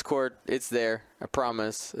on Discord. It's there. I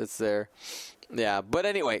promise. It's there. Yeah, but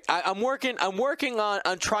anyway, I'm working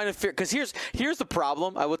on trying to figure, because here's the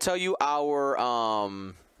problem. I will tell you,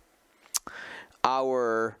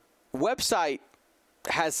 our website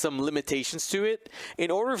has some limitations to it. In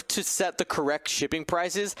order to set the correct shipping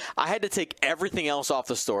prices, I had to take everything else off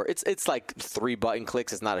the store. It's like 3 button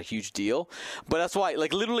clicks. It's not a huge deal, but that's why,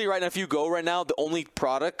 like, literally right now, if you go right now, the only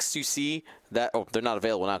products you see that they're not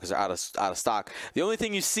available now because they're out of stock. The only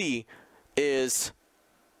thing you see is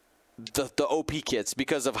the OP kits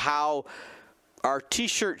because of how our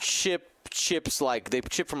T-shirt ships, like they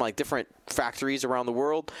ship from like different factories around the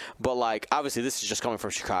world, but like obviously this is just coming from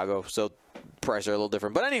Chicago, so prices are a little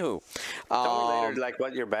different. But anywho, tell me later like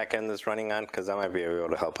what your back end is running on, because I might be able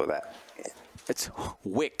to help with that. It's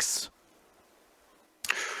Wix.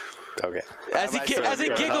 Okay. As he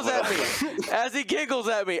giggles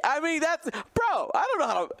at me. I mean, that's, bro. I don't know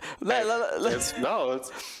how.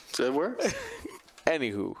 It works.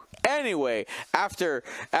 Anyway, after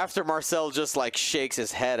Marcel just like shakes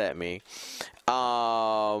his head at me,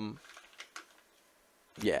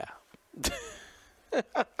 yeah.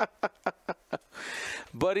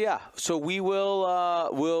 But yeah, so we will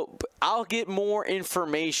I'll get more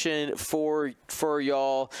information for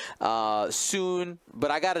y'all soon,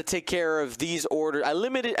 but I got to take care of these orders. I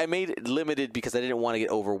made it limited because I didn't want to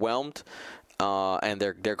get overwhelmed. And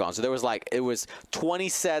they're gone. So it was 20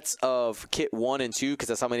 sets of kit 1 and 2 because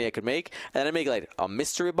that's how many I could make. And then I make like a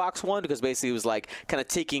mystery box 1 because basically it was like kind of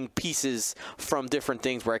taking pieces from different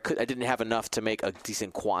things where I didn't have enough to make a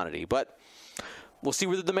decent quantity. But we'll see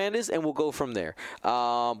where the demand is and we'll go from there.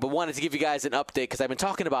 But wanted to give you guys an update because I've been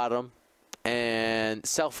talking about them and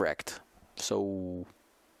self-wrecked. So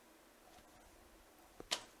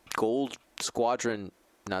Gold Squadron.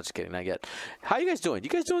 Not just kidding. Not yet. How you guys doing? You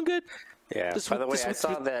guys doing good? Yeah. By the way, I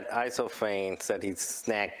saw that Isofane said he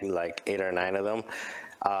snagged like 8 or 9 of them.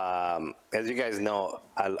 As you guys know,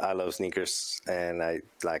 I love sneakers, and I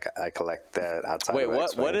collect that outside. Wait, of what?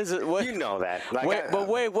 X-Men. What is it? What? You know that. Like,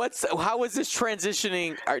 how is this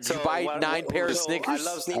transitioning? Did you buy 9 pairs of sneakers? I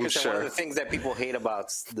love sneakers. And one of the things that people hate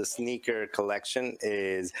about the sneaker collection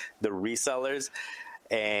is the resellers.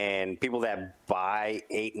 And people that buy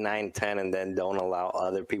 8, 9, 10 and then don't allow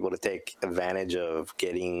other people to take advantage of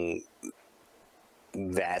getting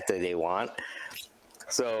that they want.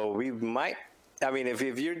 So we might, I mean, if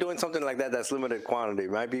you're doing something like that that's limited quantity,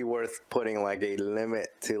 it might be worth putting like a limit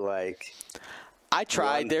to like. I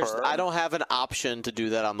tried. I don't have an option to do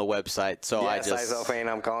that on the website, so yes, I just. Isofane,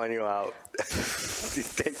 I'm calling you out.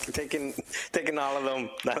 taking all of them.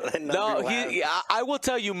 I will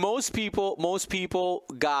tell you, most people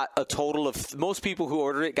got a total of. Most people who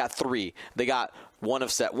ordered it got 3. They got one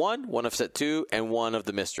of set 1, one of set 2, and one of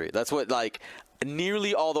the mystery. That's what, like,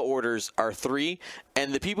 nearly all the orders are 3.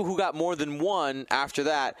 And the people who got more than one after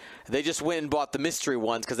that, they just went and bought the mystery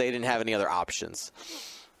ones because they didn't have any other options.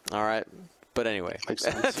 All right. But anyway,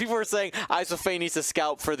 people were saying ISOFAE needs to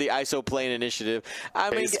scalp for the ISOPlane initiative. I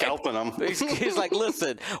mean, he's scalping them. He's like,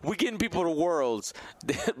 listen, we're getting people to Worlds.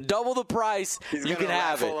 Double the price, you can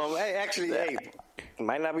have it. Hey, actually,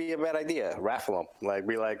 might not be a bad idea. Raffle them. Like,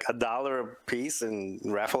 be like $1 a piece and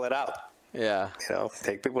raffle it out. Yeah. You know,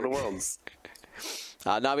 take people to Worlds.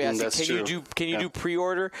 Nabi asking, can you do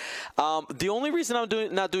pre-order? The only reason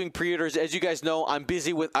I'm not doing pre-orders, as you guys know, I'm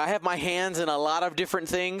busy with. I have my hands in a lot of different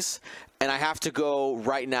things, and I have to go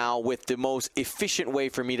right now with the most efficient way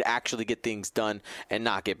for me to actually get things done and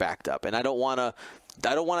not get backed up. And I don't want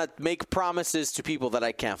to make promises to people that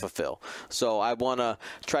I can't fulfill. So I want to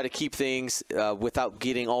try to keep things without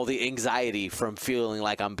getting all the anxiety from feeling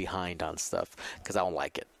like I'm behind on stuff, because I don't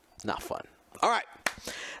like it. Not fun. All right.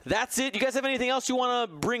 That's it. You guys have anything else you want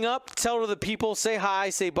to bring up? Tell to the people. Say hi.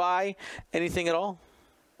 Say bye. Anything at all?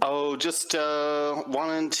 Oh, just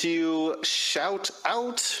wanted to shout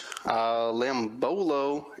out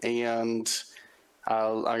Lambolo, and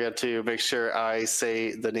I got to make sure I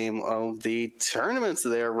say the name of the tournaments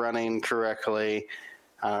they're running correctly.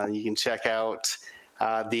 You can check out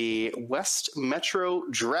the West Metro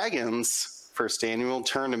Dragons first annual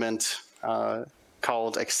tournament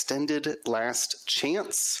called Extended Last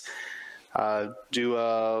Chance. Do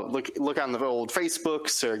look on the old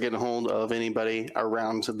Facebooks or get a hold of anybody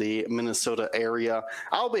around the Minnesota area.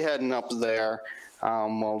 I'll be heading up there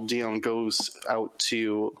while Dion goes out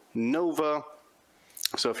to Nova.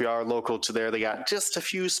 So if you are local to there, they got just a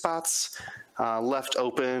few spots left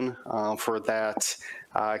open for that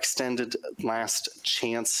Extended Last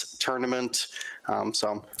Chance tournament.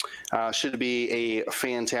 So should be a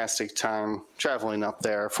fantastic time traveling up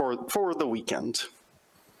there for the weekend.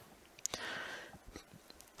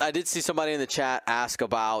 I did see somebody in the chat ask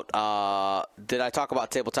about, did I talk about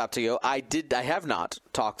Tabletop TO? I have not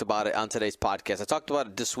talked about it on today's podcast. I talked about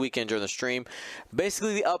it this weekend during the stream.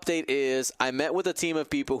 Basically, the update is I met with a team of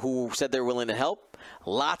people who said they're willing to help.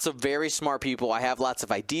 Lots of very smart people. I have lots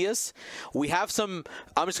of ideas. We have some,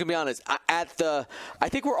 I'm just going to be honest, I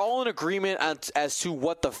think we're all in agreement as to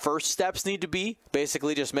what the first steps need to be.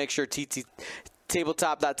 Basically, just make sure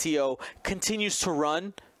Tabletop.to continues to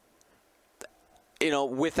run,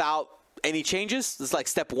 without any changes. It's like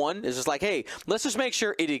step 1 is just like, hey, let's just make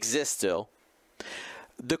sure it exists still.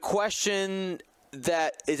 The question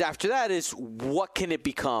that is after that is, what can it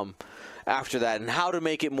become after that, and how to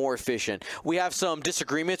make it more efficient? We have some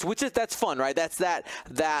disagreements, that's fun, right? That's that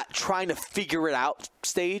trying to figure it out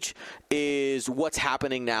stage is what's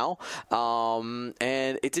happening now, and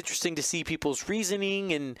it's interesting to see people's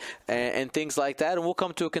reasoning and things like that, and we'll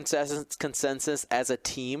come to a consensus as a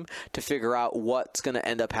team to figure out what's going to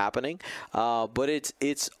end up happening. But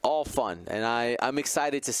it's all fun, and I'm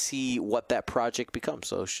excited to see what that project becomes.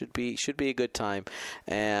 So should be a good time,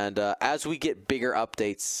 and as we get bigger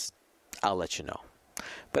updates, I'll let you know.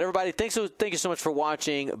 But everybody, thank you so much for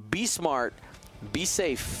watching. Be smart, be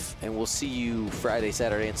safe, and we'll see you Friday,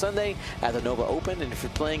 Saturday, and Sunday at the Nova Open. And if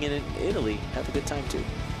you're playing in Italy, have a good time too.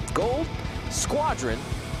 Gold Squadron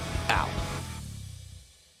out.